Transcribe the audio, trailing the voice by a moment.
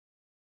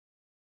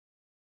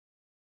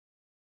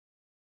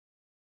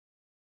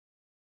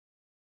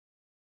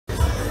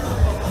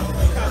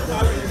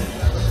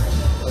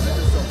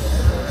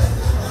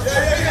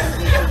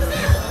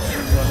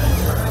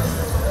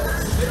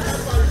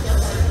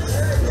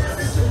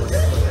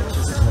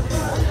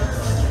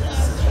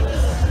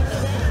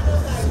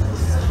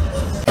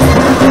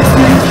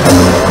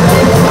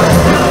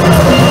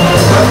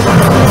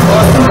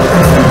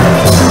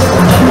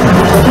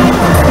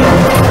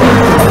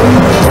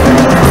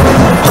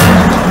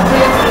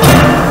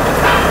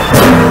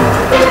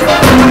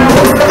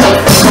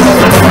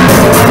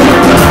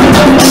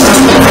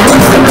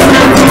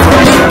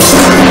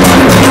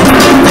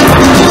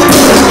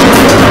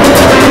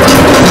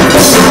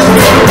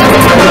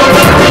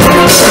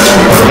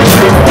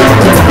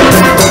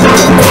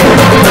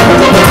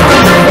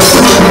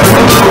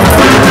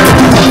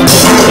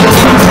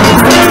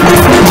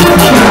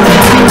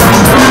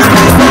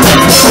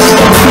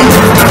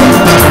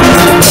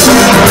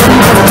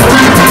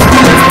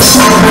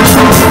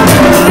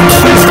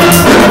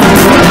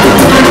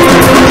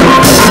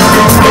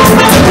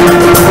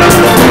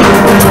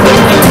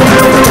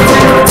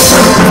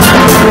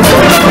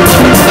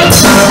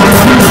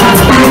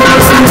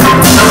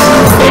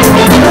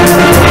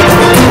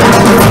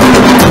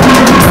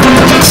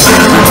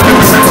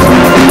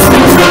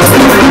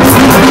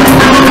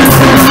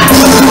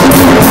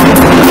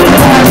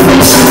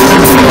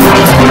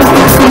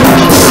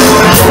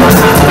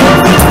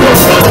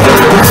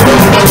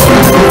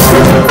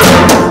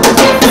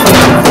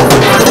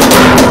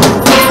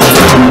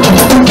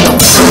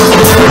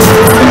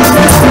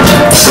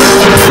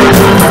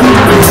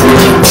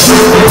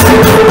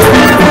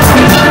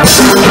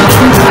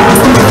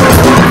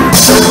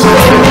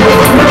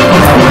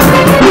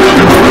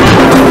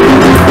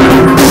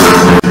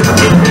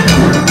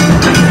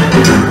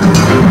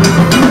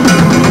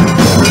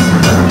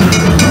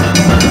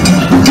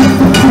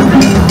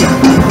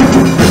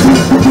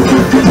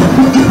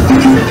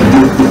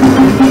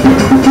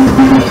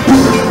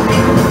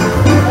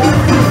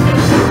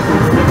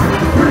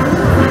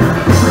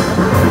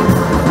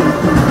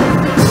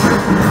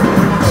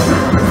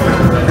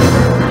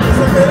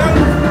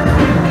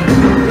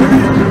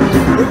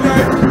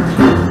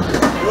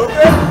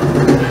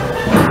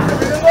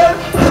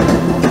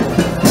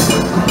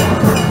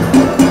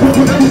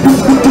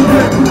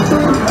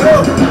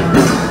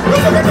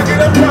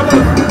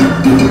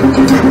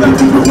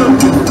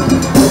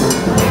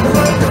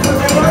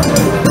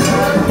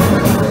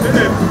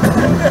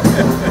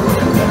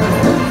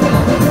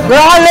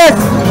Hollis!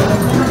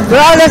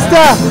 Where Hollis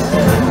there?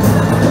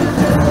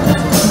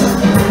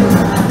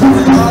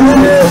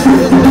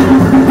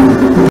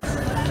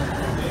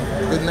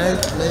 Good night,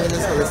 my name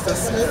is Hollis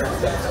Smith,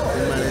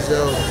 the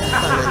manager of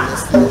Panel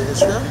Industry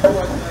Orchestra.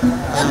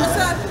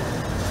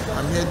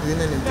 I'm here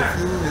doing an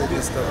interview with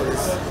Mr.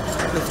 Hollis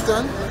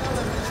Clifton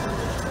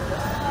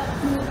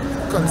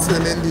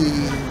concerning the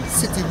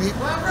City Week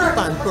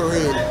Pan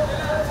Parade.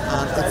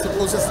 It's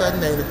supposed to start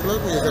 9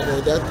 o'clock, we are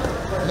about that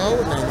now,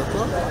 9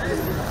 o'clock.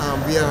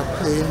 We are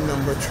playing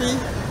number 3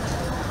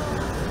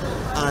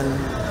 and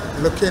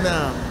looking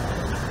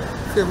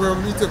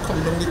favorably to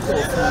come down the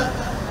Coffe,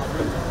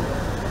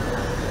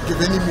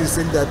 given the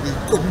music that we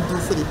couldn't do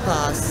for the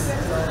past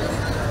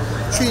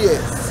 3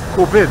 years.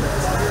 COVID.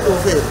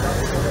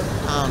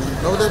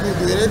 Now that we're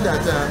doing it,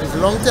 that it's a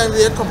long time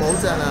we have come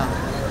out and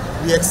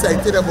we're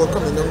excited about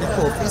coming down the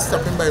Coffe,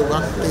 stopping by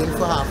work, playing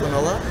for half an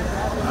hour,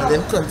 and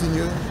then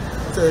continue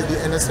to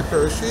the end of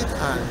Superior Street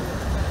and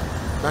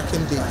back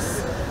in days.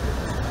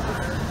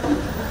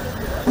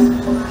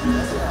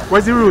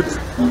 Where's the route?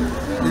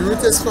 The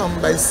route is from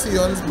by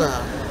Seon's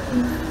bar,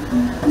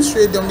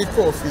 straight down the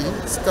Coffe,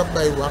 stop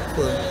by work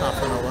for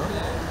half an hour,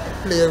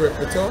 play a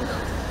repertoire,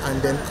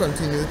 and then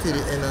continue to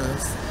the end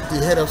of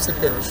the head of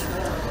Superior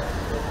Street.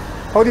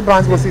 How the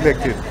bands was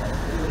selected?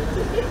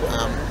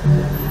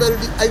 Well,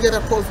 I get a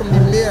call from the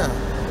mayor.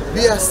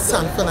 We are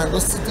San Fernando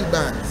City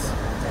bands.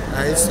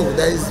 Right, so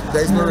that is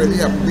what really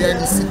happened. We are in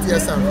the city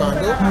of San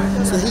Fernando.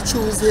 So he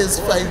chose his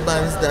 5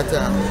 bands that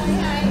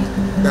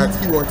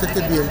he wanted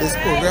to be in this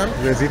program.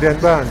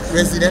 Resident bands.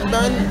 Resident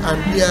band,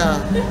 and we are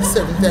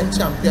 7-time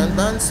champion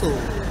band. So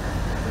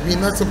we're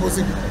not supposed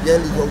to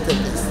get leave out of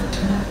this.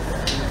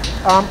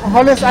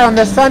 Hollis, I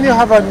understand you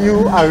have a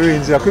new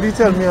arranger. Could you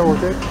tell me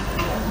about it?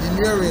 The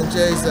new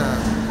arranger is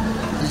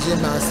DJ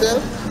Marcel.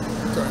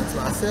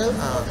 Marcel,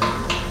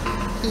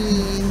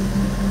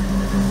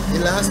 the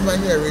last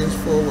band he arranged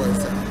for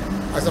was,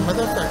 as a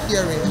matter of fact, he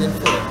arranged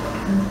for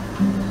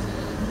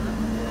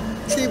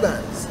 3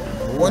 bands,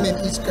 1 in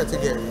each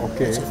category.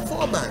 Okay. Which is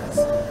 4 bands.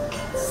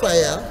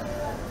 Fire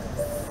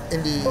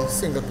in the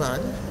single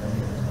pan,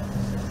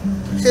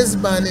 his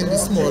band in the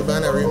small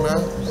band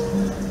arena,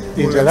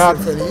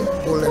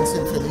 Golden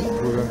Symphony.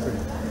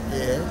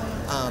 Yeah.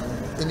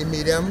 In the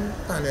medium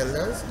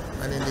Panellas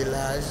and in the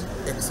large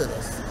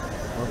Exodus.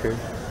 Okay.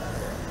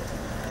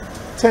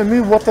 Tell me,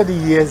 what are the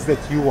years that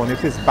you won?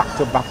 If it's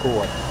back-to-back or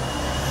what?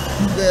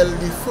 Well,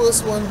 the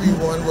first one we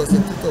won was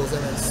in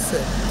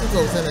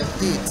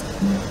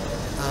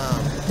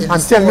 2008.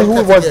 And tell me,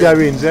 who was the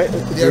arranger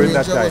during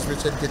that time? The arranger was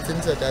Richard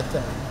Gittins at that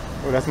time.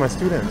 Oh, that's my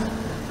student.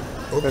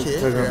 Okay.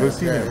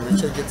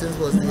 Richard Gittins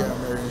was the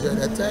arranger at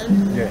that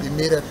time. Yeah. We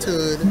made a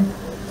 3rd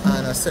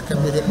and a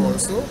 2nd with him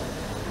also.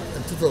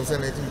 In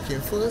 2008 we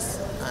came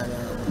first, and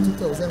in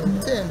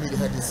 2010 we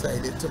had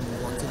decided to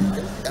move on to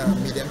the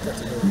medium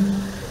category,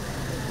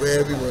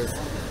 where we were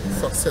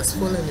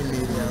successful in the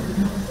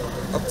medium.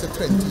 Up to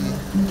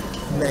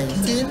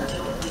 2019,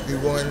 we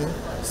won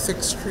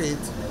 6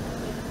 straight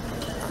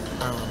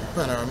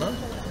Panorama,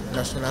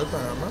 National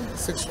Panorama,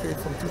 6 straight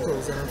from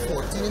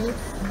 2014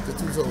 to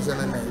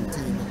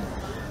 2019,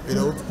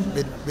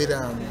 with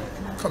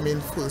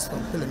coming first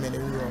from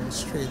preliminary round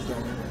straight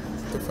down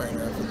to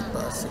final for the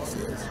past 6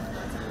 years.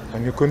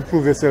 And you couldn't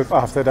prove yourself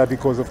after that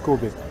because of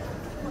COVID?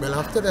 Well,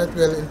 after that,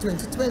 in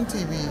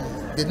 2020 we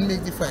didn't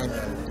make the final,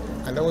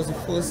 and that was the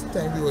first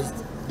time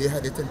they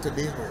had it in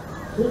Tobago.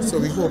 So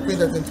we're hoping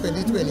that in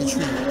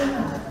 2023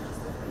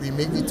 we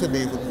make the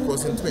Tobago,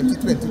 because in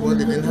 2021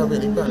 they didn't have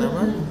any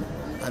Panama,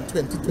 and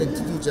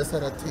 2022 just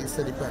had a taste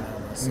of the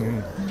Panama. So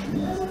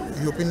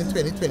we're hoping in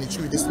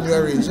 2023 with this new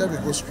arranger we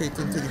go straight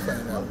into the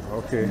final.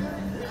 Okay.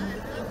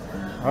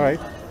 All right.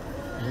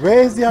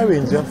 Where is the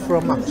arranger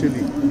from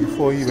actually?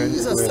 Before he went?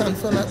 He's a San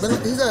Fernando. Well,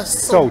 he's a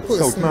South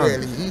person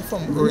really. He's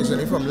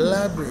originally from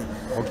Labrie.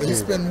 Okay. But he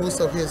spent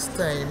most of his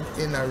time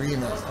in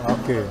arenas.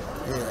 Okay.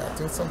 Yeah, I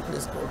think some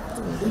place called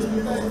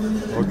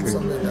okay.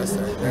 Something like that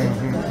side, right?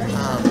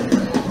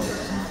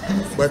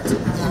 But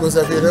he was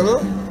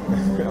available.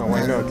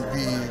 Why not?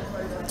 We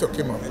took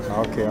him up.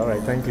 Okay, all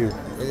right. Thank you.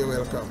 You're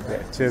welcome.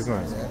 Yeah, cheers,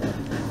 man. Yeah.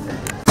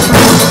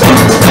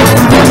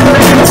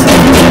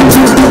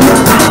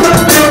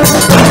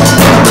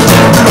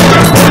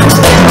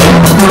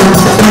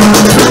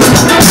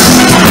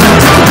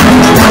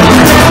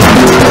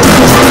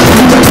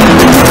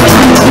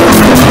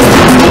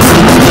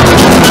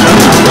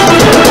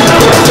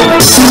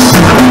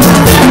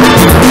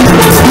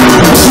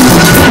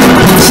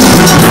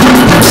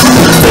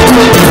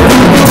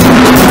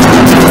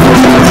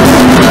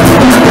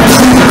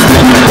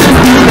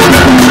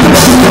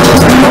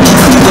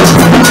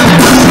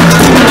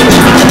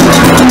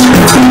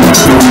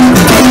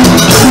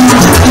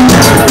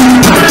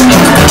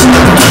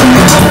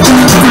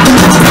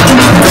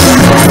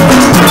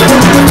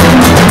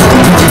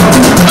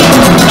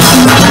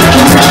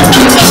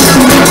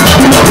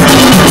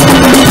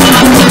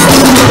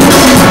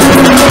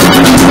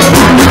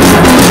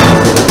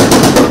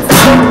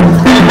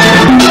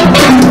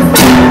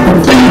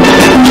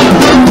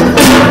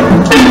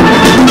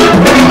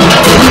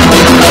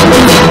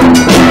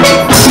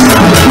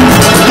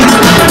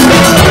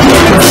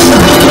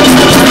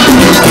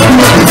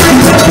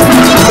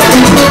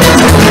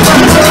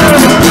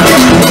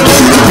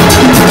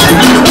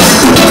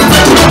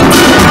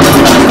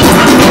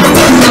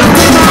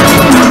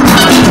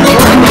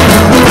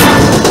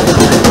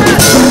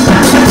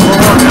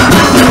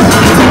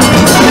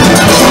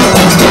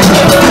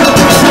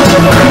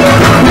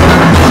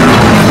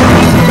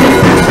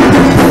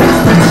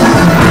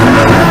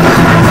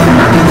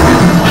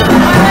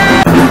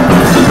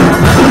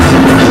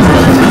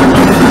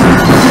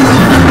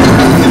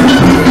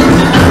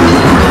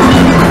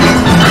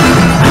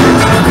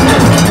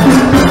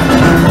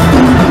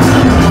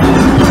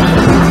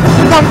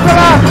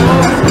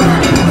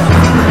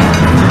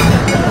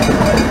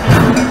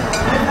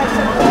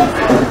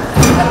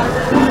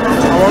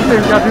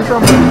 interview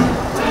somebody.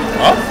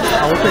 Huh?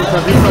 I want to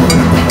interview somebody.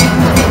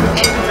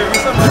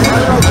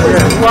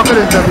 Yeah, who I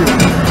could interview?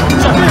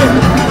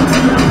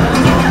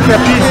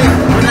 Pepe.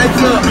 Good night,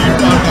 sir.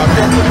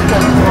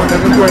 Let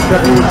me go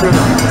interview with you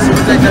now.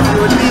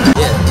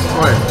 Yeah.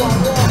 Alright.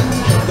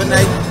 Good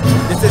night.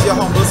 This is your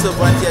humble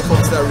servant here,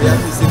 Counselor Real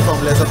PC from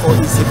Lesaport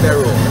EC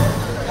Peru.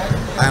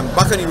 I am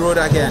back on the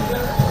road again.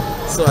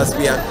 So as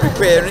we are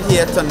preparing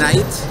here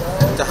tonight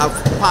to have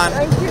fun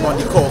on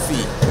the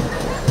Coffe.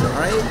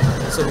 Alright?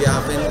 So we are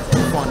having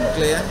fun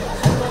clear.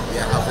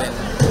 We are having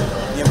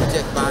the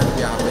Jack band,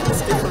 we are having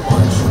Skiffle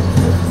Bunch.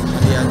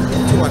 And there are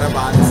two other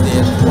bands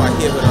there who are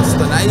here with us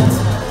tonight.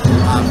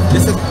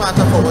 This is part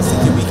of our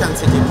City Week and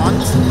City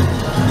Month.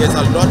 There's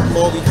a lot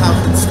more we have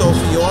in store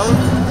for you all.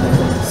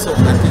 So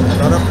I think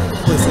a lot of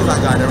persons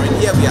are gathering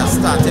here. We are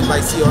starting by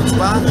Seon's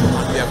bar and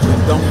we are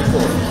going down the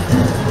Coffe.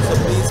 So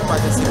please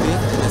participate,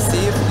 be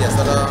safe. There's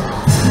other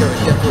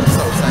security and police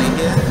outside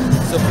here.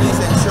 So please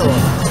ensure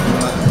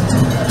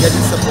get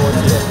the support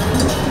here.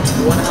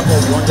 We want to have a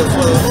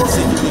wonderful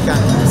City Week and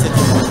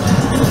City Month.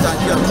 So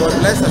thank you and God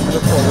bless and we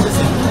look forward to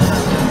seeing you.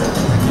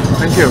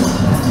 Thank you.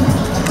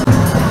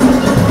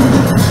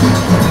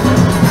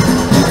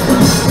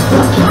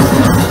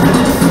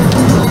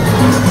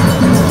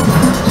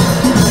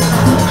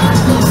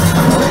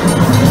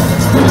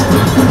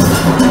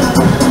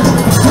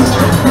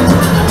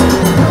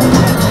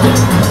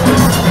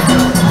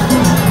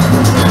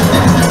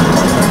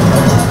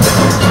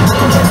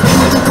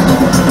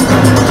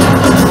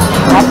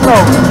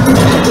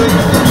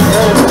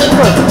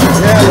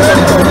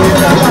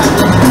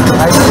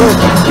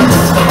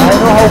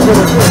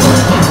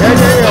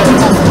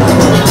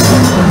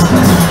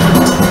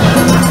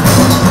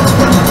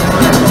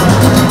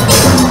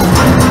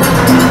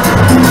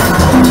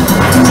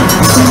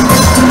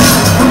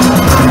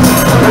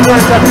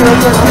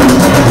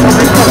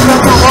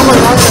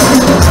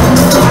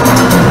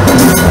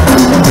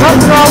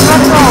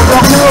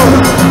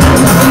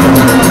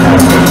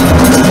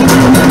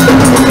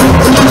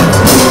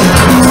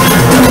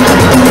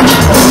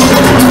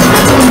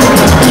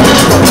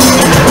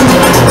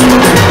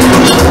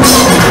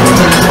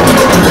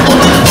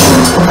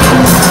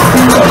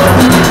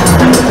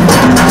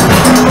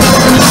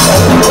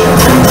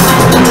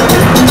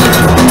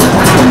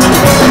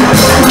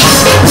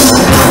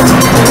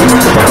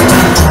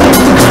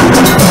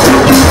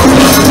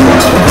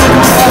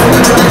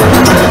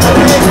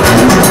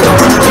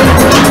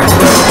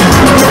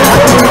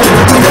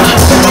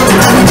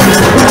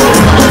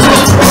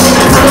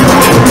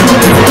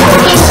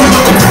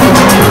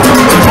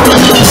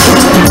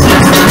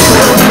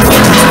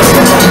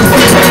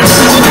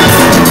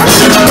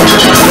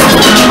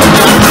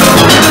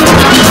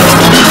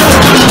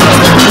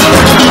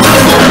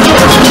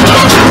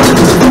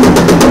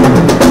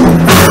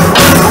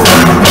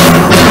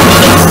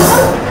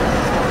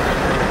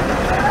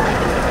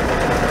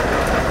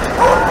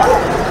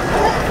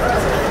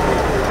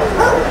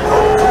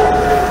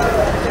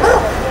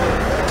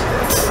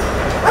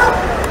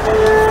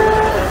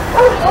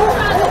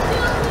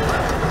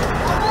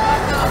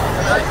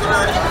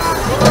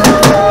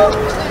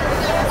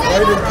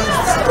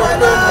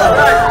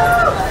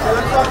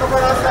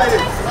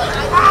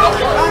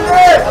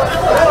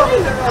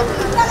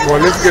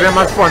 Hollis give them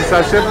a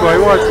sponsorship, boy.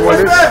 Watch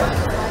Hollis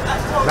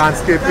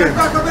landscaping.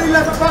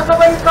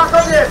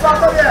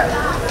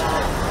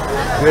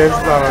 James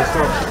Flower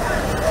Shop.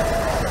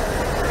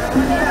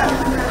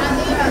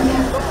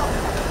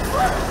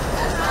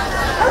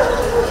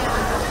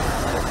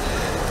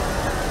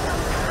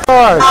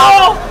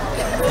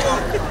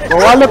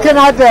 What looking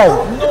at them?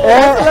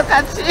 Look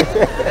at you.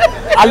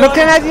 I'm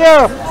looking at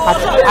you.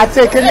 I'm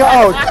taking you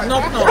out. No.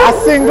 A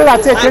single,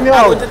 I'm taking you I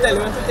out. want to tell you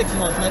when to take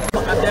him out. Not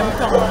look at them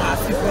come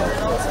ask people.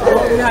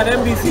 We had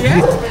them busy,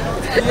 eh?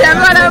 Yeah,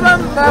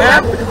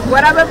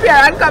 whatever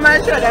parent come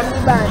and show them the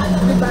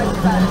band.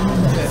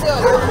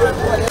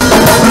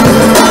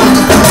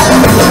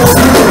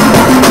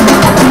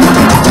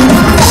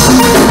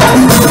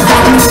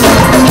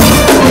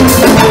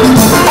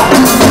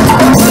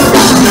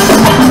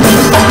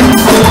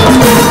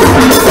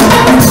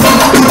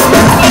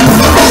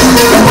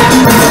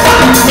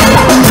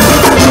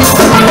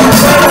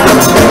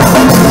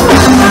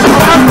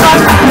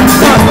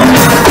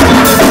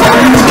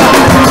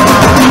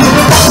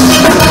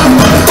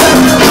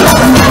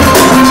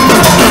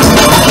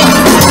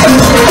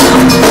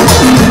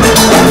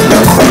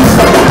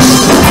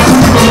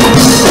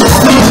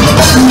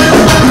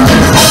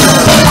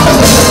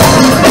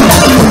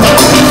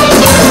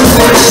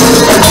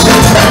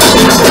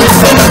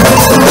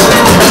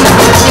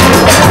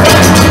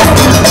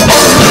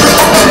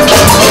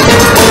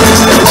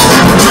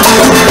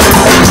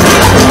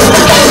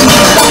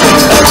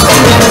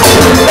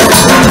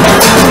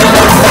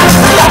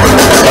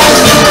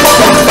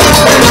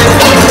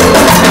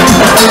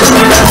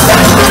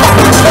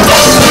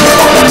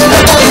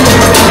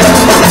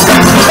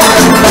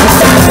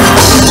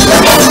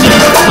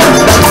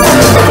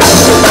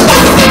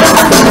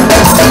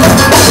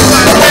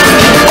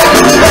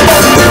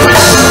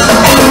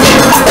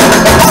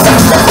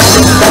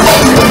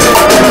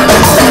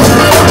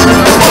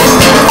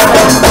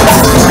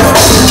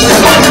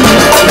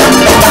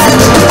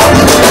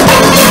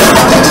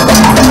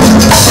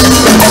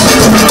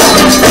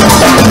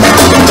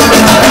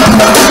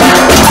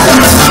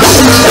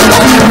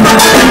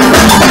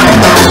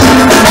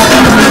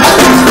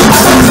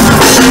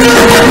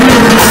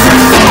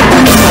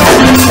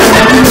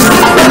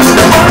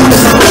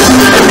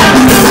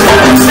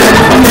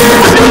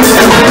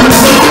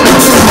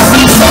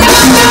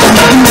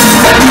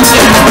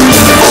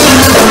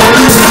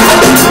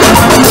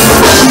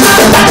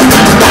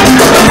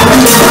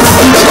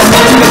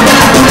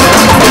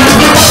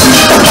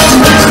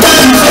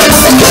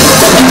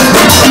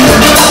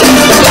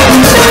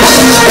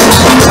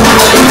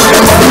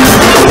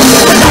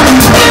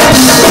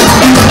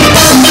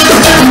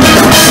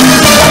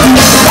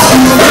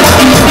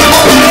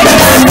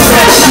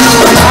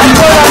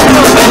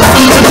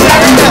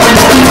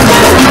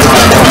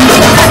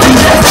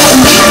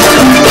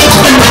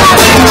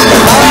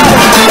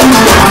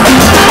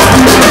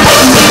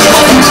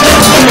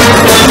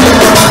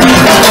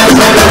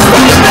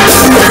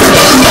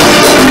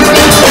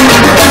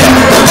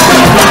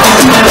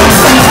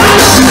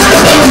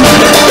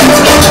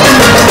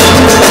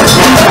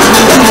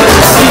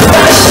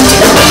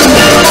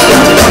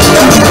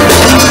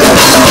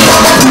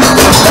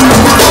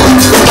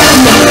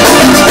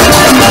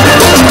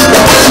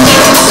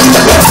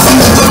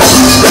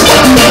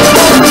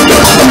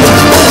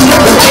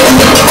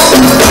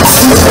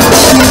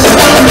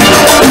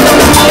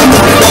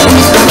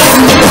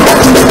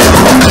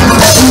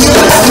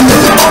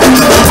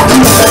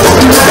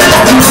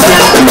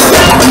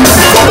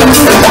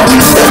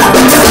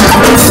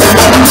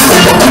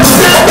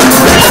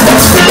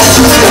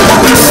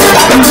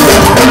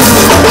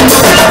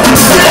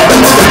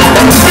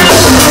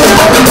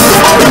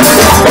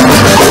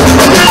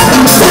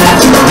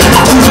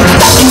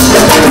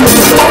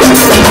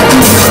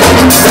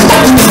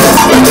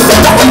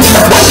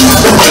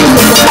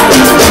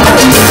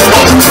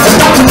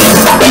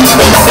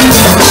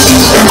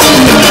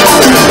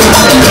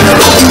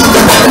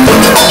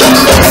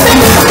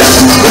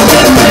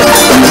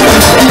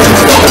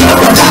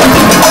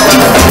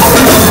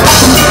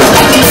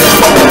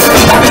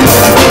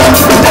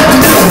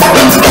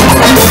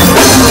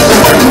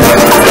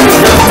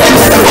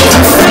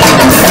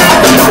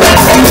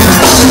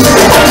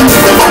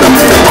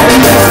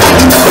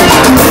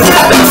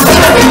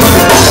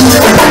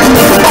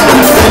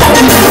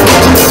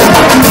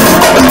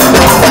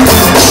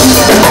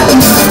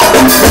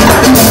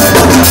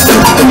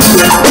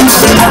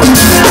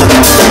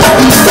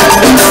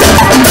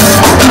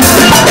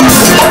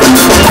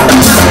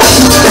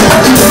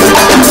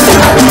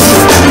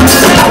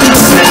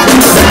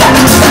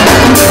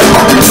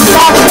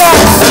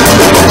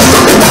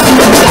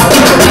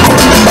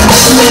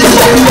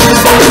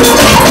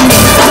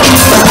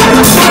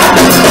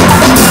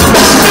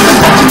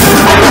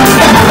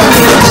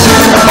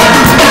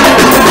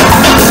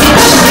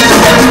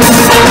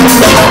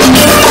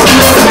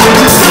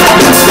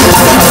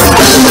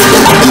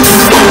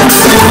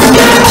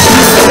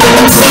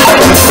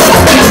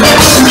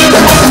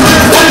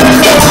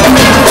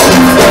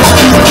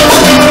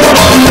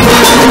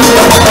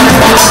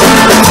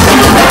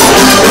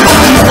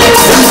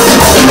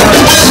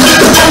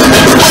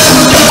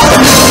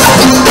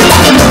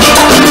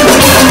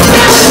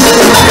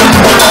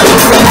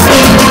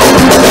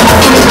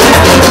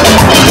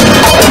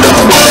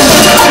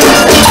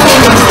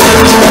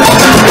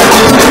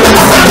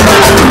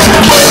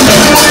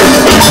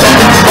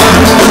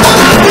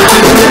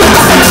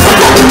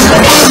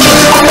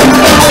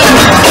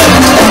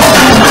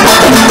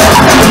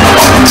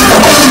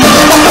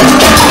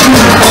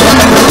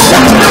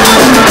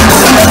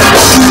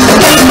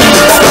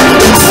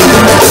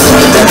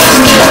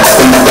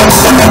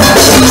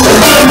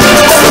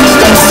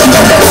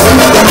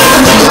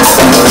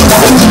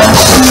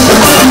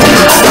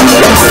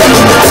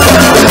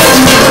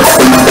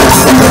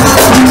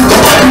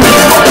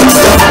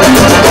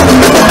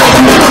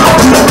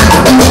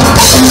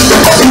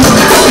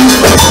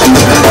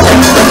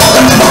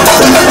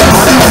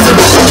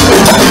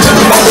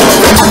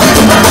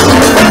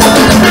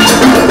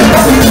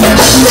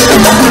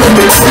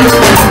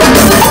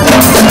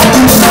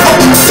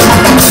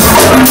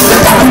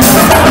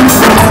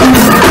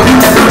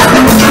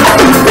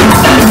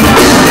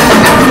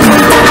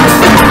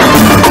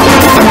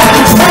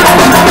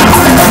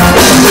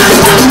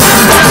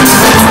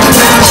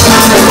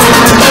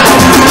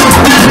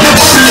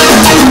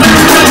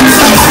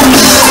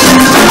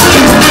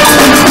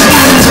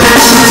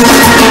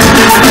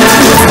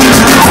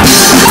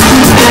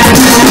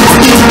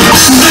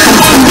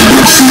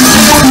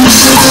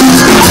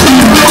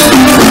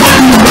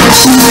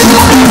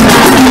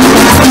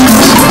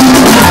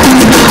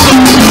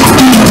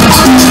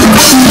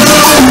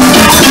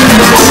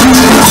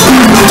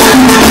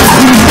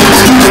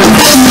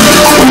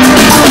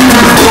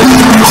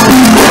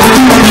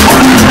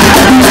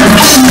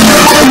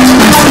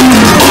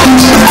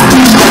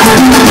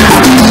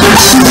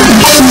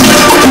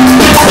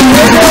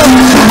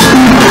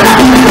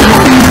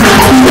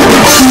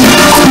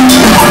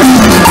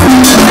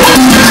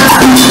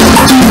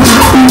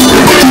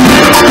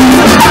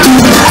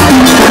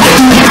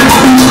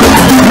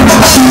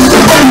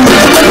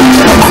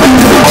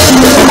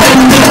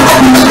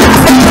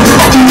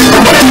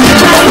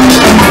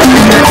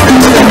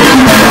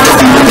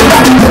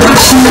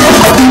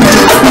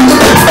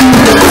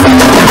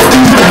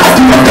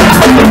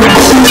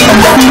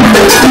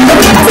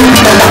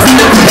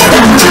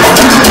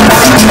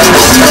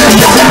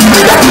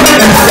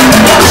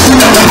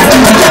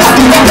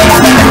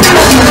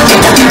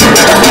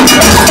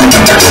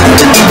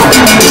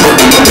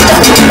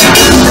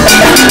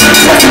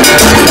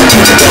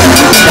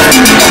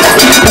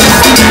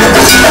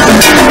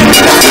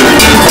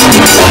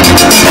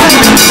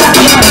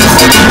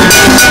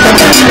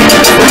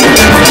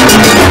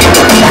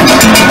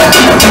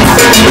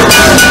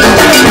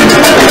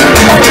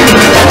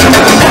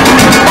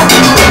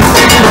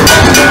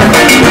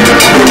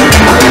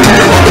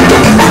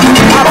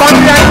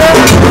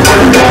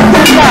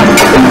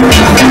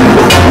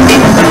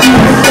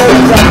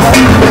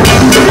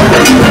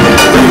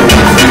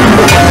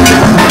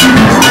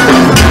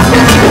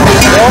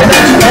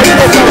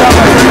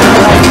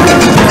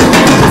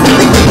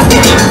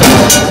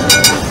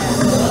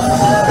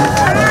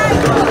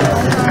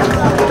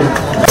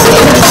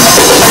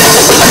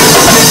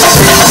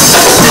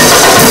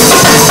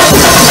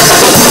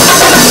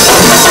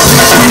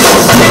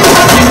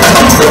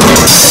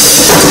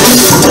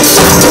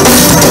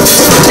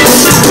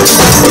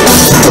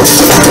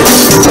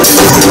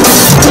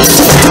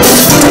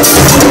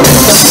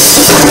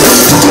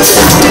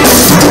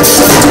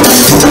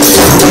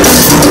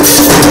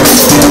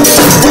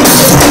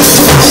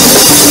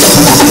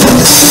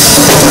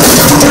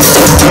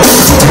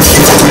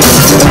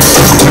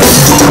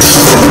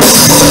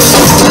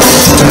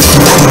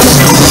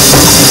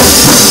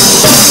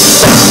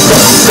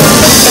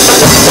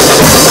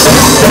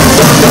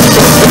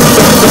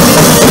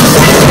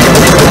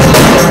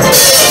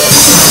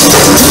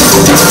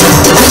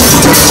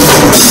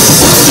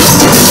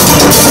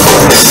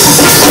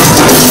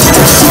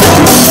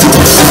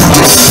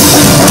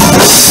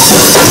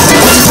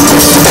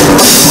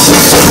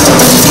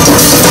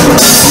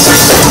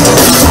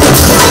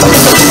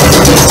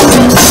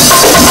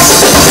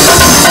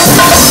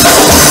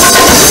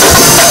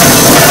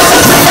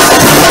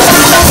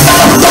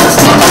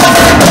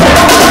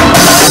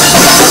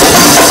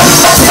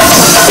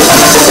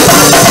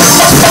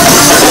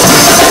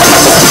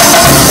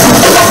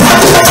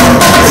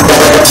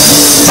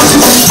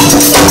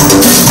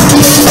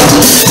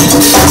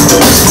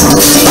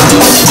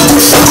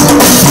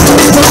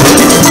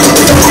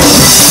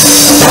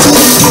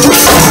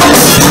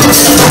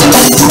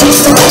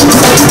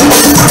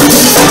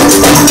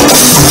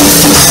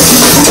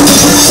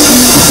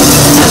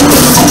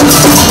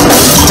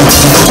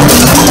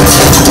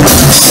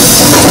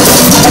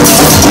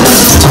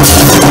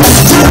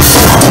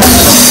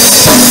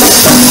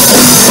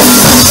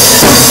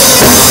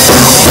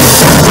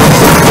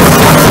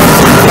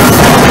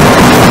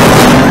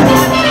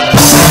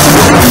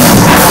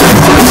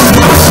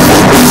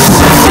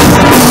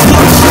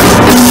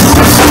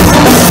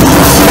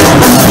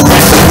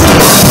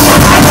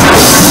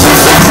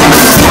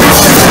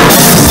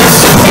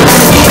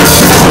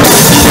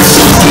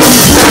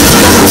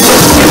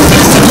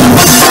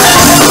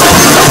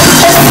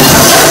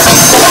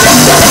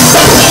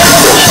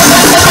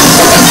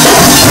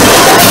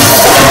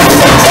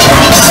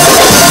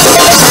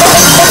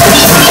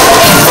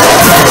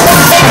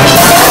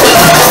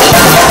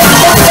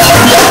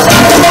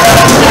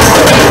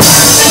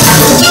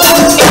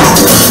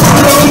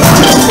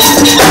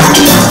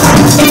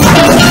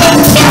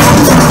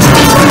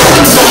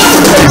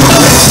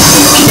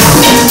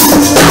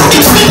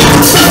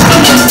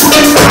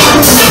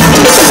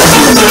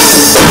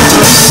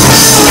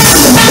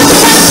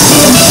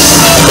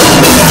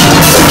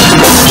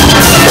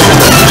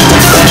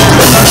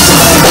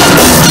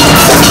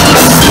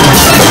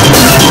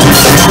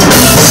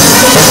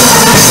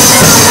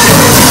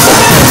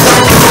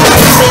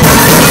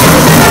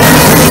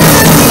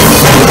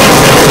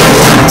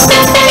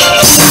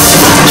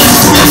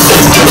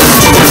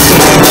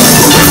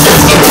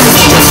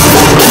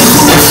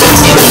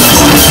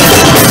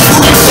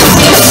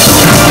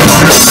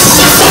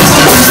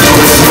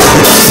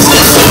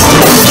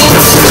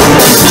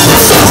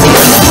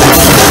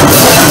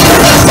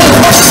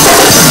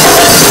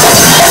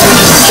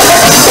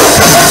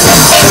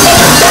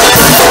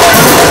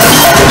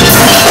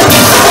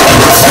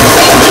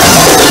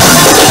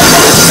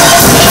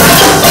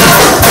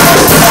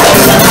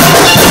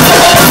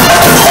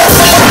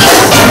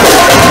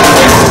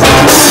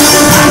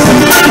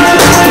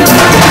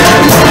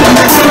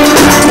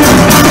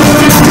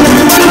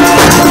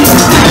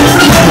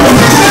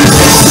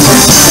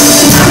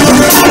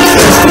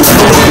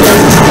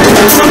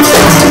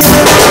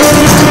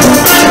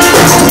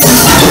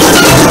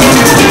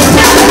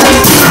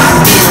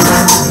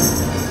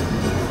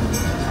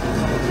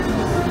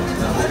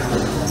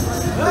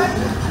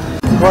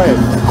 Go ahead.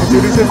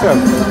 Introduce yourself.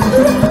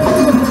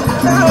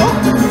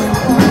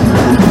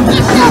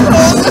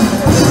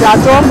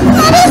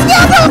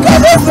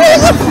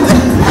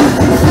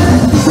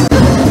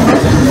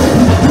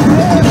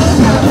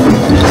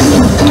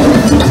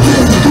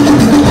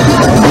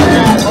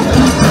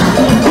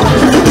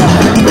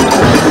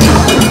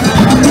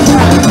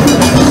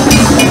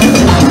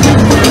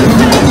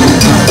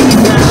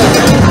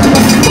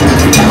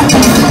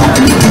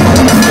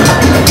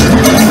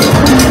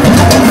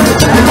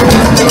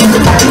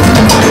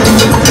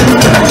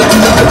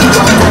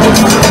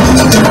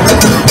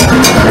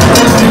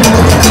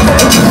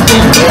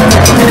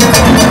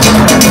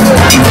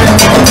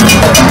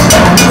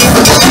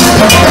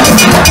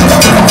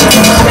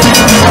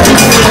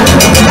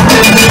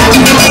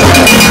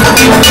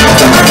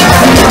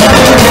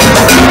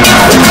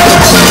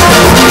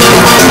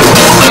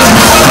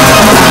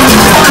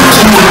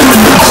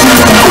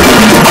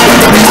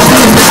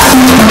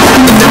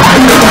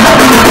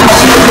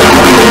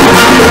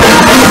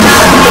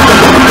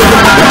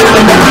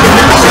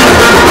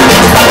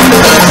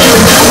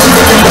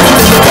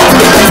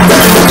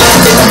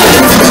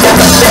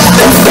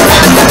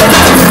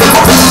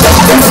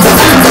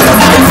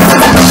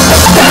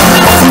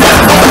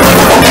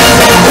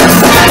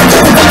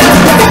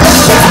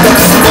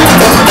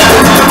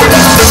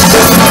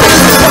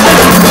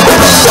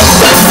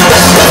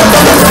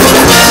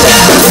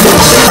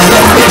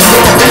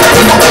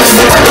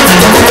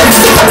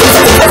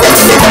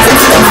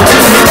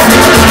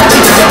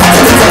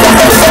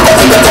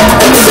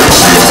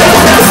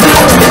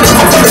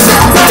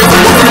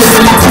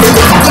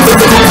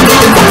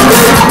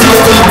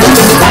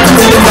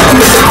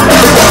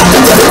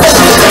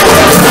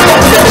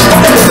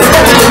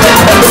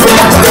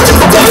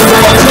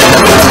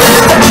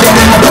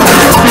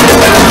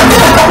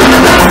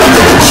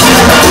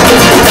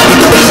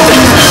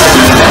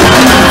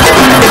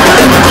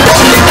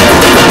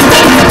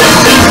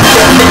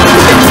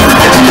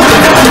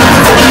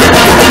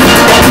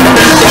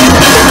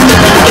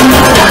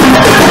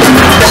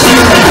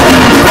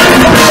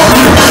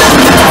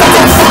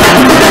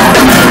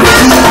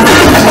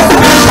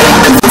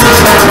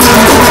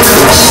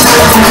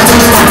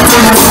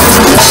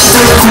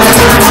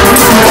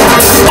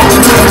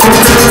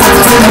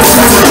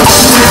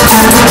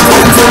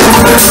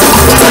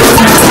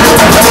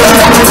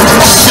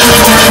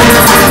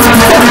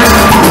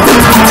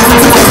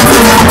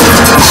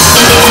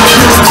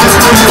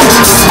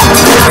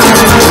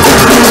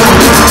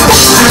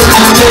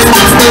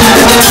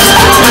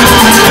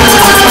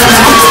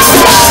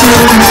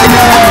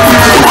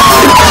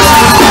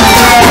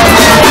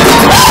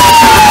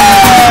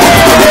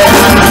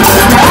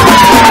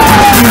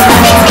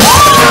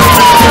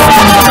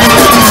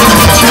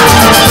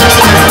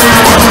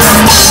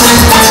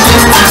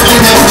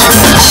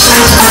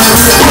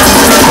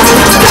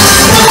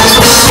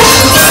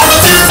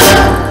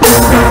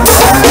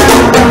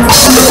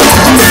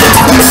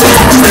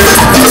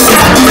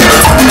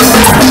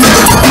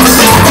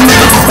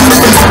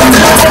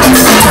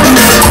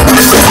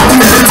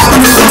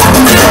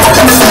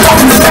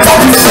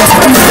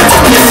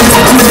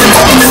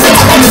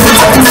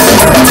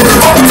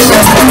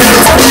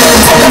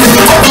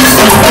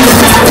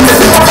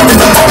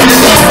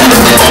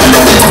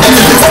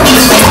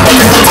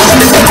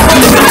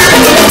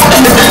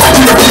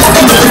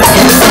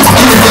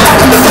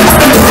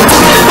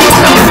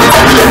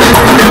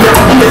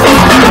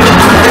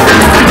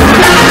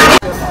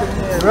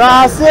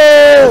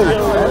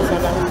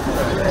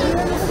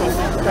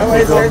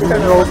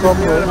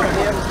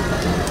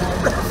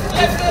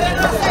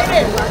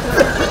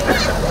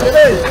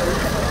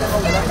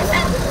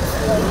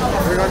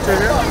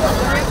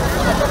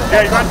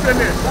 Yeah, you can't turn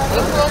it.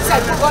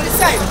 Go on this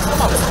side.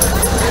 Come on.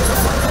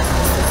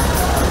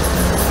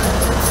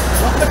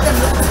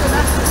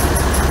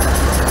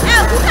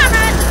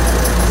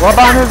 What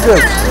band is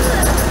this?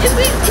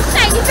 It's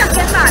Chinese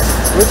jacket band.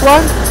 Which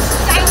one?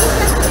 Chinese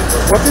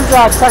jacket. What is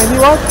that? Tiny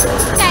what?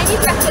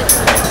 Chinese jacket.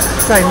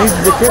 Chinese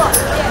jacket?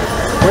 Yeah.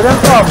 Where them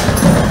from?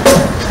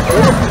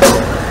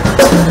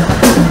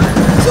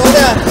 So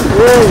there.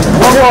 Hey,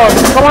 come on.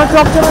 Come on,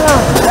 talk to me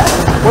now.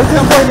 What is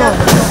going on?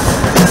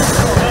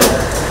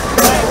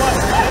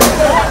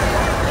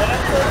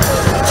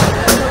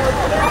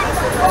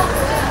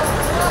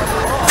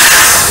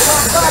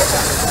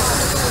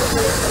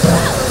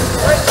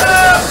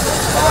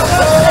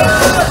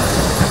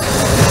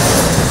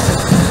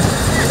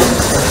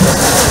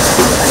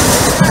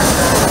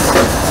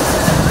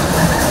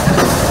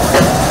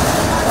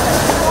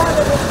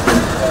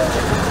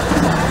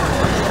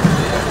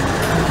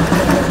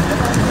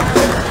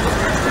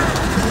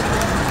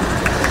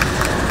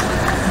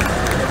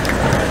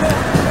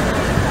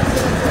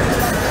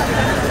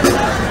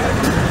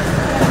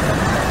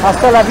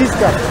 Hasta la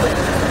vista.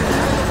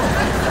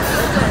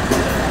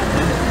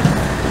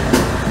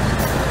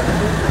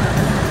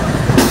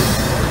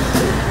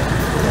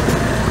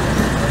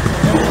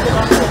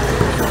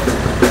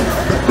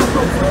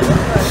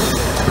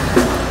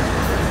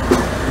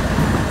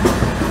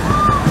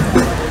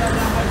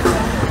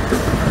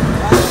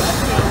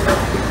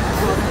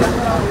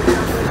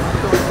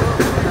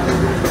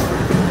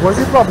 What's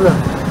the problem?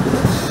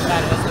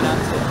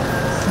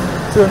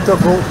 Turn to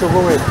go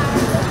with.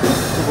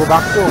 To go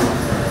back to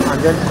and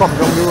then come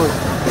down the road.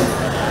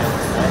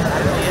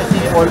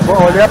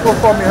 All they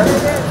perform here.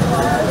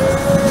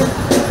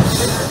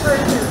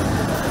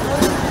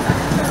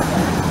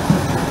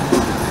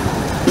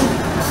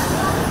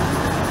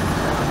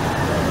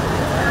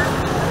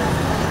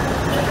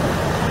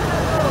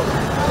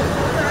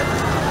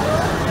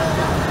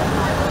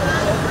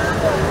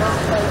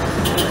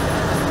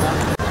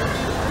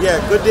 Yeah,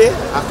 good day.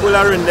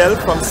 Akola Rendell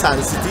from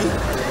San City.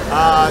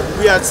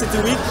 We are at City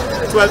Week,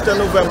 12th of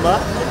November.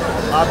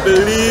 I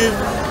believe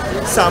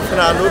San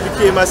Fernando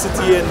became a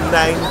city in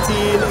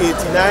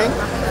 1989.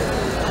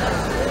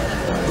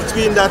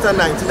 Between that and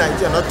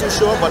 1990, I'm not too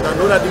sure, but I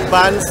know that the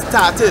band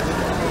started,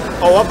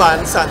 our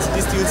band, San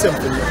City Steel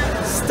Symphony,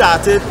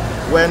 started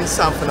when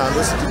San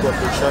Fernando City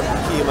Corporation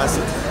became a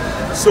city.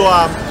 So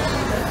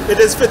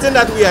it is fitting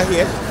that we are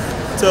here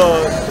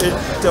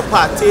to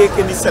partake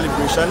in the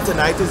celebration.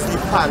 Tonight is the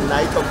pan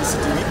night of the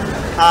City Week,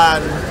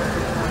 and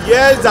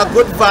yeah, it's a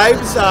good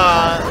vibes.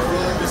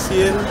 We're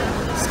seeing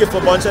Skip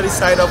a bunch on the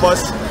side of us.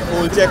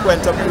 Old Jack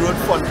went up the road,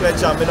 fun play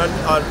jamming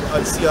on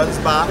Seon's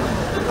bar.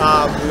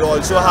 We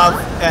also have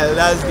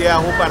elders there. I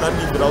hope I'm not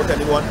leaving out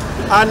anyone,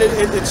 and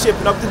it's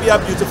shaping up to be a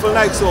beautiful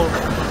night. So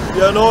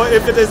you know,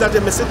 if it is that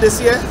you miss it this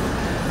year,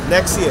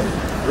 next year,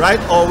 right?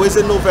 Always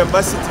in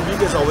November, City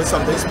Week is always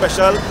something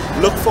special.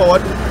 Look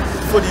forward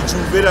for the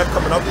Juve that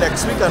coming up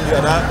next week and the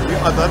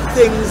other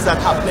things that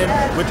happening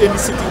within the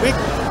City Week.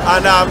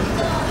 And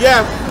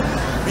yeah,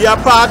 be a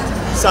part.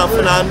 San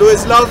Fernando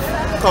is love.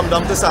 Come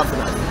down to San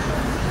Fernando.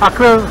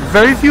 Akil,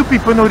 very few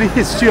people know the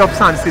history of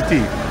San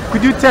City.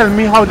 Could you tell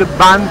me how the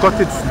band got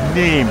its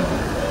name?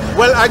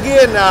 Well,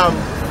 again,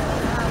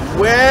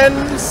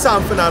 when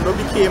San Fernando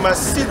became a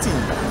city,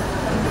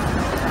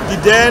 the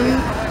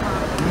then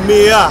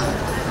mayor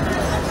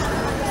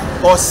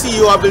or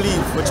CEO, I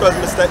believe, which was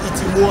Mr.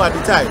 Itimo at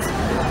the time,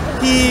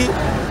 he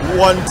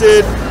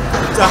wanted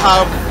to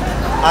have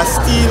a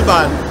steel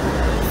band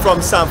from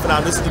San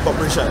Fernando City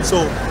Corporation.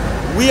 So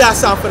we are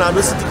San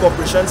Fernando City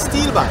Corporation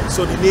Steel Band.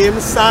 So the name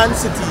San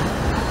City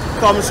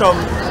comes from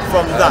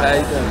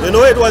that. You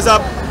know, it was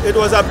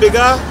a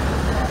bigger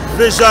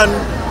vision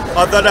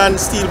other than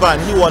steel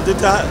band. He wanted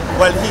to,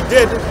 well, he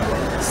did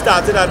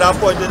started at that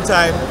point in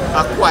time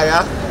a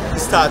choir. He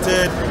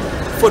started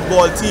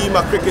football team,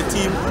 a cricket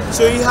team.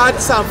 So he had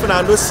San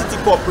Fernando City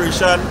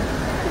Corporation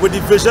with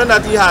the vision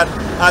that he had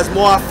as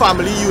more a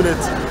family unit.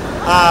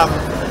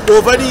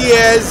 Over the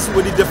years,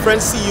 with the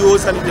different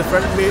CEOs and the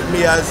different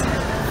mayors,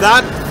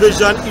 that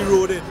vision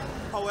eroded.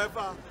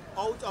 However,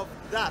 out of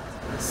that,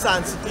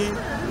 San City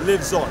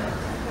lives on.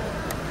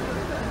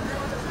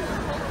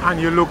 And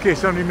your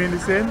location remain the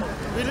same?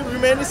 We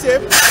remain the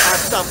same at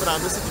San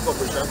Fernando City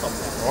Corporation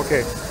Company.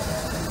 Okay.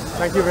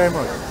 Thank you very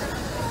much.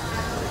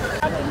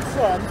 In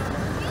front,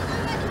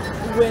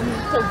 when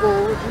to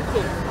go, you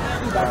think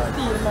that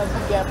steel must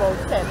be about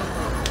 10.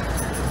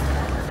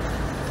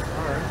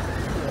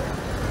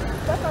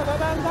 But other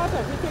than that,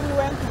 everything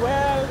went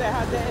well. They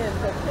had the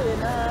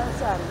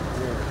entertainers and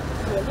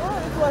you know,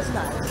 it was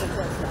nice. It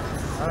was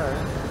nice.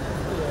 Alright.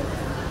 Yeah.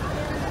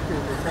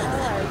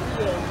 Alright,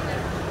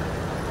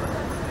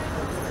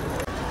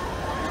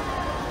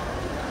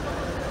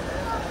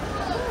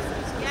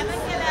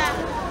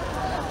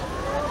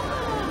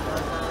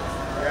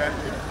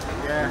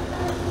 yeah.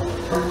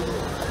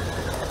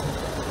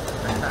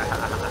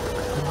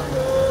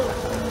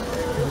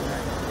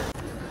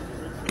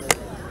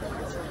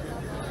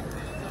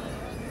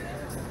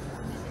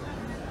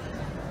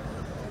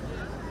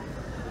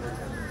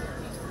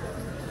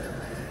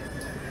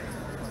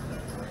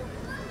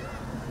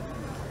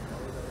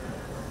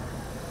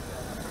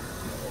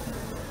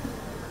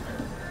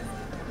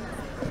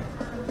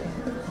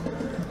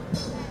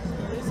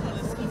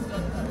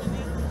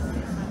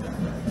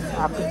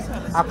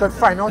 I could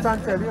find out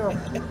and tell you. No,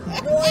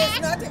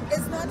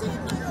 it's not him,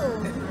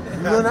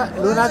 no.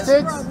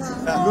 Lunatics?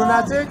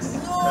 Lunatics?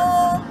 No.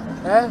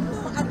 Eh? No,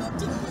 I don't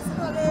think it's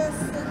Hollis.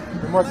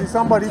 It must be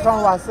somebody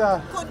from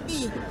Wassa. Could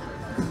be.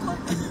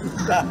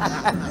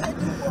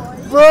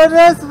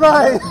 Bonus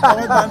boy!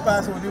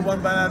 Only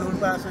one band and one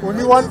pass.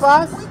 Only one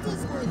pass? What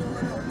is going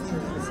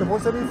on? It's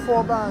supposed to be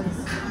 4 bands.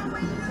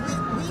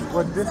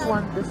 But this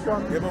one.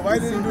 Yeah, but why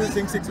didn't you do it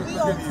 6 weeks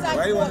before?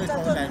 Why you want to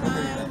come 9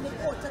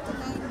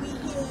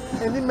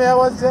 And the mayor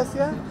was just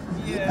here?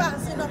 He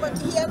passing over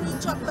to here,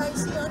 reach up by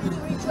Seon, he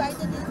reach right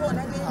in the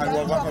corner again, And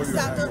then walk walk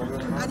back Sando,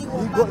 and he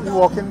walk He back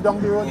walking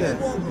down the road He there.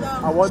 walk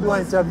down. I want to do an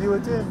interview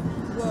with him.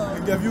 Well,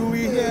 Interview we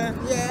here.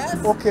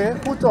 yes. Okay,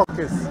 who talks?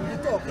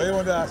 What do you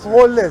want to ask?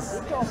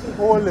 Hollis.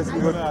 Hollis. You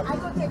want to ask? I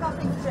go take off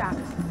the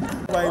jacket.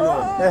 why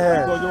not?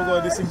 Because you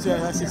go to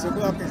 6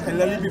 o'clock,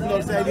 elderly people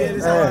outside here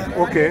this hour.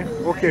 Okay.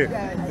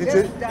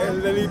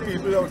 Elderly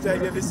people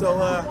outside here this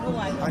hour,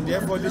 and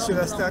therefore they should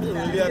have started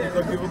earlier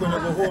because people are going to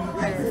go home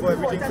before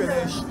everything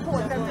finished.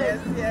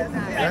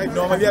 Right?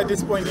 Normally at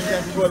this point in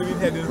time, people have been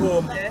heading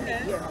home.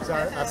 So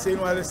I've seen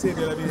what they say,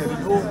 they'll have been heading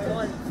home.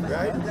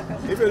 Right?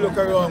 If you look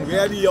around,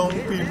 where are the young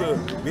people?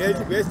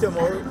 Where's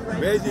tomorrow?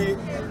 Where's the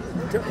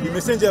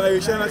missing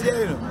generation that's here,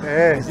 you know?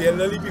 The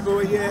elderly people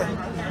were here.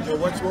 So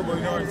what's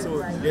going on?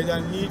 So there's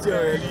a need to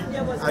really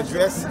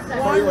address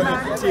how you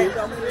want to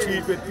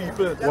treat with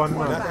people. One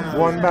man,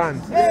 one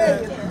band.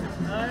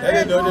 Let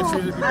them know the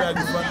treat with people at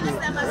this one way.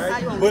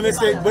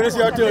 Right? Bonus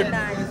your turn.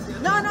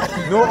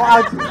 No,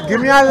 give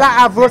me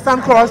a verse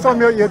and chorus from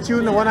your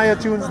tune, one of your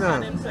tunes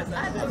now.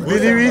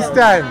 Billy we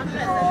stand.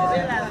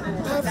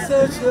 I've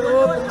searched the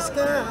open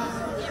sky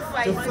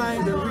to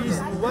find the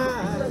reason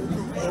why.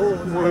 Oh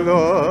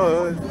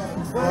Lord,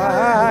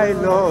 why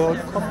Lord?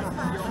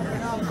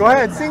 Go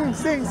ahead, sing.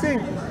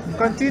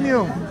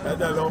 Continue.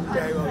 That's a long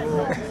time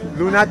ago.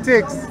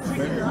 Lunatics. A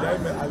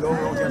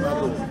long time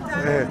ago.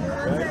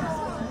 Right?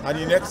 And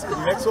the next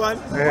one?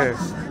 I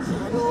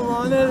don't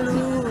want to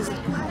lose a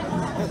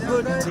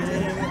good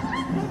thing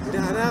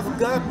that I've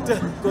got,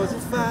 because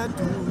if I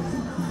do,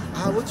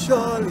 I would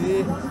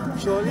surely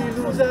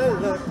lose a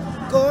lot,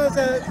 because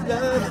that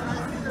love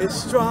is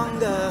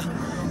stronger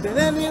than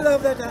any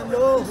love that I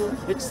know.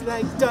 It's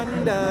like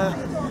thunder,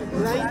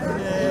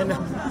 lightning.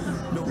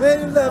 The way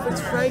you love is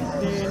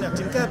frightening. I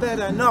think I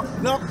better knock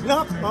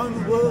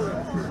on wood.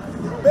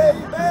 Baby!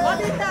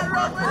 What is that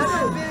wrong with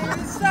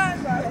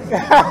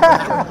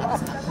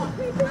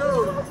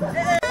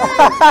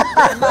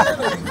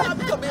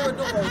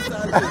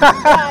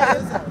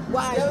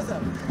Why?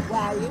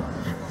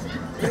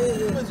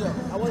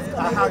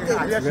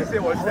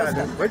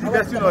 What's the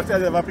best tune Hollis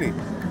ever played?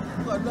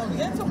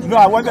 No,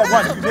 I want that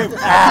one.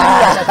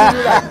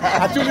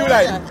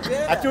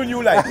 I tune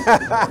you like.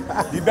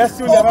 The best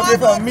tune ever played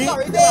for me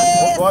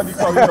was the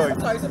Curry Lloyd.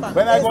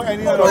 When I go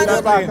anywhere on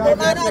that plane, if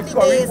they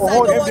play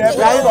Curry,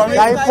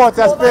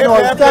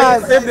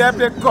 if they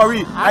play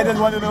Curry, I just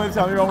want to know if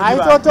something wrong with I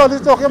thought all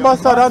this talking about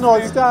Southern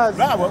All Stars.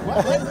 Yeah.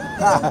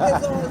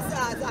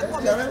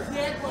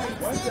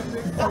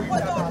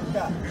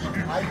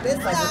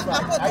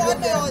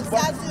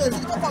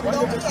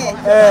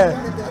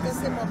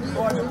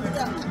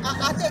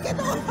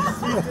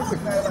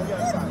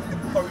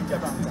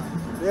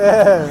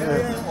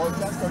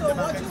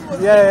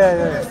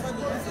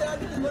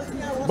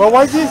 But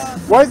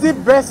what is the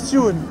best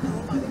tune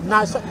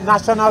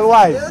national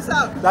wide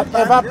that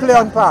ever play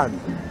on pan?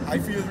 I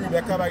feel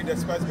Rebecca by the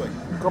Spice Boy.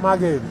 Come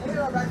again.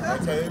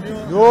 I'm telling you.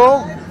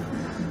 No.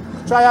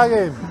 Try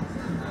again.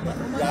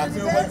 You ask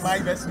me what my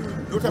best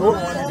tune.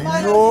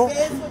 No.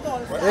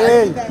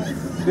 Hey,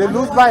 they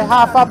lose by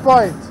half a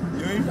point.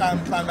 You mean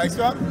Pan by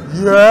Storm?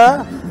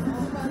 Yeah.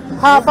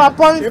 Half a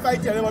point? If I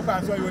tell you what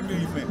Pan Storm, you wouldn't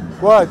believe me.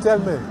 What? Tell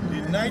me.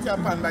 The night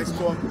of Pan by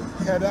Storm,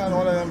 Heather and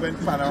all of them went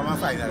Panorama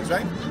Finals,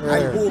 right?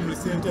 I home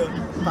listening to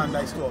Pan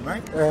by Storm,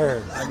 right?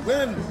 And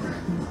when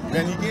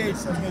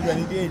Renegades,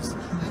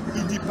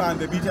 he deep Pan,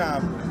 they beat the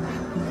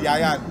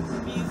Iron.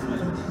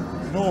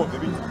 No, they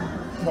beat.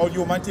 How do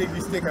you man take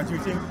this stick and you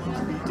think,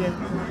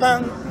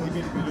 bang,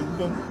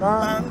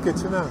 bang,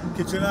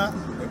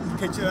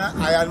 Kitchener,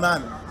 Iron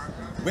Man.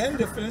 When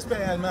they finished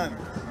playing Iron Man,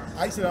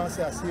 I sit down and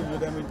say, I see with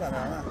them in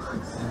Panama.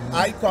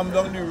 I come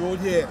down the road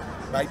here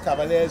by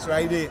Cavaliers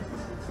Friday,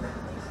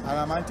 and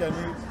a man tell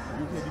me,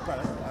 you play the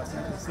Panama. I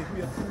say,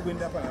 we have to win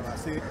the Panama. I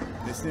say,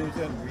 listening to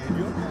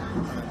radio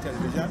and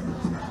television.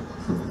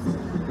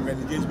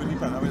 Renegades with the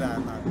Panama with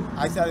Iron Man.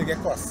 I started to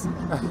get cussed.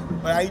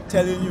 But I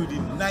telling you, the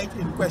night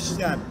in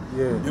question,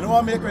 you know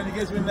what make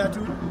Renegades win that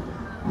too?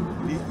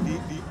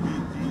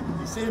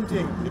 The same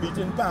thing, the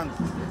beating pan.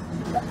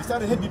 They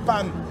started to hit the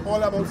pan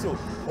all about so.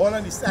 All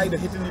on the side,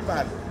 hitting the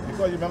pan.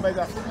 Because you remember, as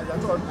I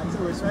thought, I'm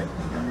tourist, right?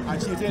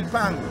 And she hit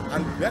pan.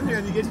 And when the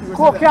Renegades hit the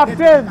pan,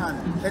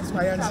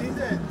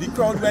 the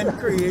crowd went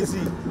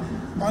crazy.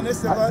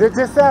 Honestly,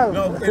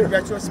 no, in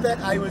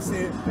retrospect, I would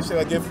say they should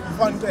have given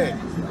fun play.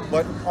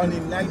 But on the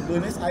night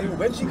bonus,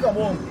 when she come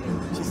home,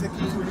 she said,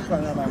 keep winning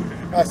Panama.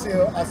 I say,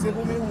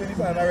 who may win the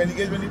Panama?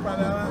 Renegades win the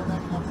Panama?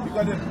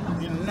 Because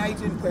the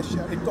night in question,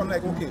 it come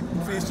like, okay,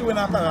 phase 2 win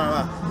a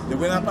Panama. They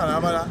win a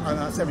Panama on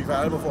a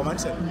semi-final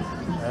performance. They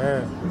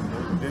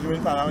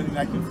win Panama in the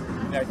night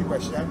in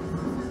question.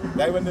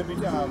 Like when they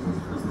beat, I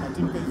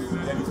think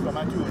it's from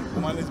a tune,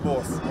 Woman is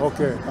Boss.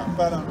 Okay.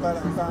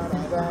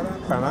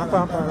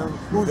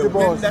 Who's the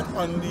boss? Win that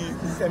on the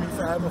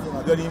semi-final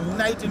performance. The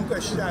night in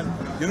question.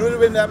 You know who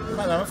win that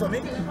Panama for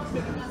me?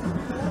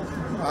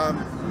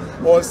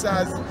 All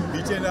Stars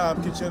beating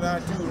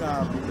Kitchener tune,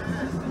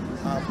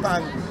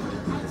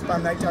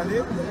 Pan Night and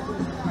Day.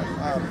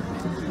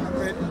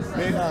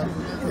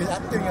 They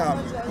acting,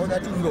 how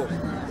that tune go?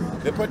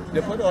 They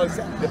put All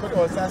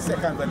Stars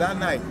second, but that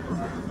night,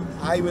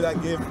 I would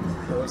have given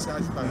All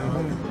Stars Panama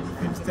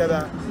instead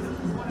of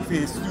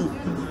phase 2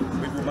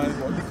 with Woman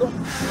Because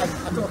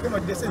I'm talking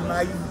about this in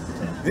my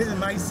This is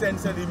my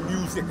sense of the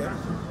music.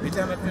 It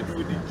has nothing to do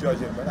with the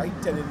judging, but I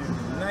tell you,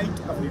 the night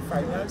of the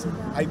finals,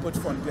 I put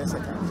Frontier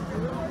second.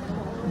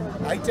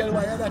 I tell you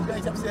why that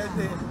night upstairs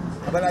there,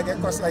 but I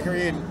get cussed like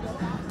rain.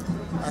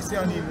 I say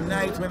on the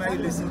night when I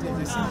listen to it,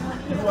 you see,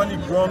 you on the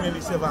ground in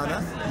the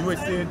savannah, you would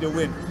say the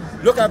win.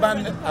 Look,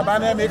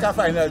 Abana make a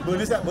final.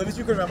 Bonus,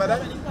 you can remember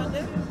that?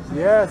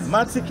 Yes.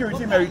 Mad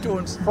security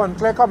meritones. Fun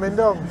Clay coming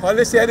down.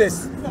 Hollis said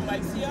this.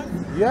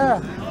 Yeah.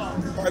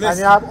 Hollis. And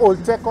you have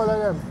Old Tech all of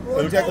them.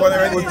 Old Tech one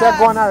already. Old Tech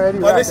one already.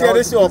 Hollis said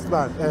this up.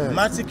 Yeah.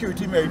 Mad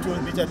security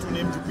meritones beat a two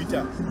named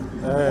Jupiter.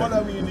 All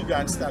of we in the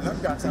grandstand, not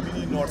grandstand,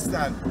 we in the north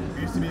stand.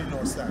 We used to be in the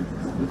north stand.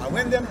 And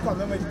when them come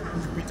with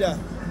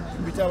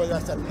Jupiter was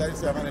at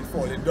 797 and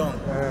falling down.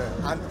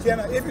 And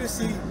if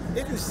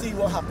you see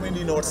what happened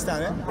in the north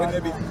stand,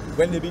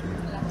 when they beat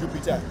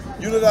Jupiter,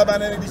 you know that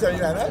banana edition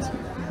you had.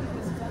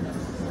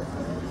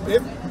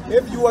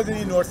 If you was in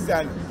the north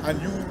stand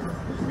and you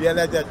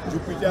realized that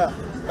Jupiter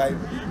by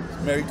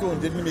Meritone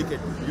didn't make it,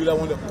 you'd have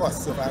won the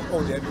cost of an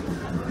old everything.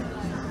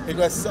 It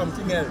was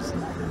something else.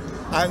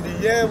 And the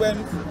year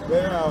when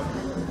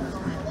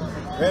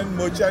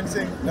Merchant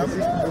sing, you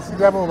see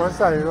that moment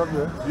standing up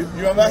there. You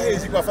remember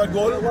Hazy Crawford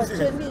goal?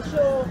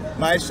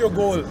 My show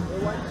goal.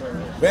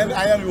 When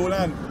Iron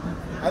Roland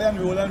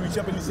reached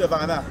up in the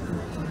savannah.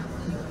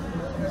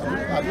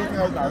 I don't think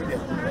I was married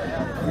yet.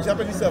 Reached up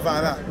in the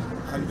savannah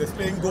and was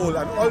playing goal,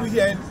 and all we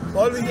hear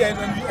when we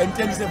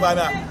enter the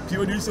savannah,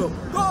 people do so.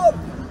 Goal!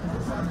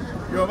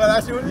 You remember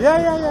that tune?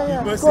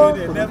 Yeah. People say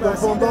they never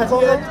seen that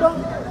yet.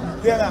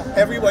 Yeah,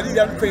 everybody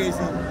done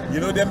crazy. You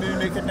know them didn't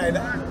make it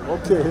neither.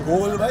 Okay.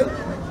 Goal, right?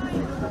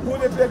 Who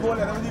they play goal?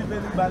 I don't even play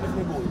the band they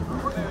play goal.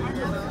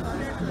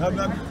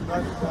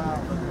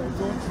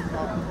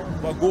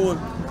 But goal.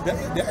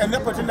 They end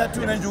up putting that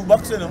tune in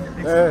jukebox, you know.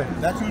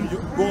 That tune,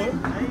 goal.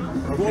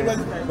 Goal was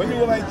when you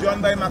go by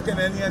John by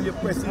McKinney and you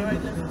press him,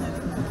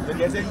 they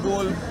get a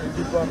goal in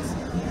jukebox.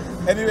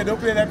 Anyway, don't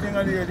play that thing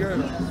on the radio, you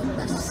know.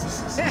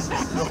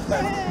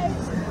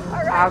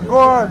 Go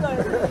on.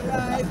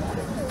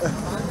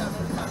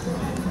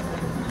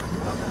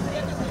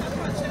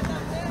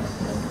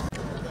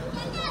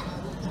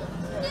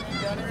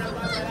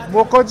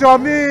 Moko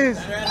Jommies,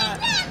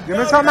 give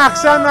me some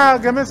action now.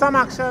 Give me some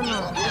action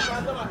now.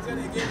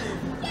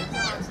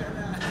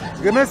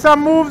 Give me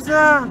some moves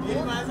now.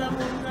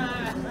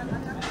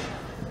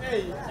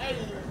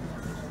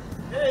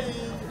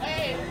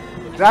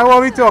 That's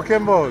what we talking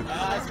about.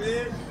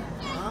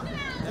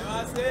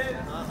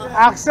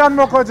 Action,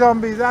 Moko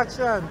Jommies,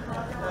 action.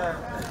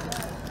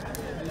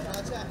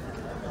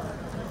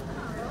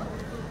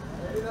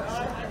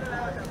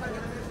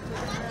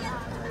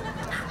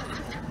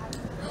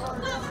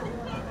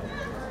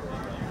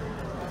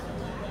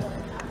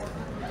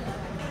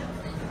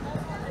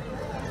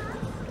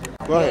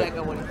 Go ahead.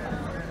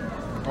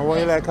 What do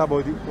you like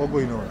about it? What's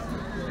going on?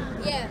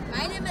 Yeah,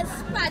 my name is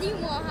Paddy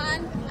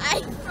Mohan.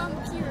 I'm from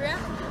Kira,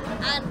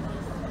 and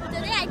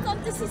today I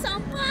come to see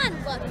some fun.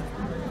 But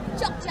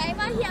truck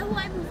driver here who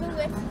I'm moving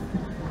with,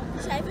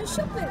 driving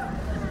shopping.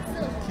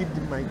 So keep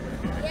the mic.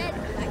 Yeah,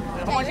 like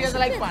how much years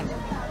like fun?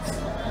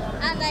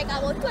 And like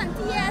about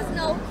 20 years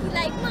now, he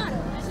like man.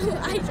 So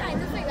I trying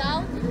to figure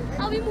out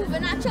how we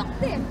moving our truck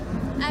there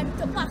and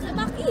to pack it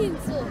back in.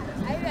 So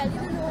I really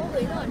don't know what's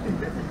going on.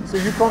 So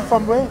you come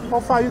from where? How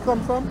far you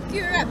come from?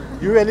 Europe.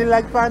 You really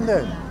like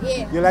Panda?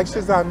 Yeah. You like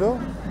Sando?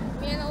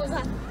 Me know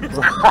that.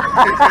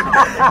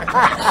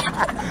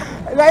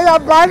 Like a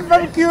band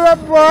from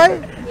Europe,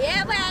 boy?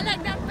 Yeah, but I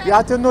like that band. You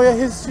have to know your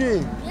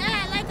history.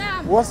 Yeah, I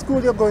like What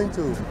school you going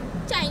to?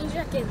 Chinese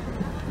racket.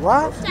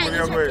 What?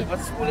 Chinese racket. What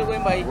school you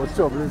going by? What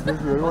trouble is this?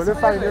 We only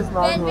find this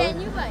now.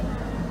 Ben you by.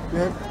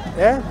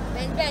 Yeah?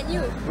 Ben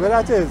you. Where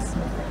that is?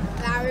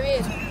 Larry.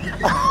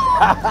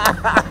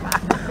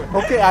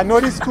 Okay, I know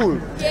the school.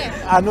 Yeah.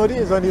 I know it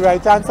is on the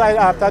right hand side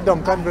after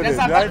Duncan Brothers,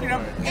 right?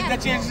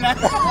 Interchange now.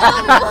 You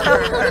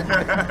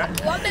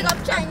want to pick up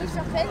Chinese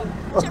chocolate?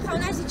 Check how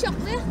nice the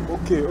chocolate.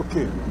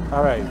 Okay.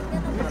 Alright.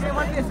 What's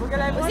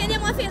your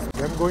name on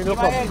Facebook? I'm going to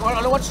come.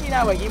 What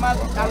China way? Give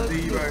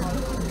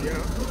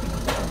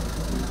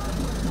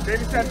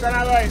Baby center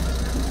now, right?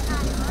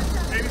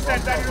 Baby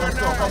center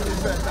now.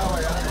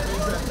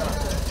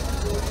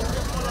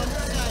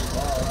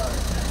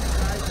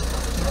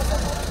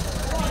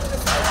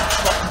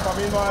 Come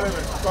in, Marlon.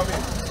 Come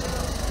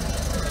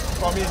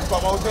in.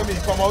 Come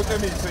out to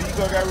me. So you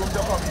go get room to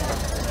come in.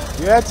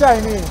 Yeah,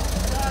 Chinese.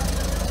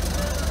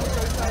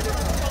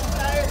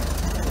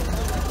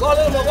 Go a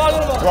little more.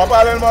 Drop a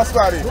little more,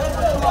 Scotty.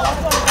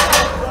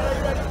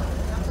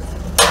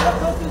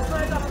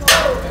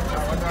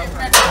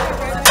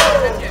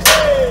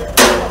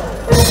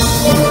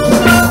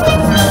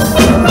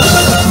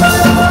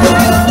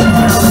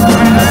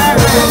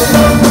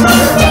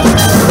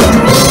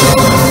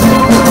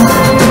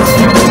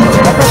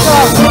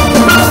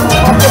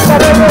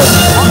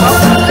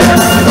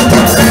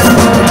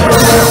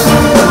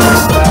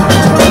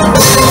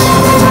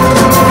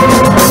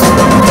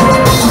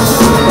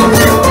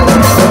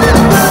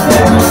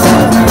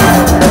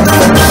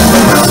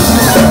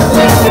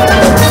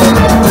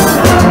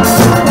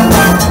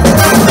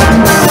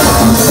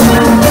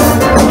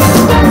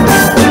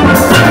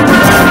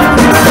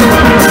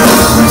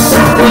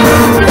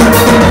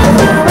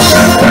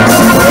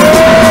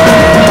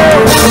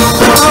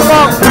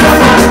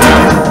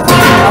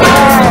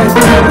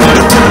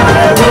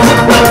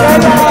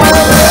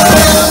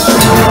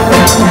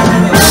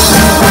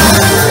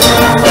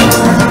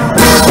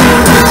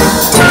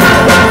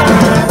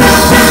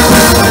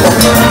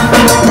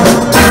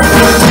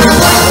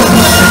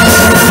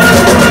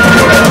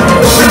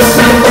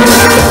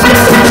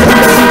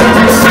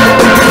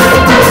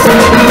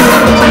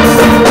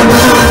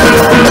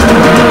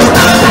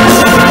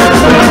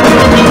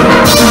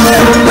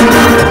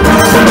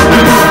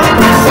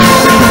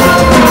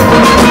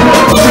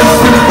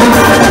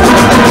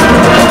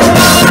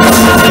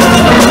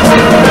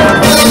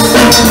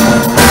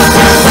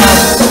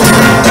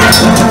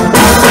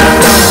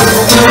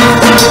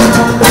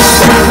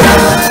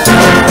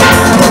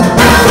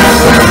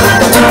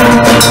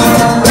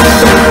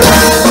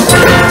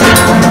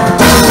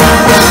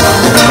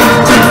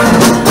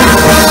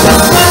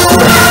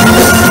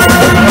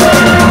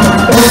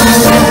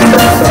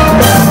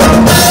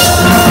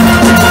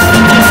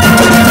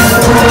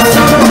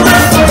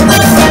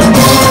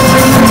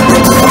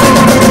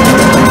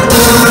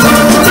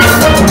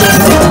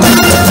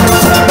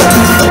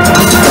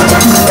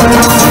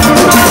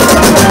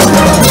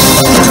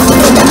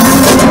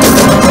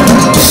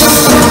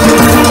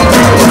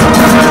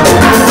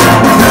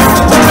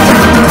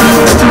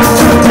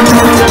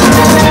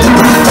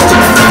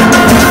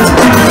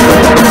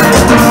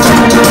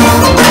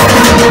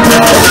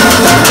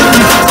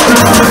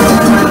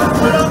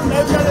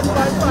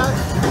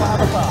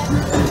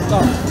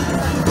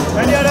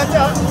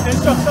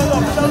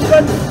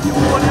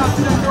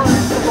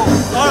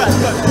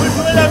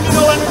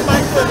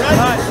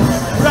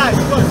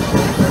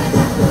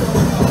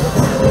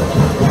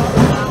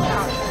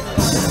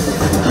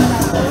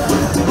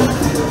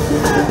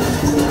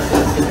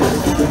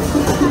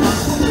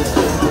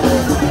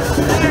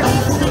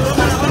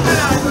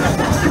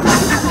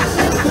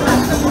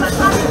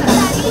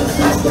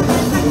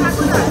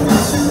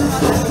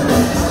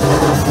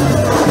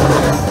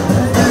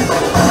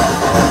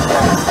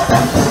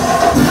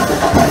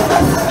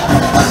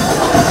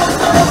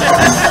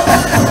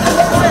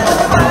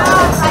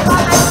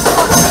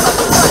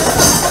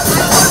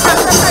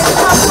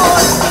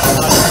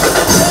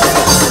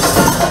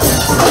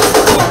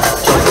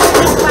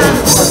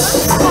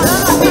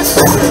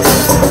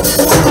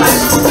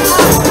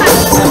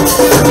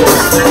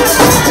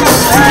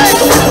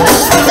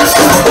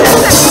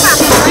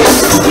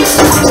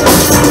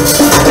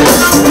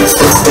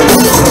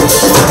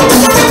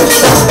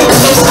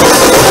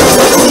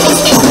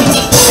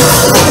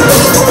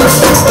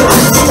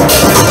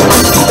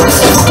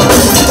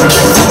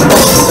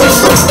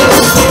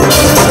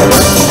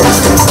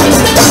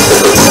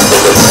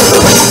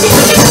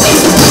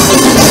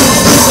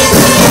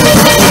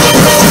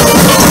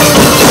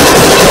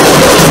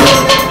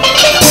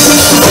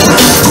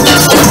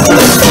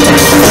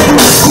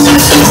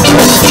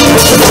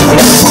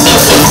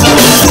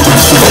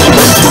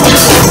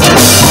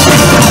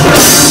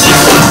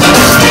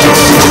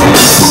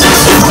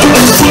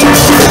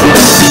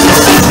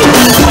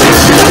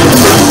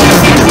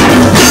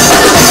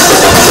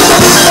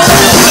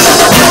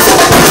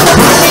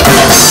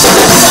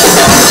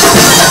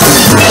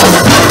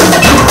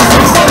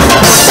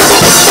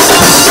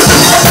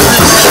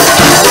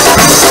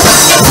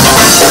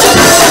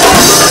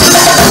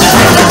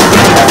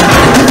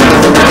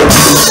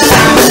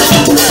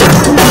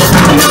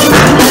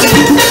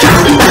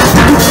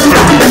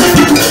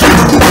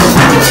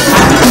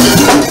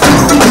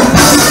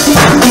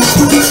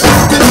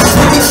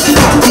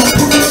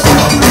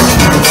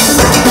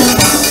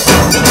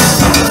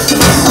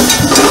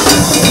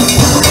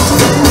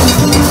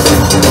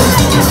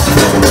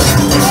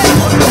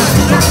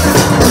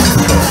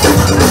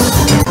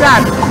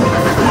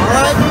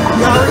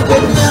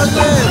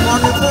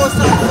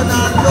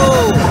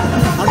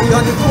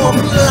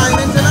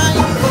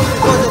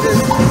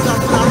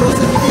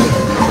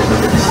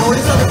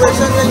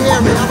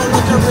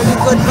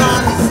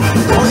 bands.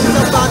 All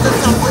the bands in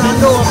San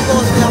Fernando, of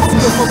course, we have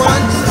Coffe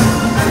Bunch,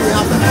 we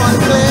have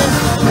Funplay,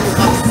 we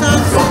have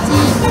Sun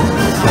City, we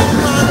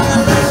have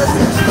Hollis,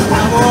 we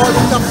have all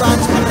the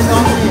bands coming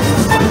down here.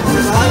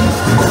 Right?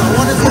 So I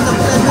want to say it's a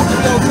pleasure to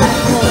be out here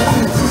for you.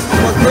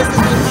 But this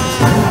is the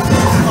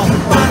heart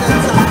of band in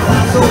San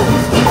Fernando.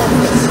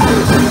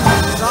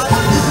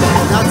 Right?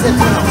 That's it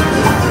for now.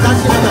 Thank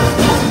you very much.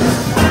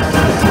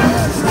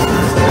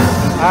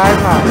 Alright,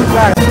 man.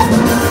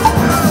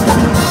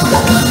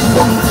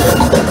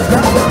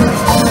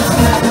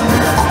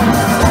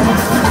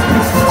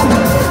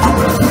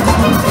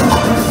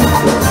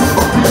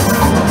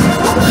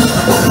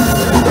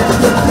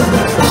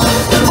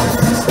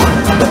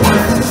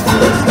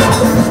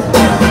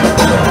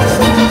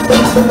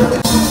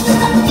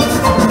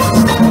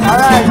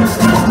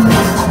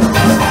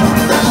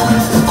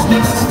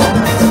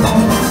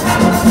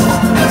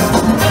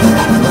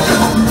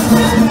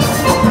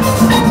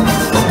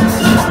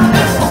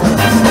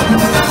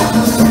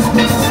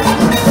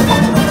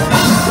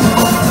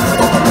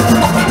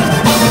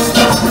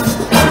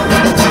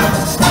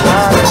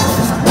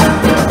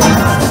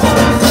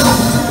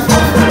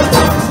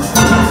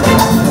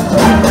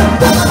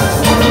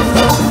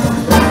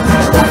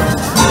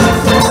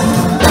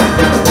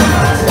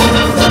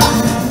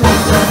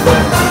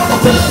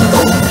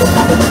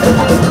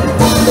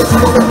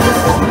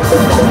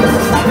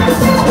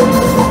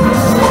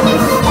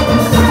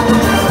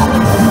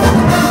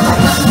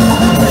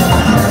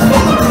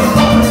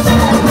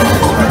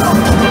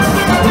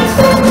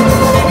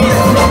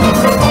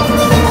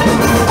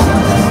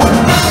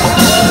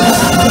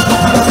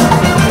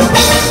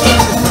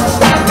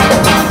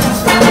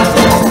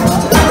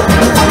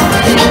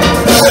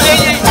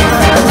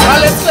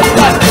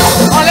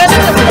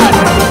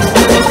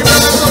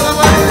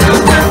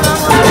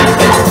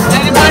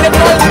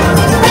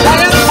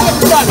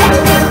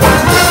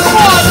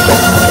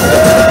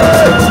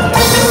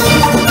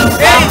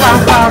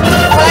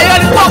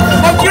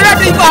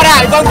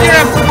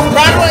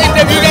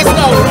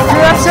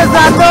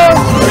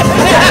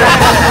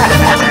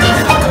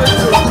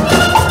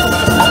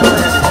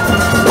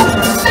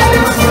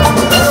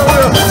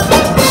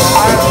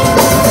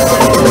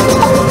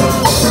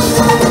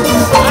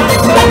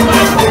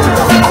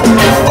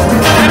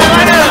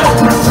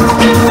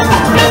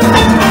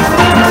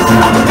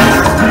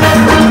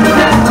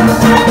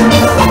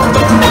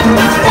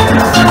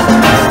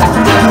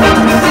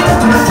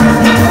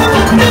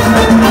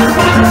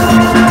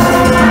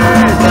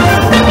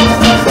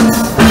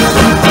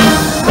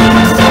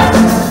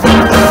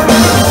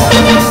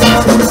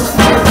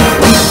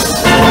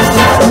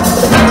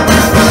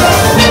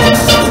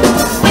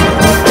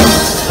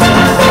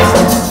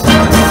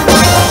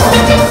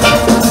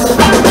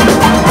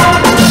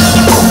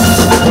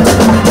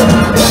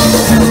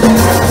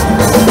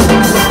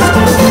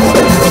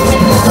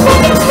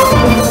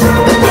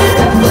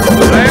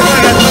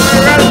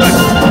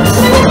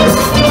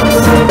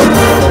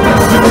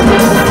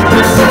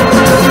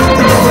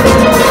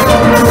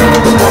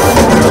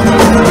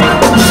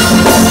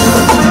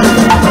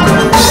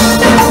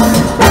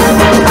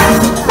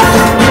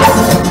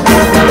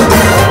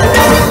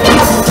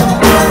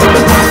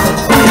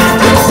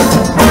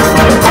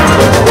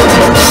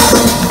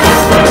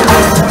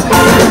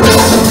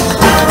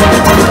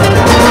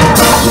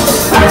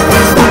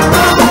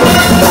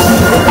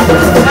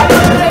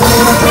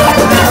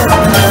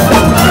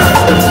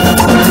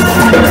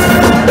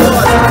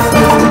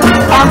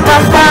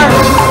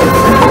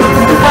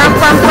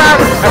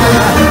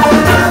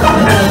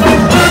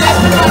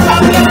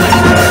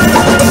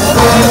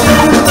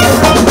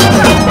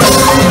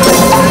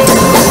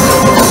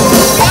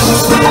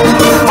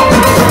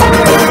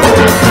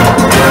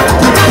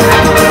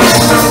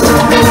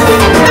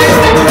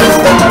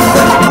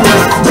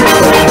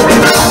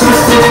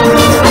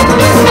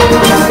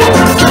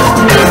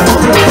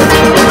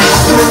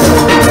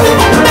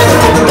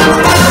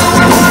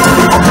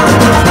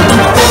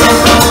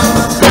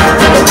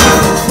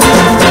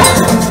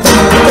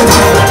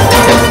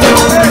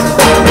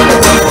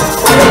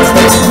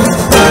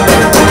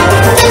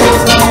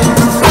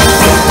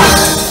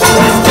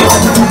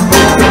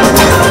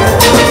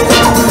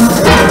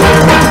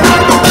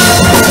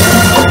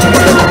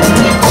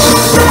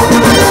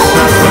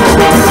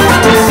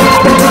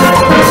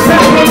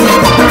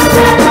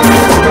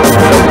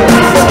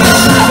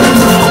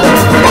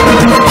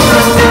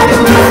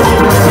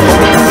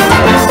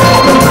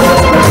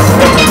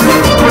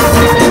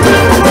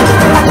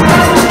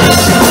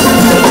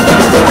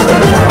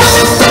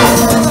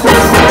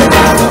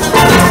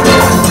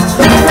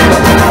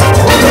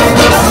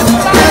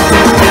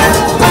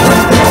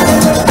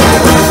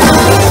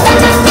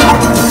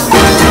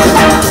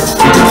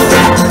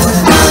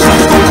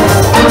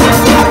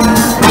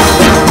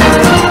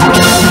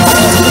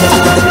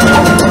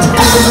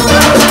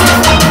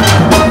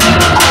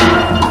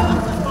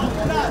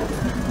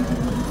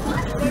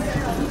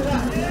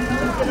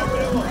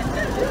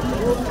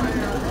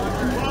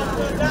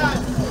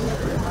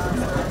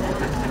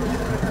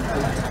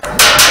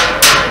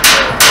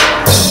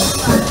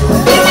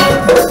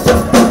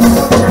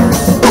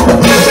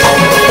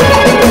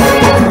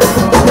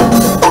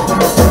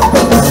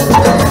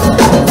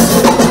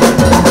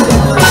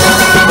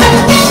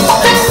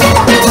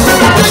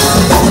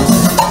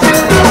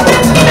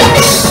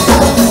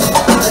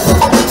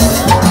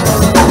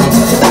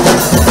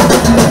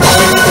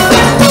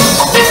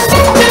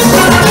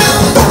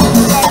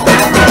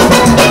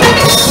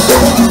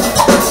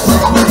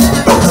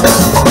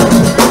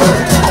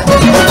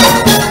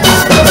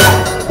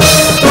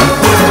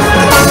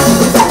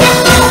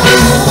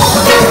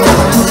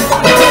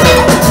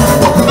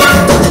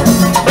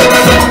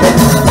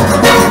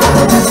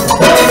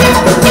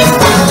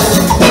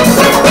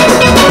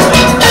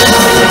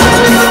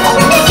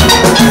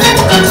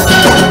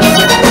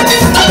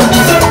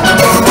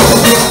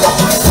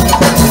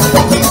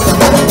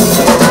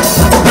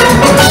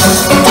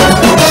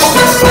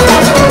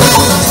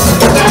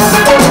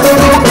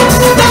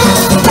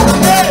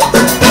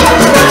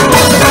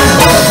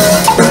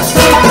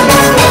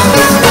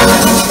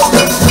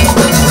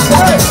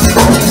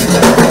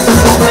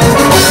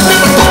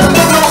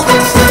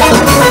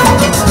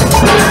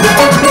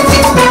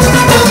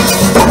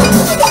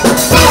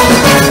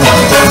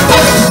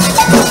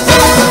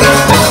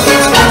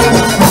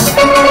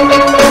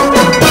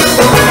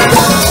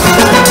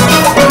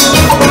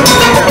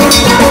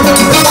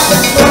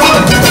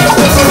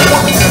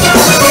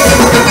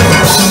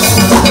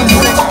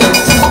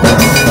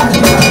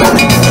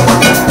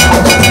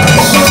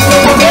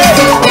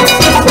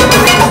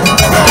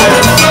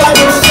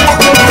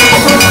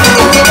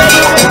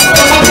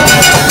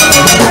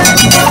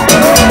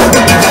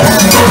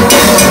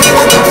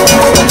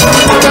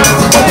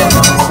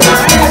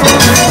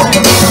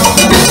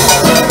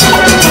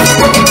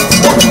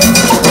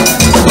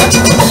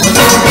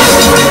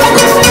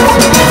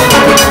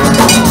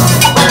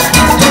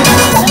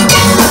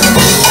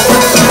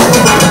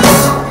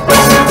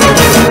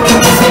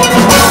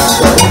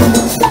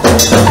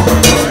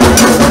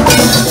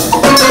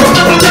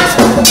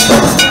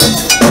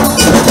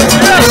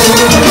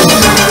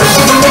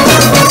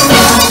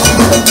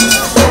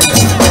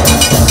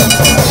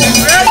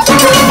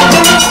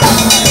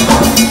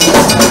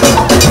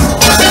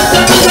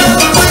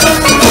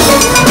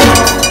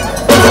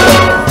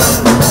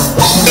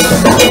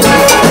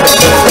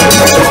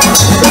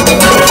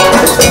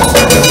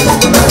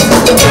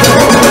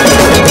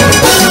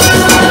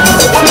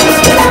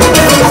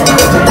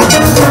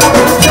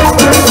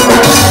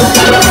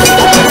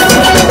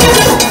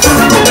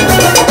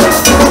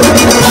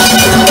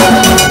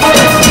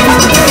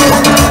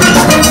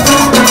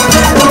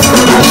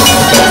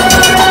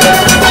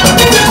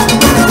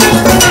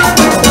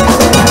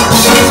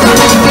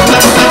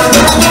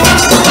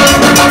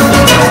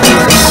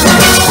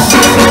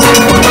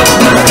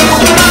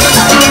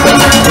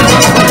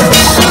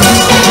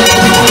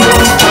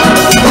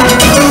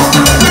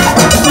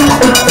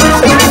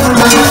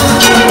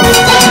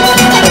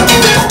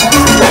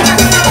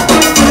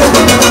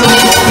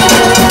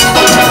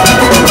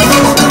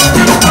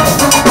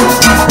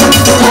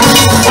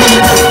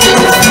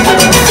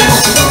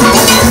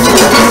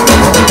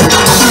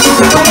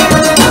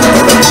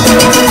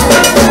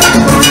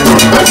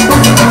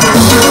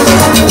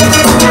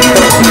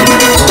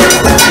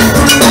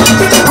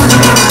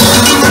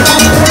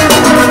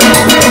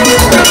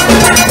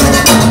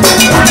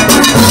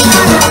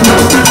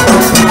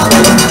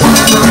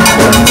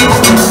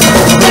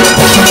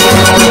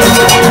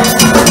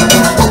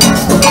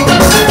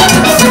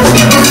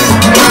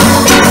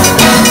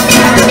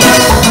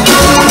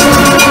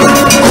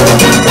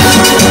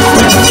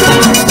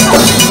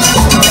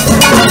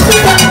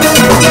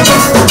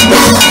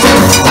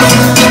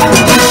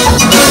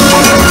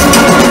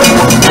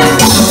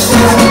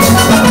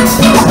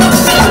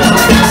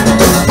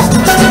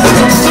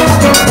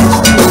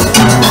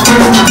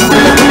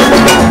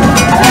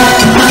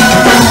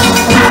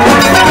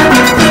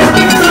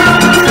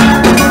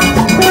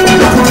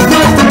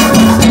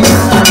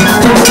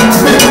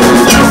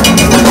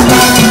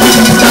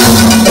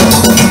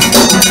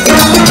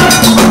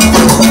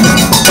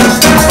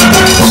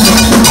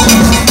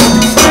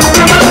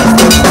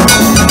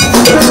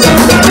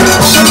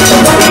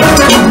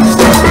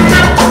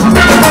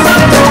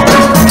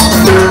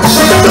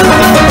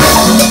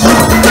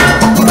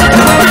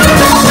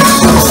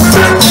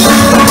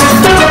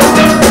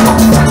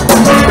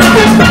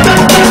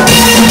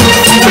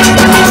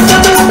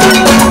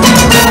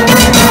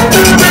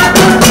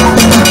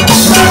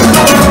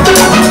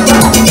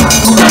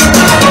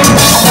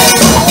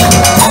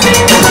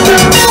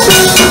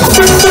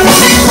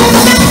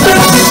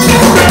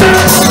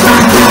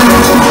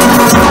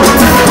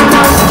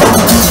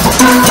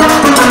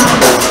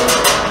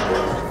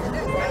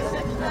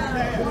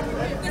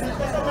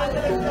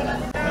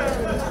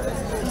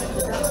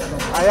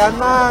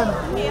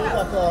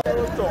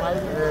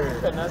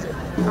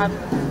 And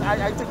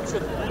I think we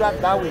should do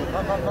that way.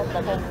 Not like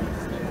how no.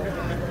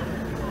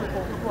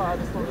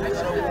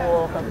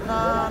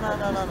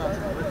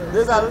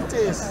 There's a little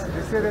taste.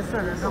 They say they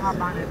sell it, don't have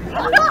money.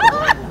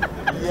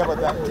 Yeah, but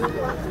that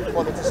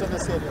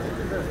politicians say anything.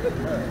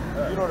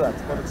 You know that.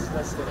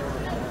 Politicians say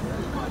anything.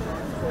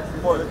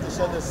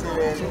 Politicians say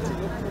anything.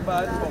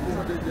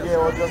 Yeah,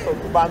 or just a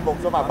ban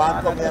box of a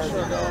ban come here.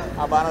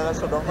 A ban and a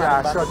shut down.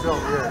 Yeah, shut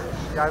down,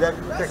 yeah. Then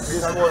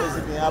this war is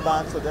being a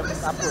ban, so them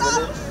is a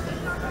privilege.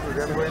 So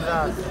they're going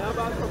down.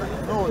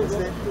 No, they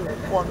say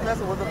Congress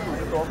was a proof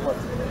to talk, but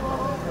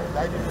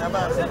I didn't have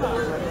answer.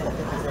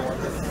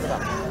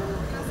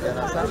 You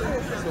understand?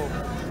 So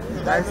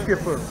Nice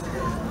skipper.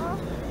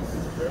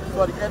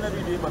 So at the end of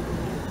the day, but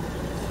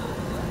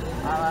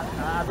I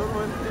don't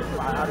know if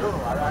I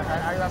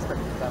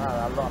respect it and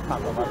I love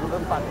Panda, but I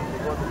don't panic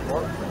because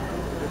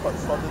they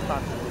consult the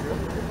country.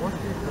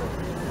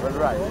 Well,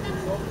 right. I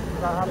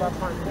have a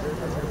fan.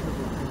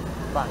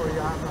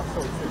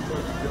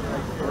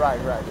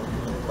 Right.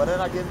 But then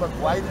again, but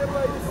why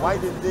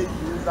did they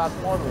use that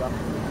model? I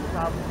mean, we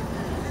have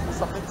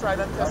something tried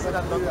and tested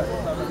and done. We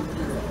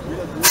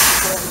don't do it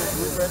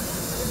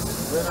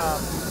when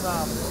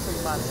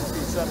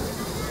emancipation,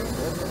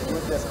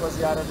 with the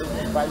Scotia and the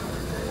fight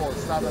for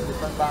start at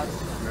different bands,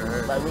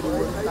 by where they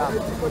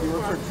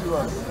would pursue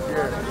us.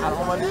 And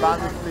how many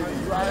bands they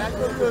play. I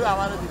don't know that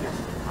one.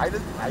 I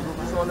don't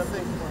miss all the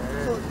things.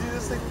 So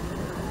this thing,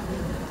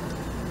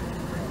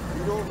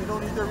 we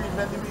don't need to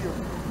reinvent the wheel.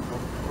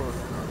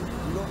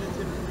 We don't need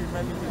to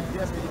reinvent the wheel.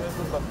 Yes, we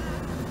invest, but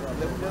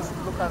let's just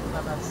look at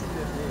and see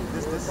that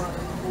this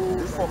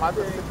format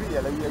is the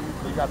real.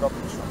 We got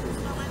adoption.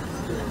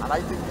 And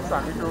I think the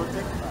transitory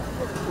thing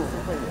is true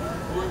for you.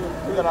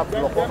 We got to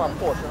block off a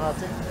portion of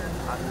thing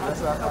and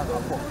let's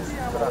focus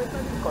so that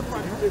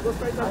continue.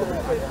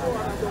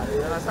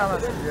 You understand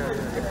what I'm saying? Yeah.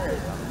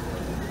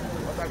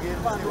 But again,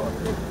 see what?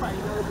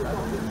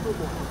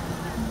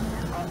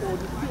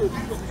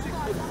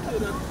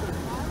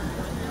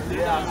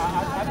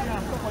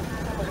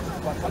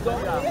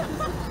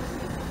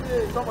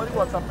 Somebody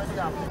was somebody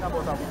I'm thinking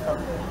about a week ago.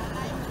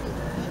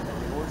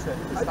 I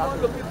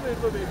don't looking for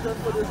information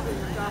for this thing.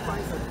 You can't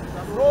find it.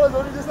 No, it's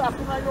only this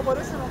afternoon I know about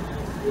this, you know.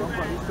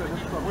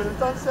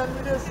 Wilton send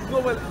me this. No,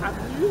 well, I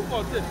knew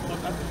about it, but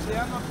they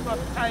are not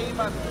time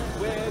and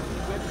where the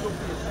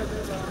location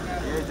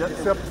is.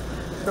 It's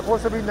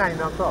supposed to be 9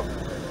 o'clock.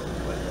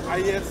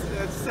 Yes,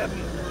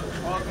 7.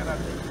 All kind of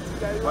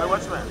things. Why,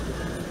 watchman?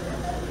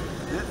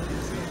 Yes,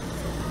 you see.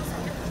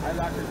 I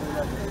like it.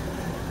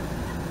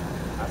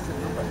 I see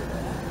nobody.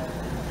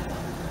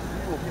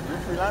 You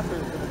freelance or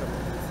you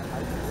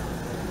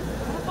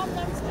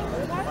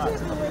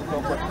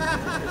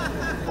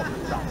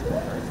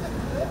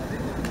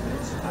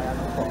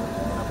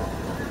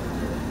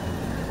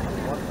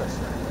one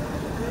question.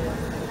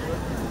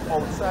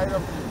 Outside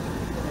of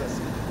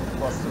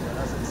Boston,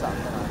 as in San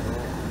Fernando,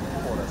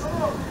 Hollis,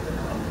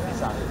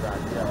 Sando,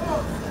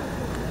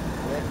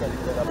 where can you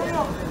get a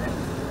Boston?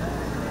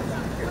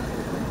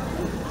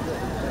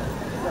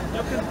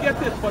 You can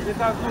get it, but it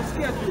has no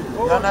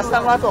schedule. You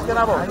understand what I'm talking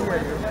about?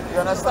 You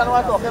understand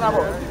what I'm talking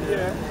about?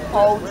 Yeah.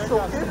 So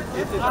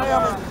if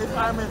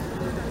I'm in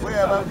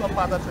wherever I'm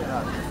part of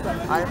Trinidad,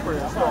 I'm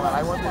pretty strong and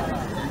I want to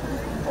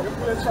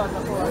where do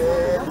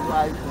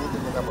I need to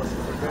get a bus?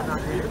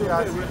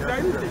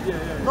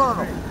 No.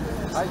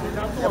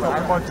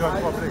 I'm on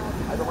John Public. I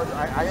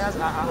asked.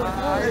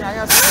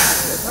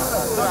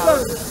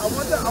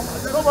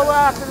 No, but what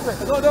happened?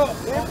 No.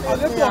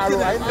 Let me tell you.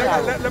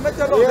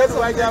 Where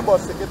do I get a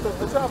bus ticket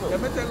to travel?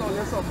 Let me tell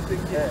you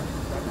something here.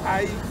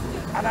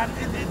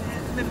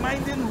 The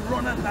mind didn't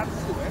run on that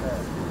slow,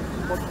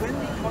 but when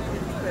we got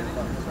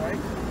independence,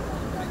 right?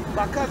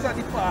 Because of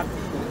the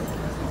party,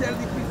 tell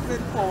the people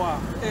in power,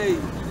 hey,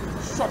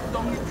 shut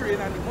down the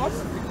train and the bus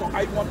because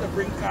I want to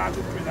bring cars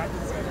to Trinidad to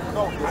sell.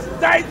 No, and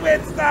that's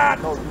where it starts.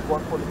 No, you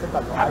want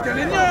political. I'm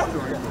telling you, that's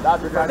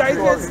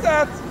where it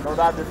starts. No,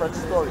 that's a different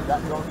story.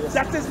 That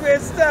is where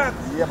it starts.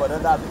 Yeah, but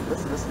then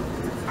listen.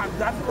 And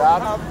that's a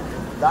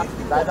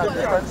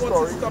different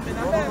story. No.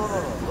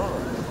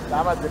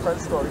 That's a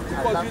different story.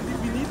 Because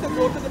we need to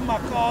go to the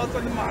Macals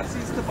and the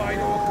Macy's to buy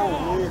our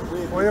car.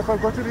 Wait. Or you can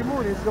go to the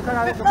moon. Look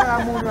at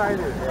that moon right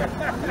there.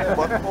 Yeah.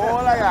 But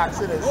all I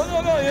ask is, no,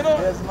 you know,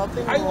 there's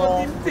nothing I wrong.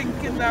 was even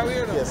thinking now,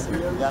 you know. Yes,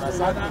 you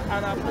understand?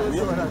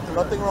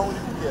 Nothing wrong with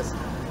it, yes.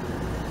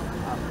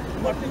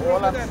 Nothing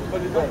wrong with that,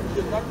 but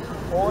you're not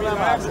all I'm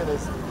asking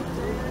is,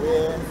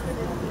 where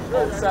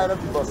outside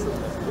of the bus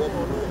service, where do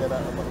you get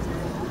that about?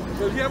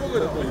 Well, you have a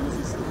good one.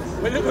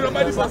 When you go to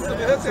my bus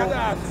service, that's your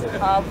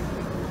answer.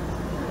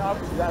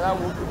 That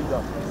work to be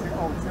done.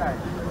 Outside.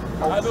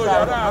 I know you're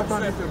not.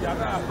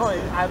 No,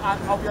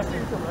 obviously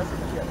it's a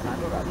message, yes, I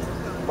know that.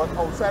 But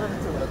outside of the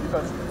terminal,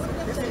 because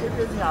if you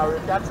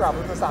can't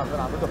travel to San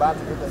Fernando to buy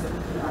tickets,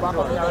 you can't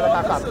come here like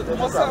a captain to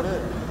travel.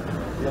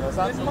 You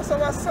understand? It must have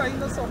a sign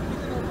or something,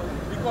 you know,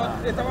 because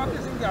it's a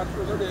kissing gas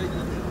through there.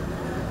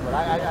 But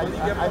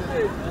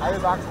I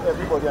asked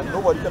everybody and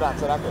nobody could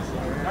answer that question.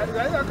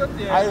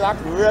 I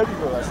asked real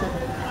people. I said,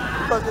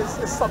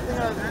 because it's something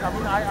that, I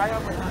mean, I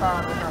am a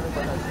fan of it,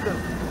 but I still,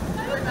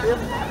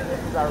 if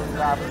it's a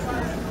reliable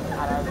source,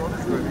 and I don't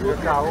see you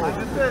now, let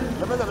me tell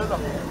you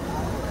something.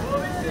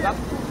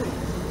 That's two things.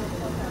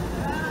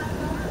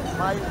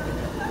 My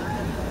opinion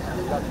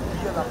is that we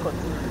as a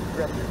country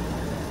regret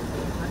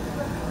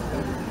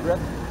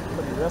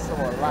for the rest of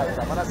our lives.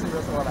 And when I say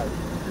rest of our lives,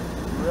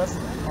 the rest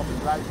of the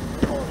life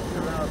our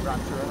children or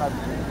grandchildren have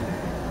been.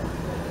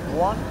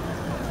 One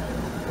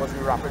was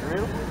the rapid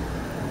rail,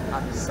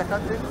 and the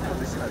second thing was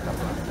the smelter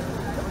plant.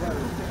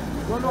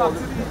 No,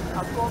 actually,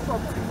 I saw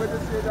something where they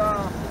say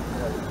that,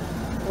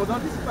 oh, not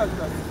the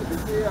smelter, they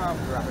say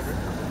rapid rail.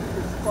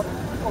 It's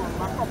coming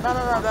back up. No.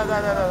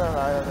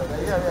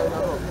 Yeah,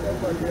 no.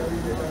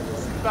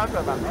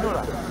 Smelter plant, you know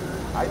that.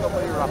 I know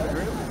about the rapid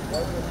rail.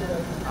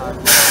 And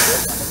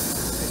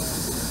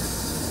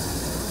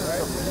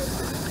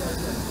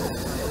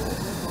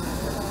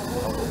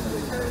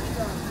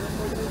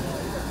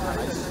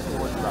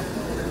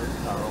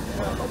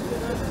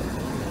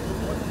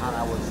and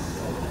I was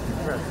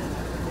impressed.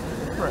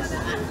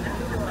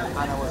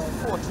 And I was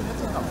fortunate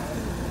enough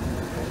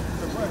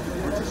to meet the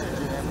British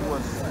engineer who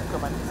was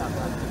coming in and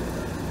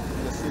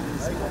the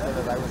CDC hotel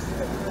that I was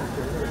staying.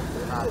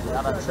 And we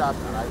had a chat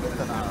and I went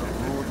and I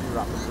rode the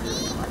rapid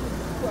rail.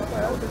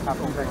 I was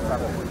happy with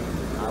that.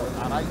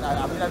 And I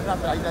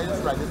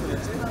just ride it to the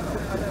experience.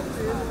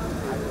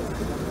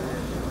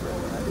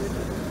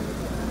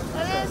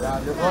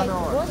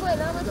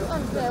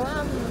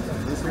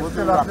 This was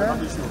the rapping on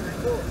the show.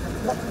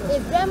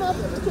 It's them up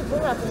people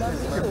rapping on the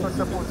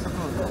show.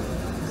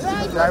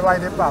 Right. Why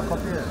they back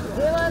up here?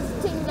 There was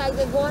things like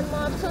they go on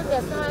mob, so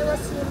just now I was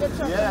seeing the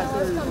truck and I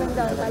was coming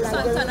down.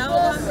 So now I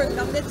want to bring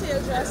down the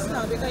tail dress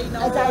now because you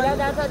know. It's either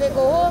that or they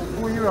go home.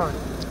 Who you run?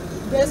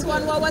 This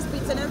one was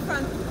beaten in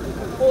front.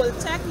 Old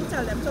Tech, he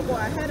tell them to go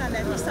ahead and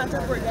then he started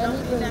to bring down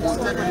the next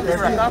one. I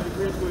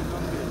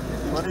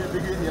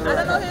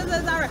don't know who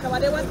is a record,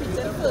 but they was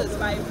beaten first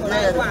by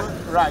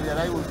Right, yeah,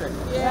 that Old Tech.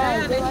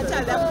 Yeah, and then he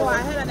tell them go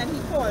ahead and then he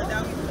called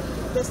them.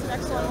 This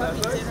next one was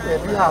beaten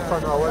right. We have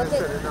fun now, what is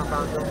it in the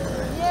band?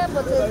 Yeah,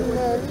 but it's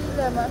nearly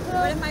 11 o'clock.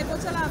 But it might go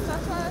till after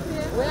 12,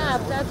 yeah. We're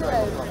after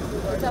 12.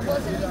 It's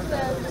supposed to be 12.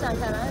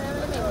 Santana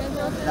never making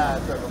jokes. Nah,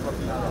 12 o'clock.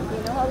 You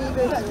know how he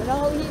does it. You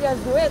know how he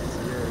just do it.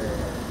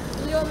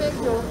 He don't make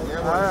jokes.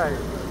 Yeah, all right.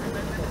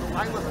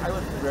 I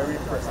was very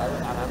impressed. I was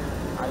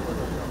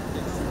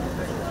extremely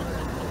impressed.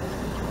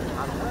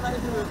 And when I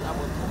do it, I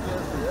was 2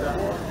 years later,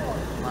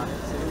 man,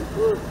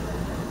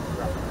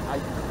 I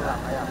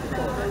have to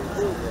go.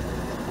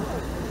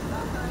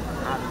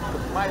 And to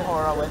my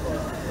horror, when he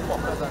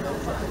focused on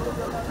everything,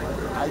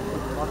 I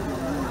could not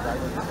believe that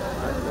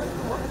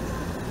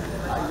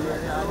I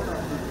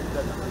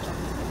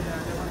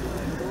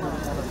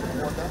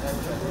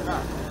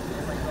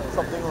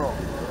something wrong.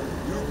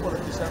 These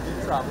politicians, they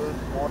travel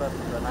more than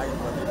I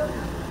money,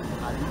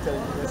 and he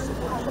telling me there's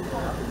something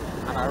happening.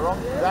 And around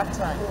that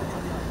time,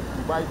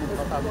 Dubai did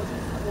not have it.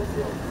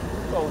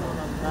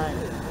 2009.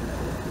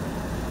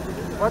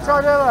 What's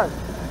all that one?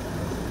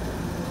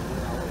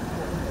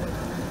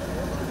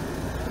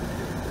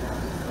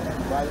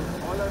 Dubai,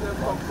 All of them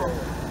come from.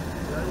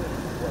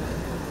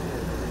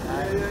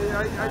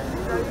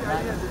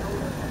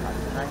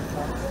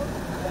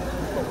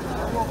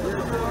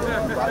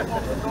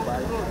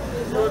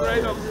 You're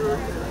right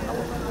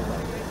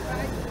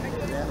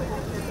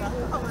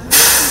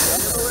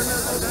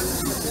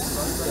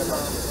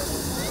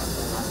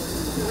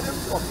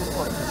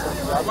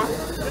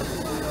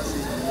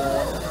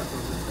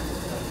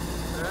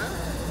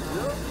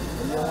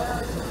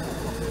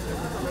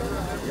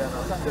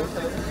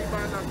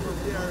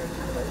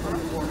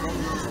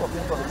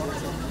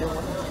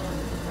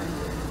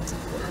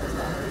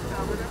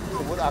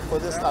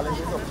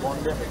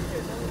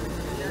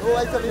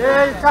up here.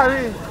 Hey,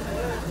 Carrie!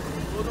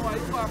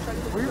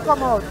 Will you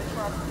come out?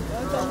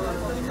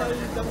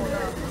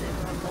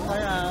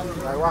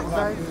 Like one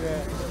side?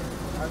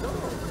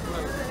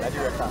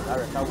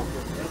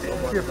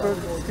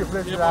 Skip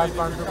the last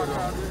man to go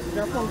down.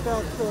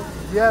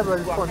 Yeah, but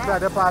the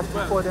contract they pass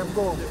before them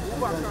go.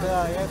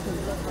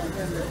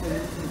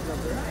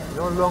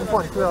 No long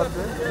punch out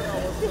there.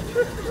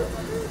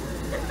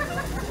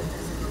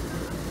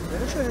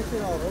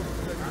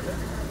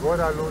 God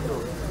alone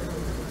knows.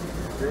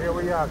 You hear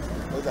what you ask?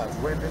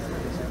 When this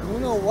finishing? You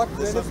know what? When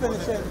this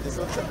finishing?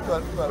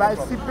 By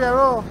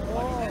Cipero.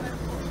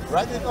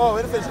 Right in, oh,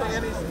 when the finishing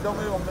again is down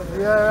the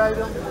Yeah, right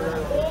down.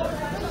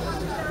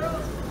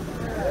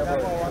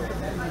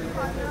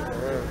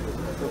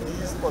 So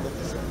these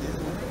politicians, these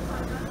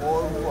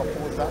all who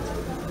oppose that,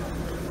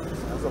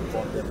 I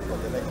support them because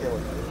they like care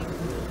what they do.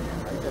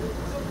 I tell you.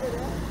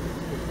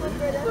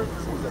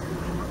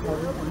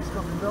 Police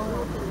coming down.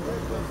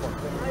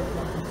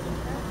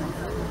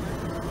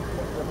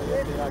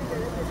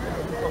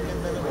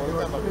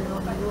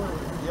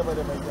 Yeah, but I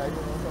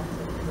don't know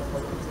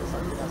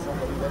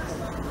somebody else.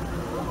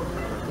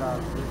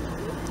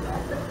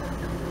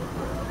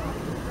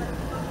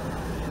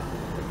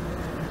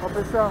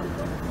 Officer,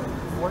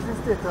 what's the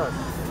status?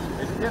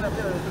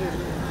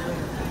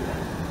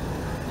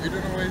 We don't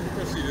know why the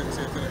proceedings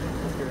say tonight.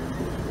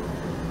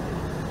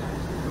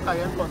 Look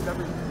again, concept.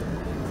 You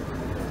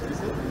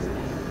see?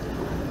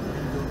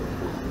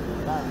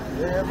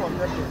 Yeah,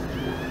 concept.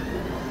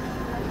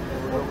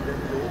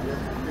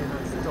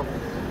 Stop.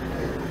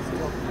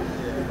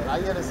 But I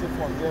hear the same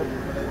from there,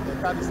 but they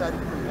can't decide to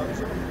put it up.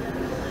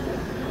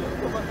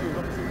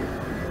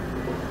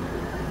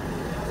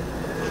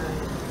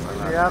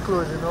 They are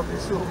closing up the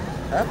show.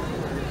 Huh?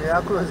 They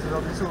are closing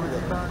up the show with the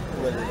car.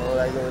 Well, you know,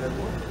 like over there.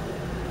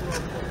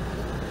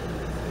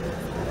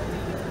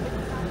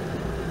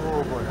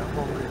 Oh boy, I'm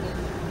hungry.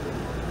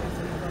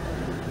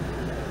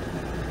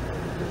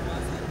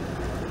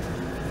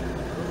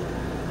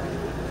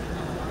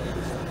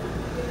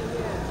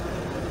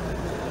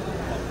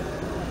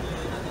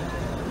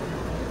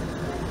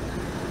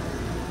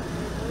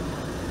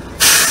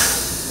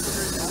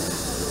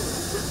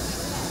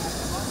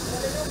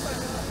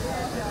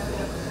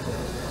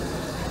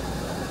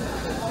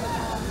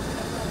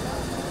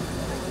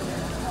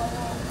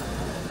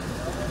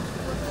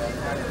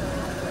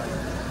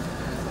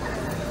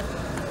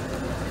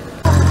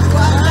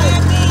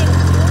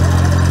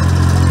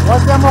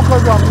 What's the muck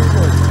of your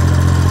music?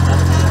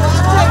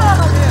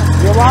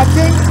 You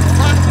watching?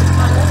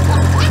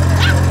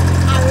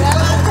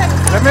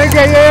 Let me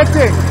get you a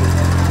thing.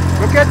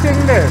 Look at thing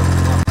there.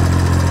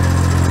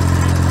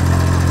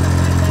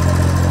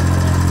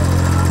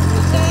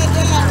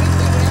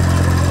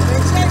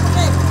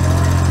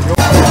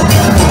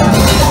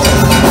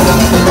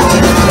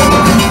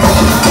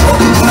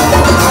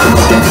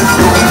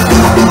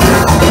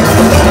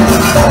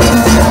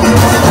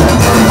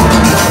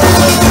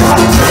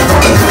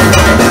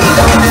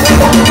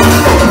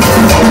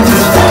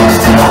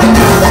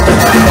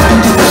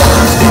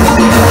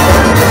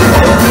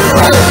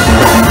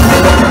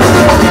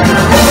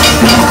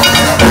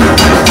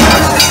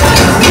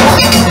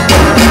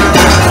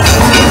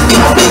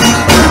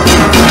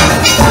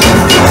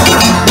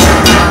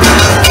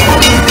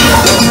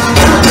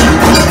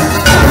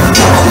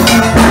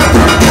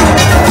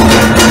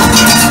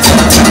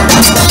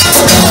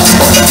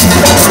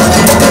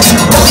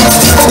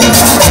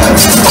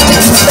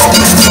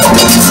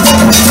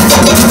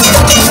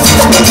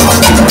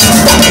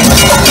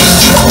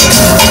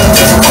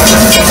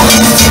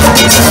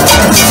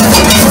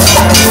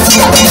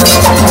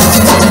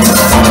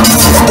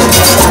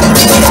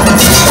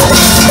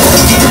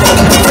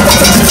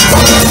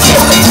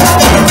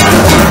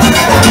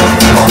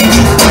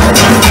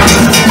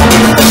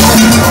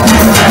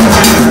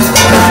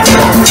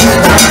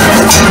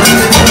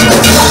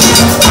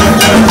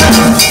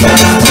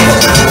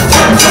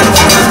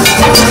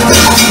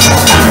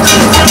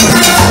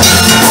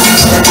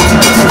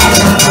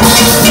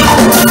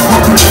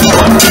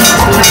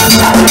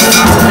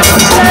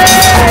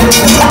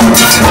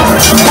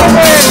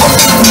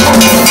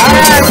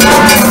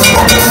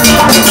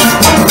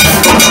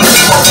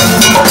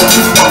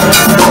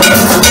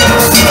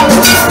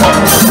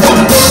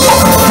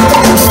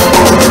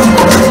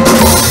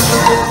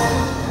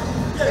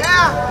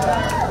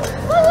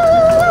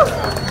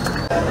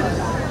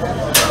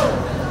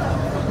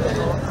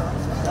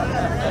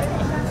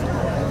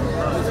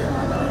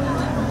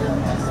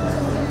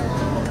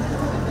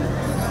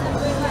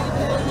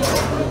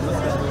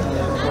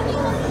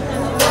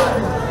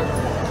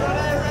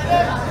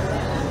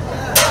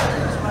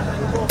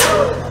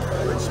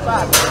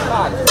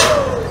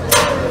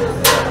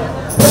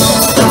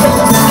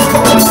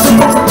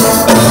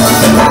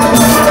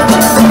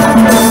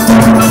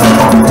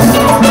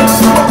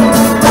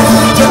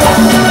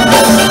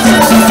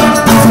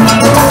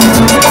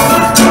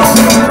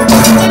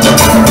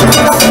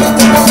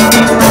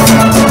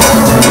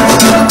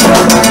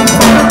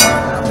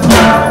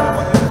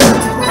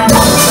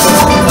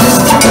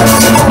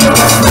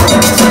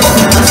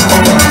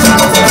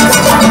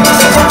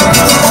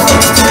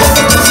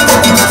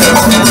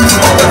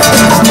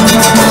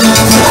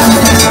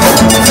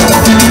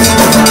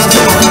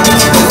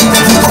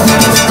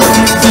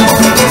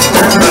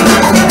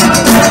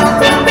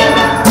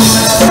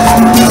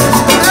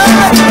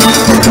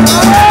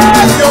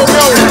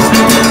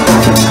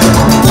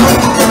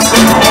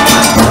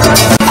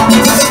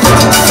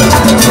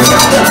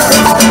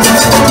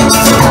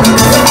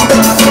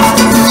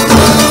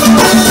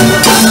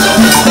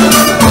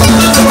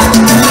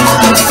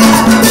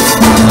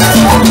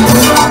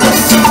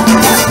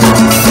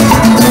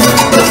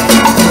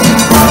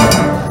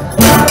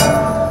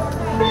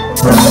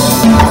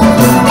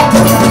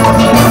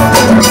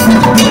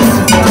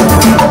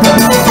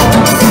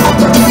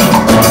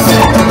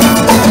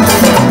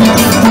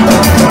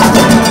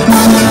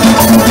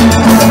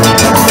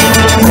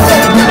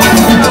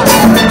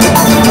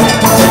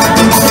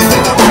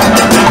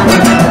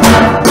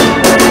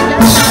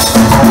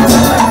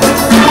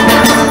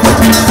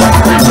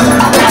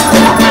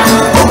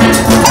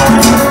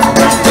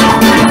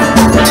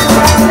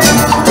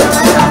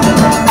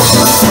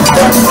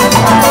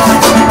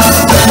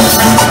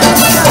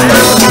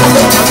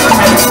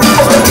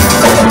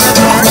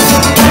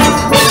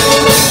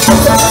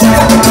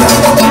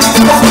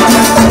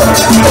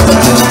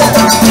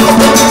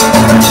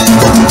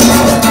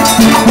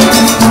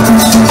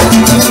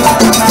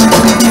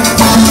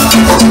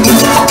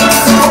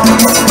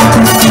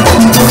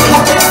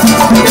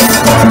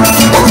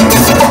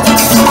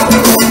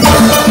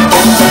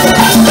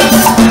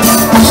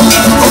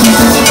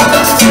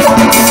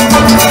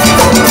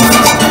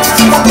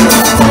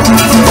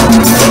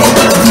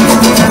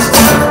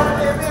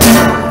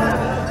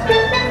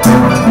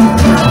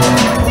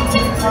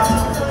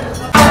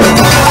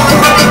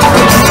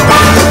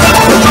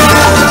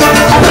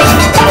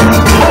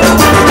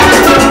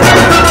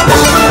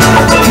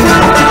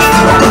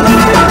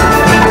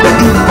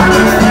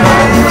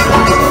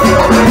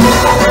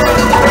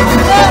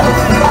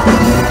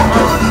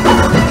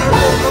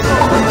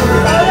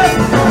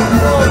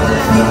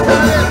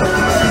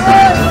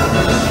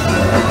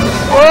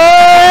 Oi!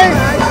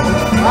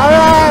 All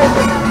right.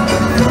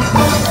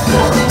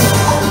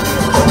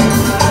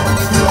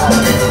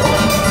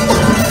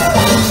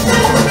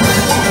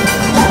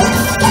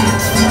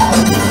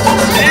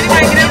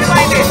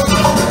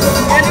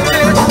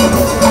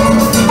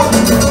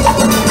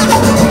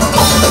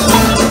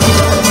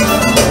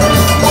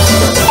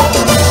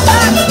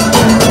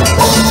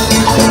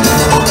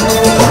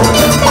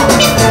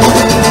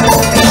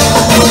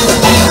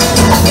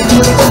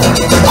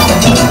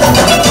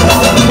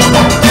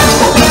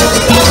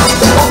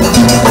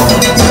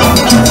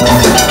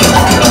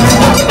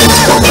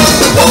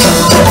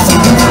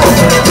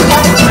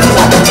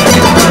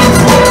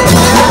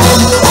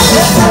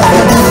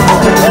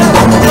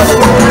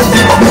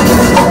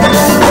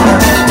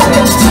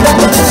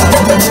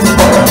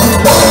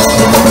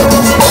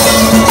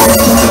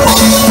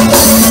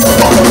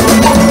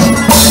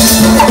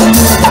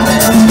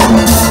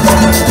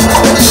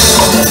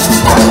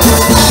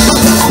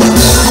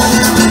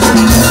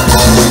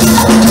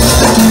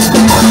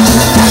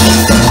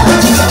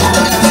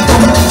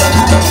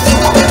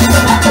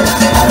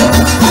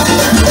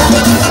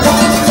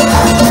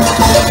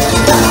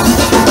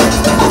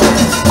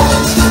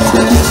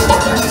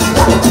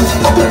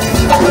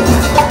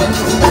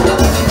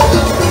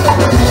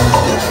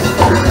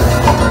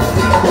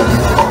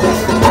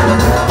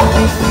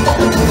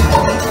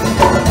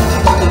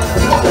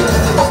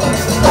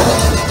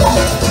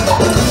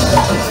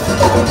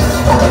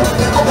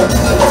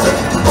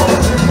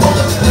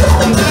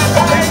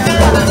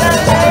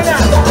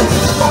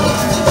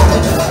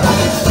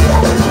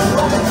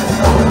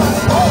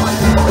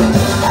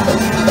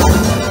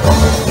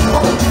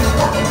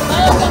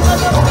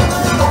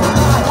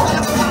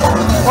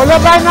 Hola,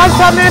 vaina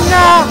también.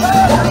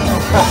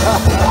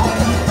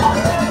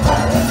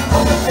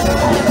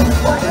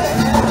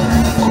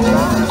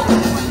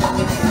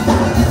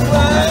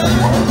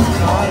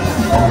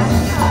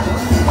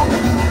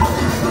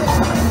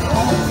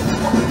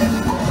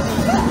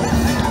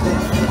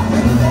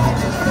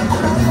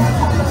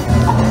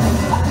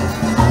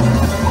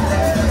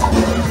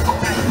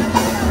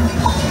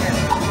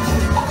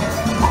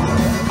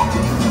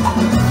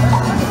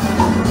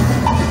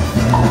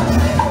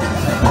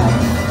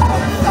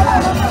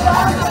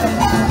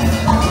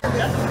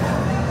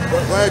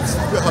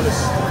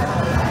 Hollis.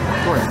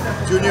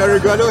 Junior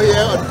Regatta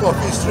here on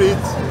Coffe Street,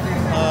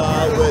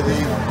 where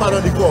the part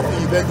of the Coffe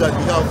event that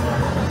we have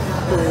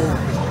to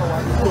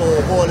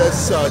more or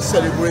less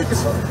celebrate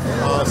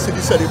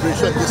city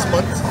celebration this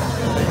month.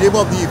 The name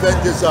of the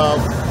event is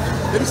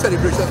Let the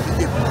celebration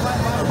begin.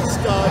 And we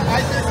start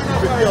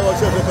prepare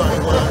ourselves for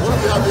carnival. And what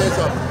we have here is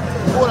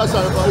all our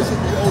carnival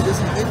city all this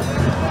evening,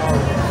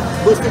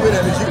 bursting with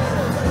energy,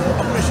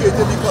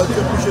 appreciating the culture,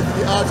 appreciating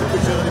the arts,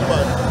 appreciating the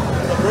fun.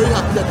 I'm very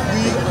happy that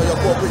we and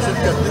your corporation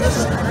can do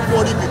this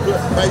for the people,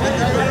 by the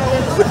people,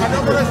 with the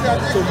people.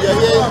 So we are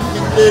here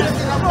mingling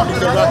and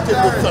interacting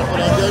with San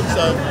Fernandans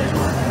and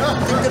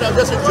thinking of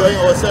just enjoying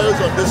ourselves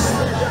on this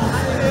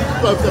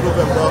 12th of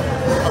November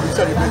and we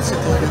celebrate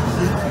City Week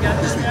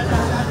this week.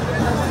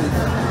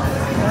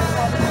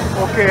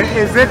 Okay,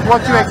 is it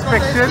what you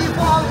expected?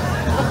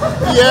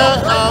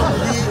 Yeah,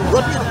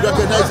 what we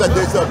recognize that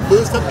there's a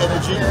burst of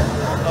energy.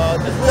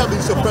 We have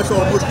been suppressed for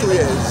almost 2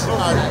 years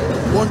and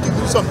want to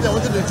do something,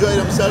 want to enjoy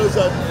themselves.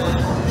 And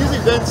these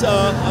events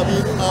are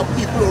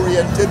people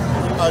oriented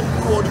and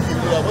for the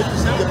people. What you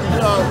see, the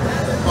people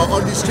are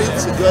on the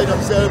streets enjoying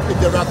themselves,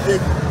 interacting,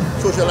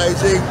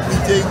 socializing,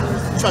 meeting,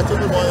 chatting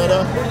with one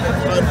another.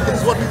 And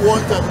it's what we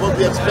want and what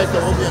we expect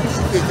and what we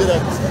anticipated,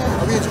 and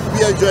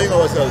we are enjoying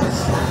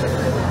ourselves.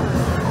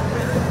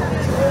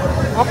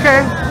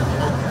 Okay,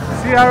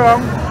 see you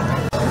around.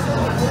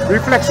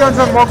 Reflections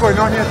on what's going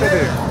on here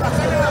today.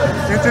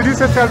 Introduce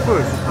yourself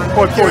first and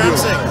portfolio.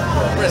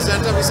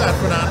 President of the San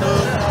Fernando,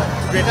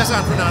 Greater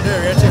San Fernando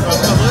Area Chamber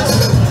of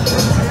Commerce.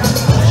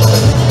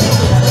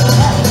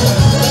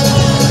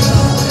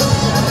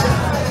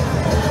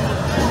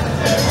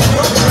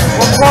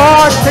 Oh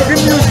God, take the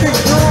music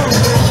down.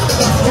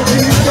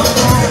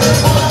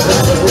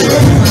 Wait.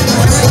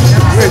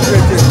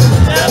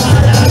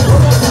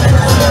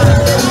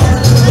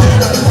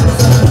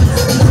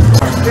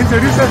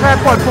 Introduce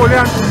yourself, portfolio,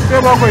 and say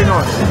what's going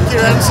on.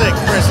 Kiran Singh,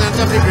 President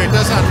of the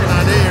Greater San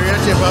Fernando Area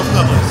Chamber of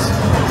Commerce.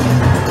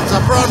 It's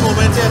a proud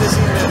moment here this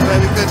evening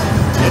where we could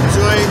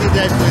enjoy the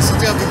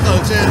diversity of the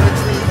culture in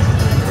which we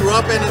grew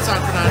up in San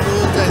Fernando,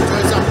 to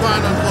enjoy some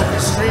fun on Coffe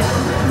Street,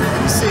 with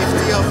the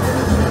safety of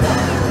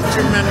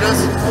tremendous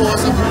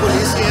force of the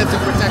police here to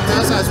protect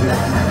us as we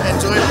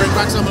enjoy and bring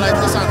back some life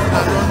to San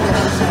Fernando on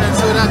Coffe Street, and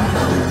show that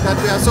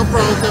we are so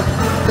proud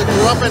to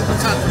grow up in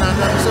San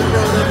Fernando and so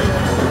proud of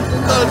the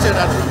culture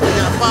that we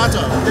are part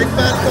of. Big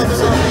fan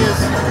certainly is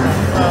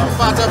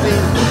part of the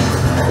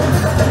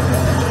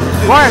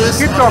go ahead,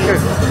 keep talking.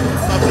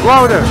 Go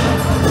out there.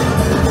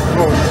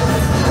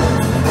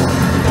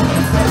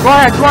 Go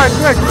ahead, quick.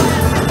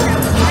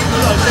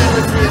 Culture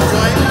which we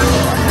enjoy.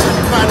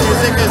 The fan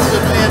music is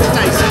certainly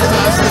enticing to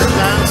us to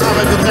dance, have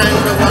a good time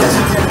with us.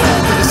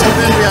 This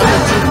evening we have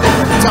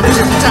some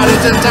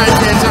challenging time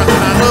here in San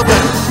Fernando,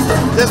 but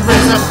this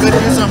brings some good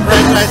news, some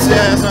bright lights here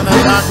as on a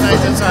dark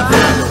night in San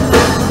Fernando.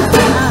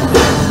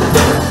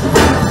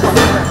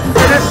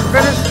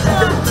 Finish.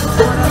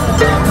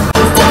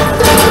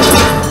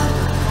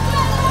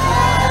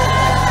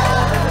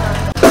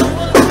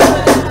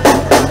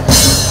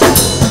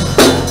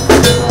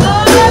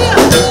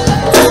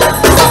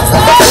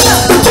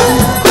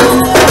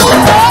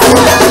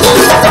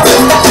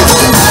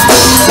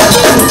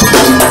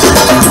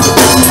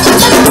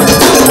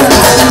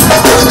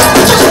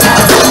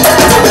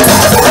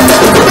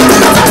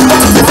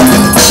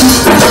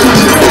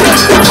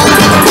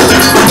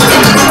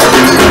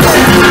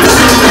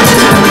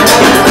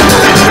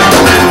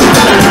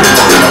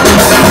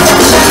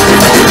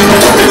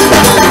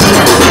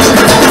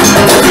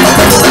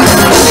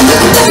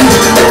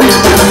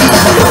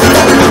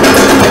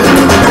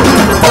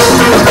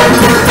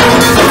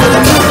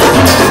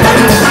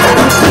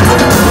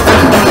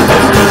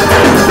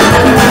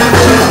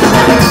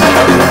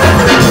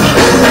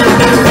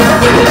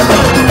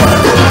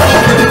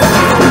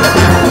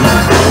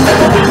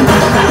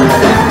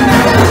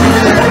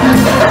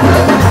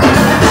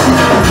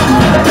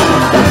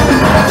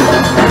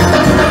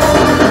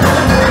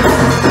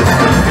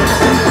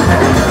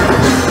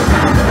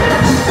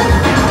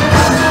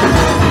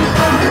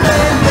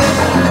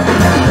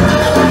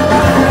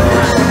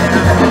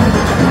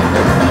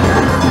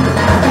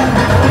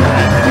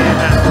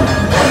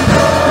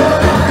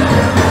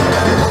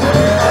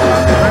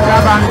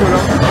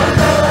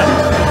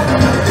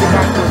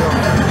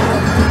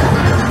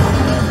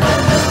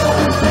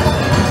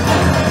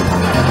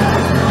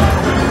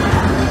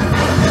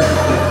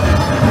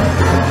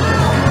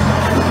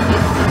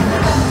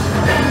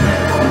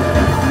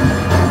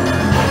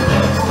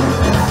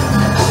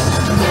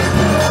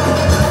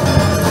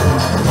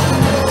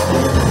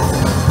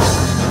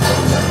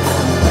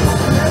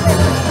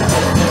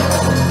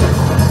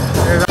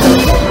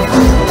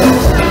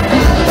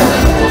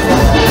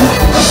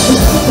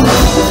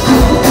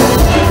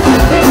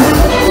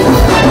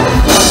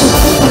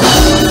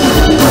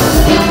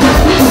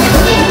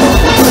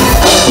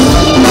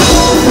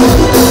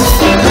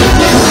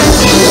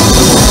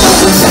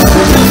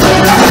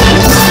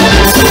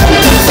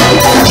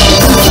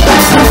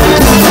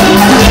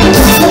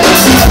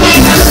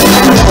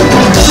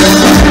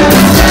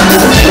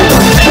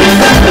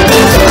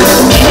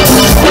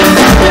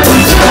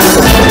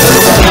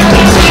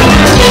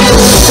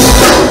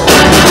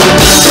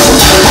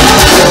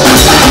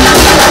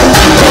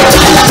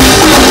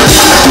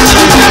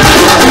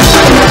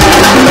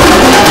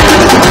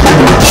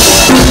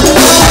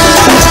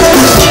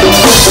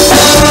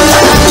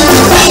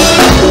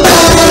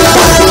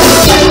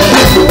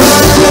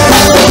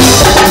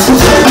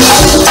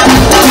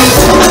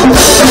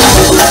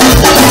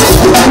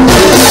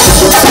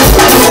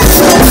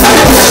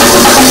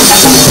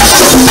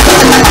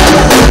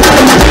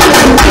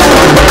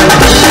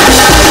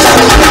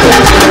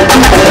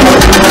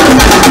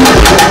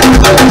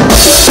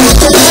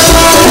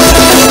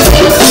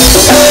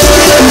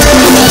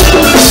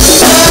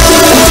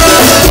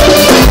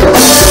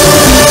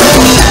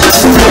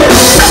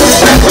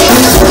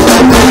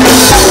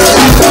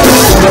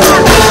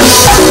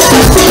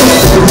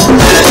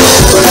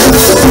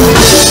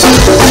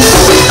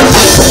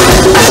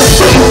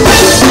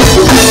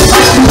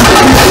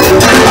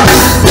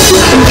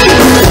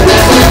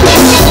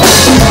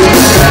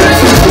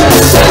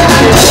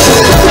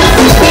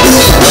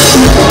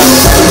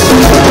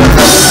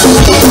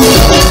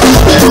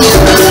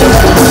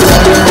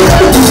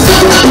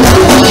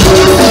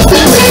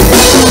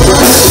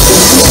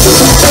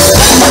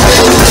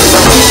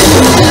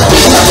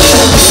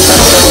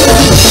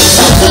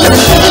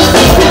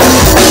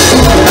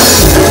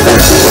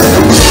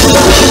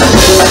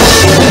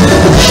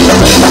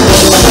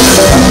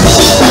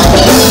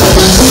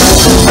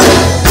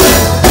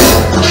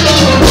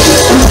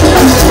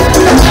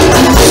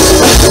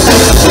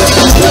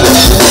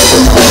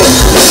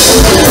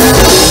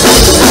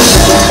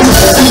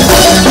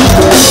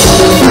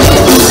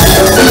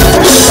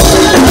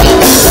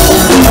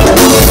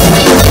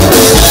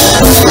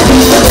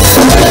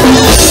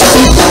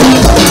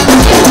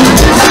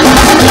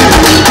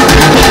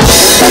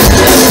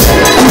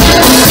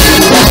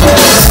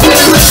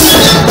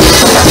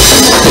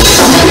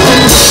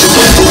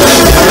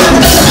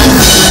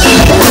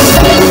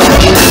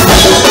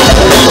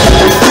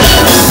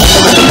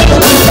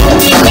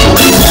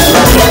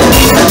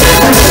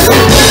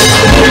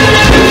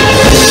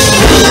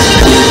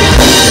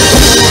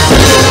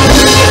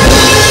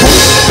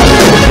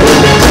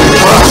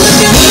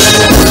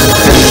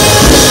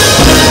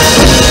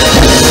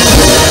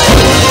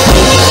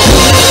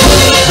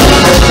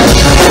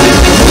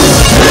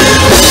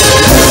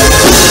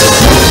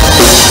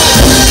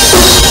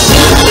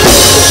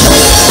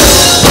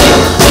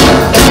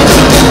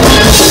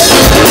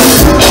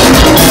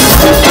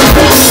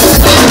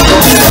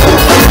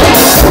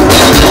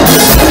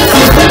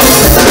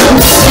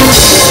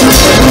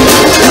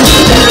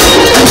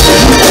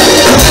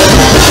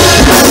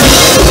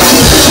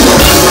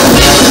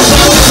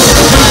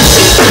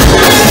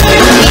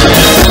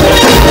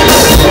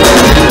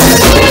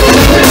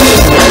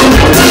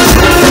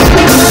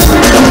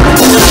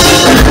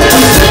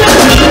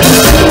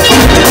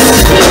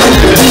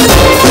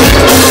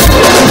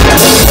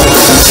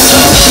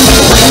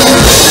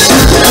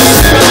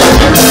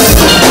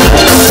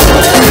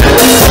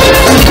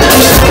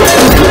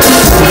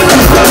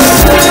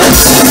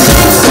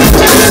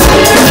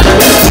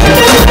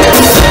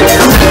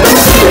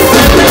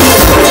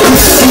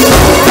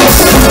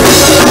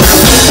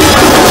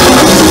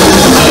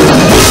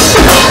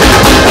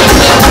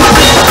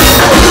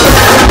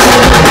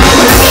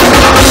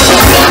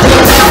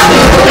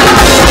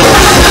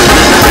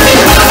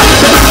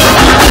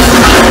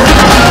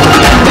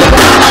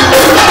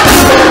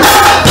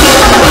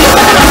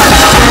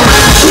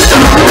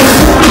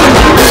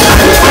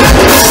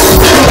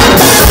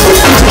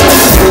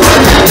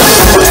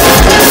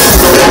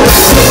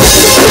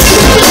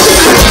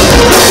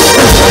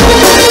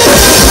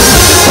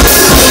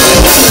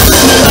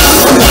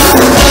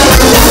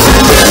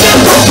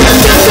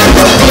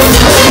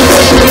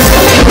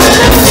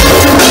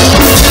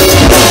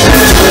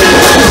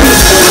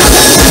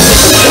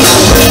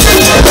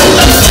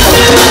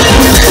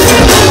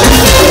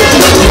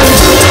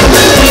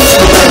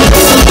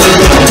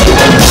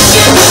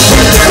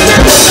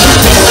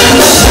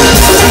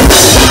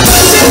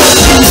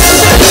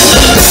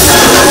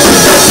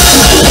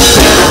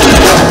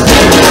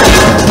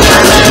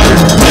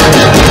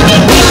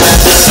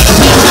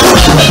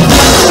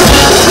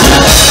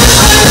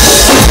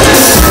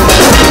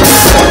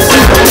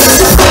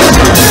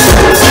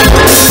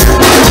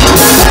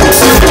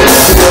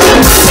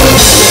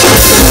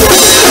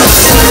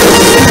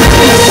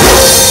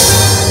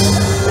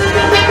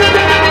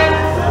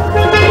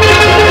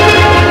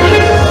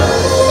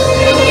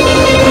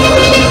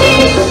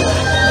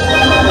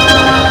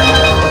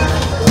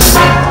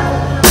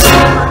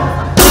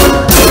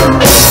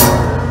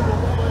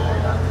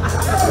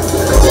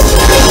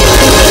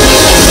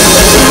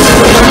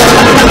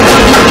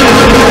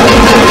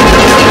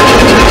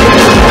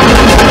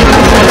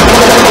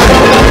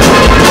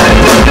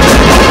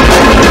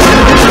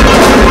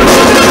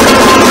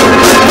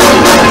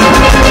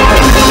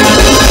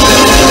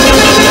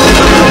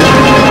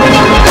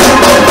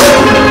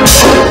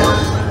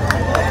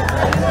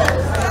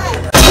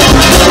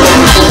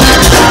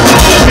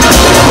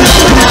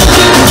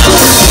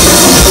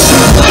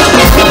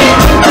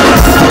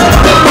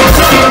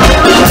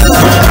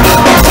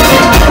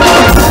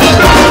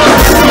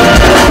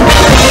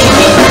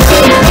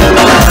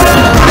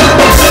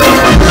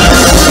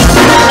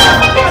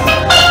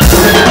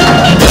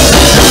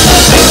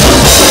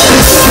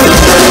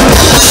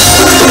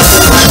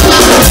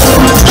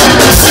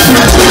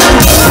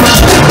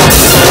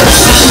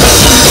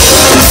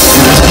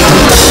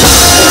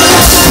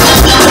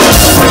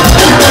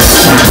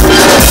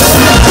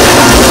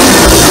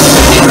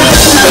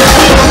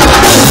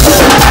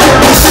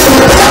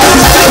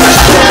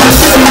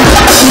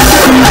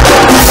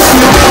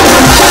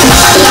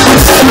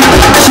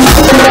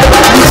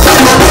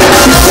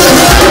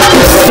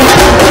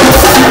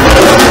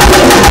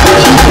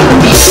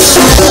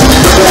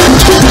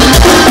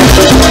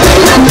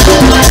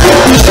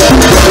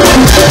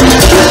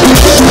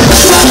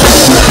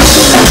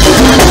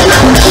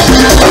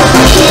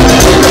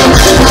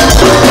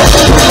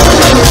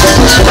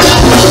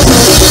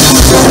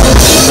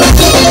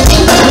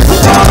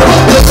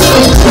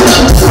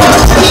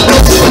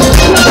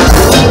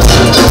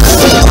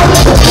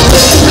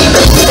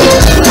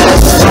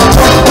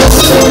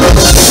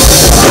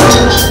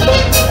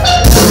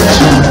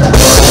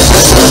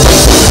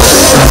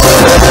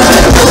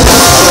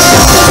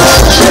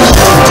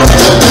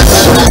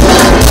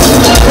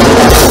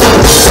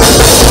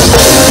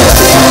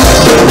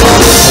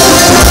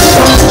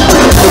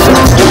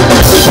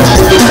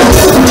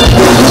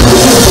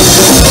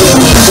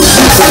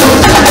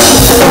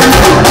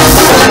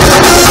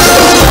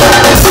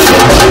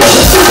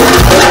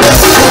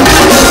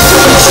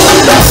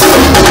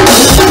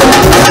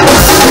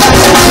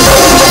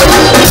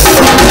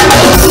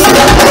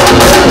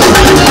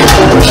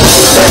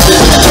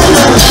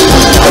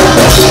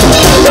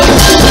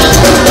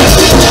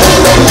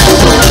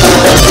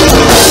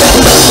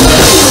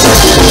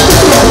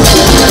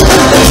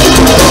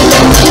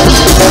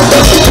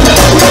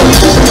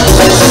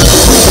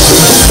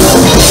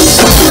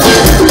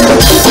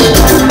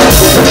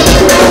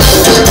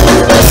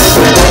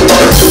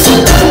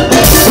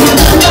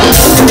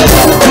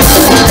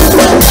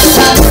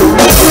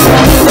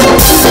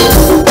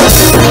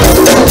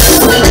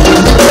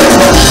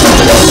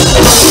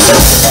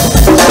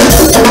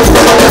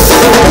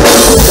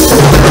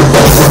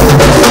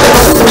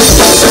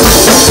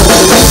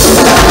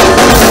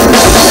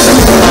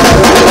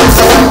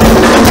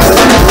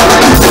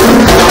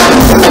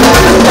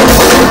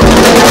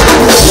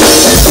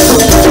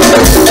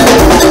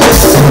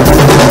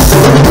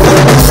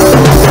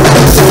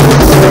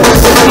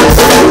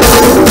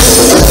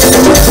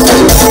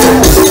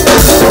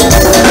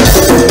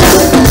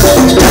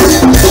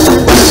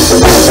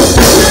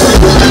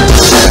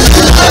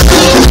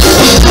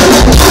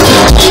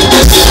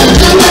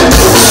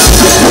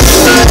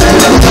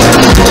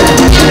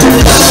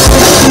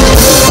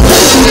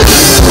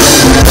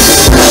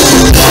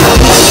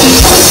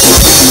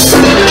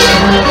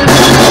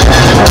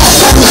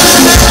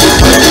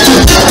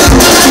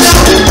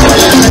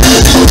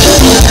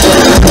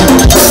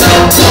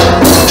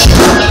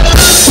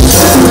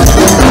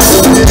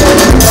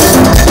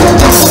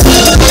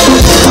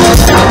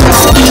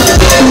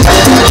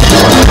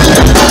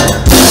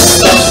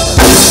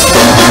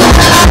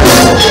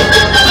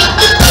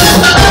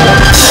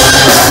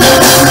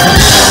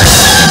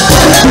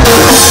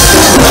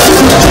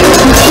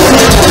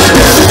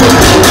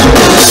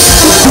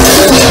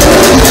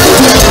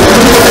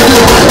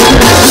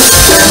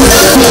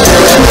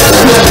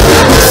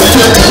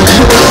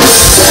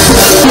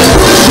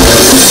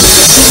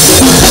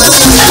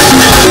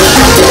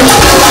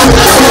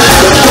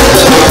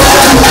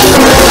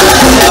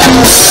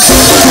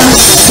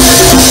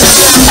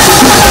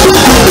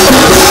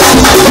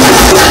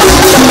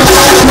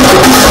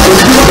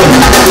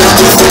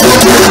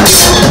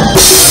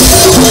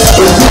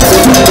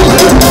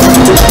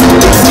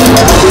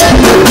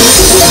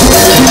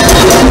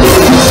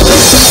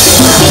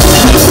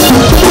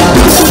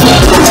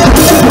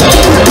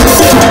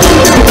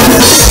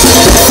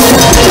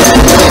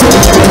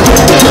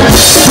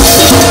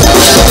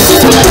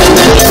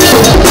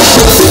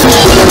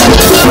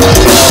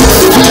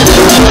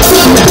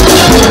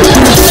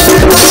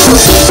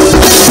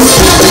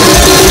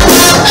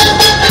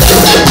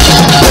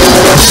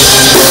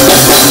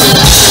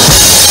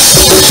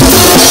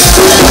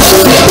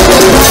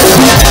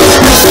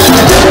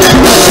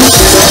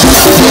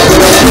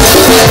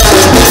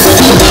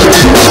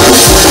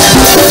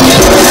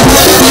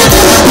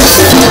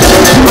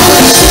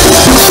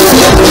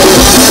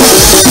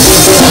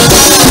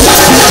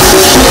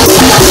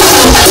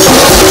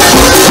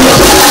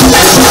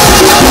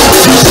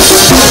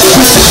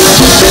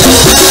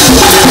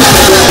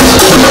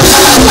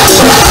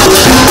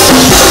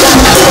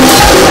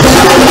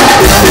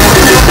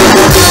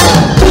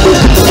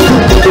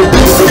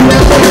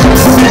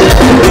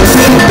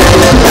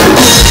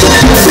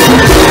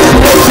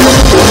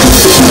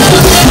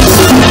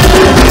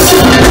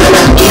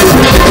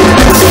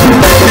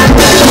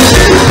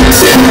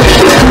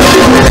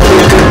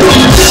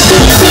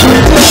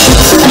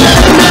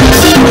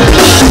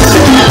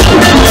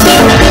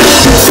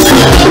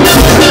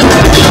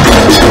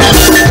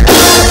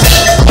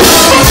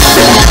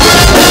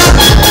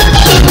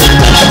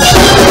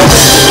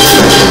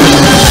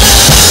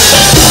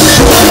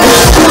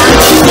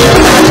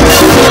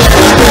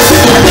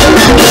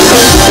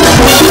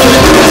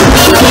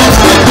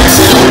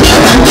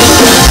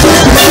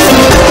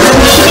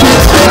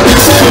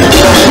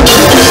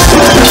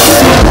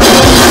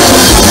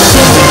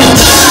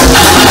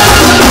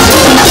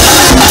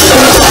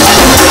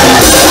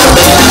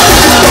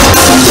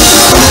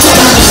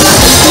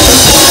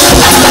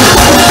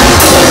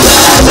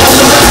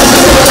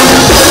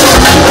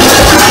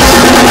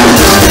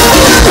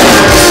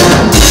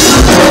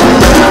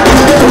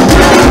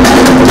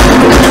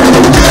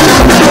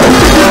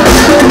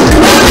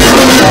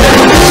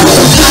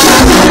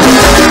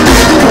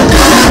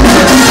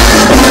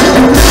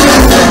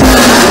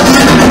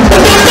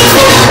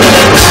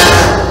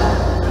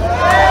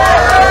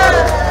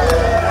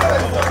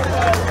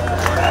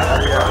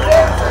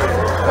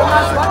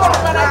 You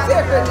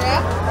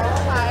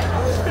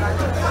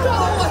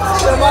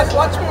must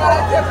watch me when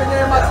I tip in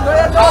here. You must know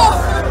your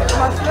notes. You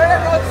must know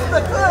your notes to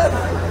the good.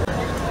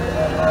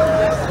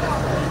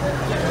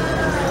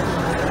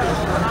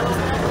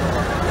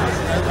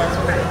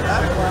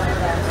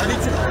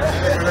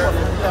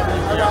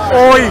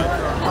 Oi!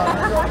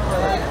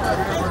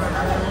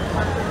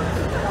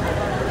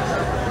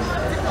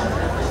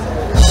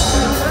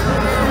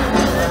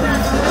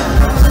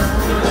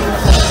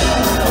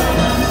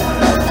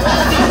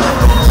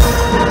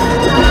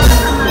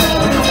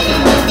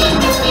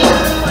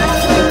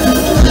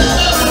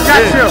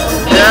 Catch you!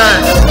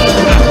 Yeah!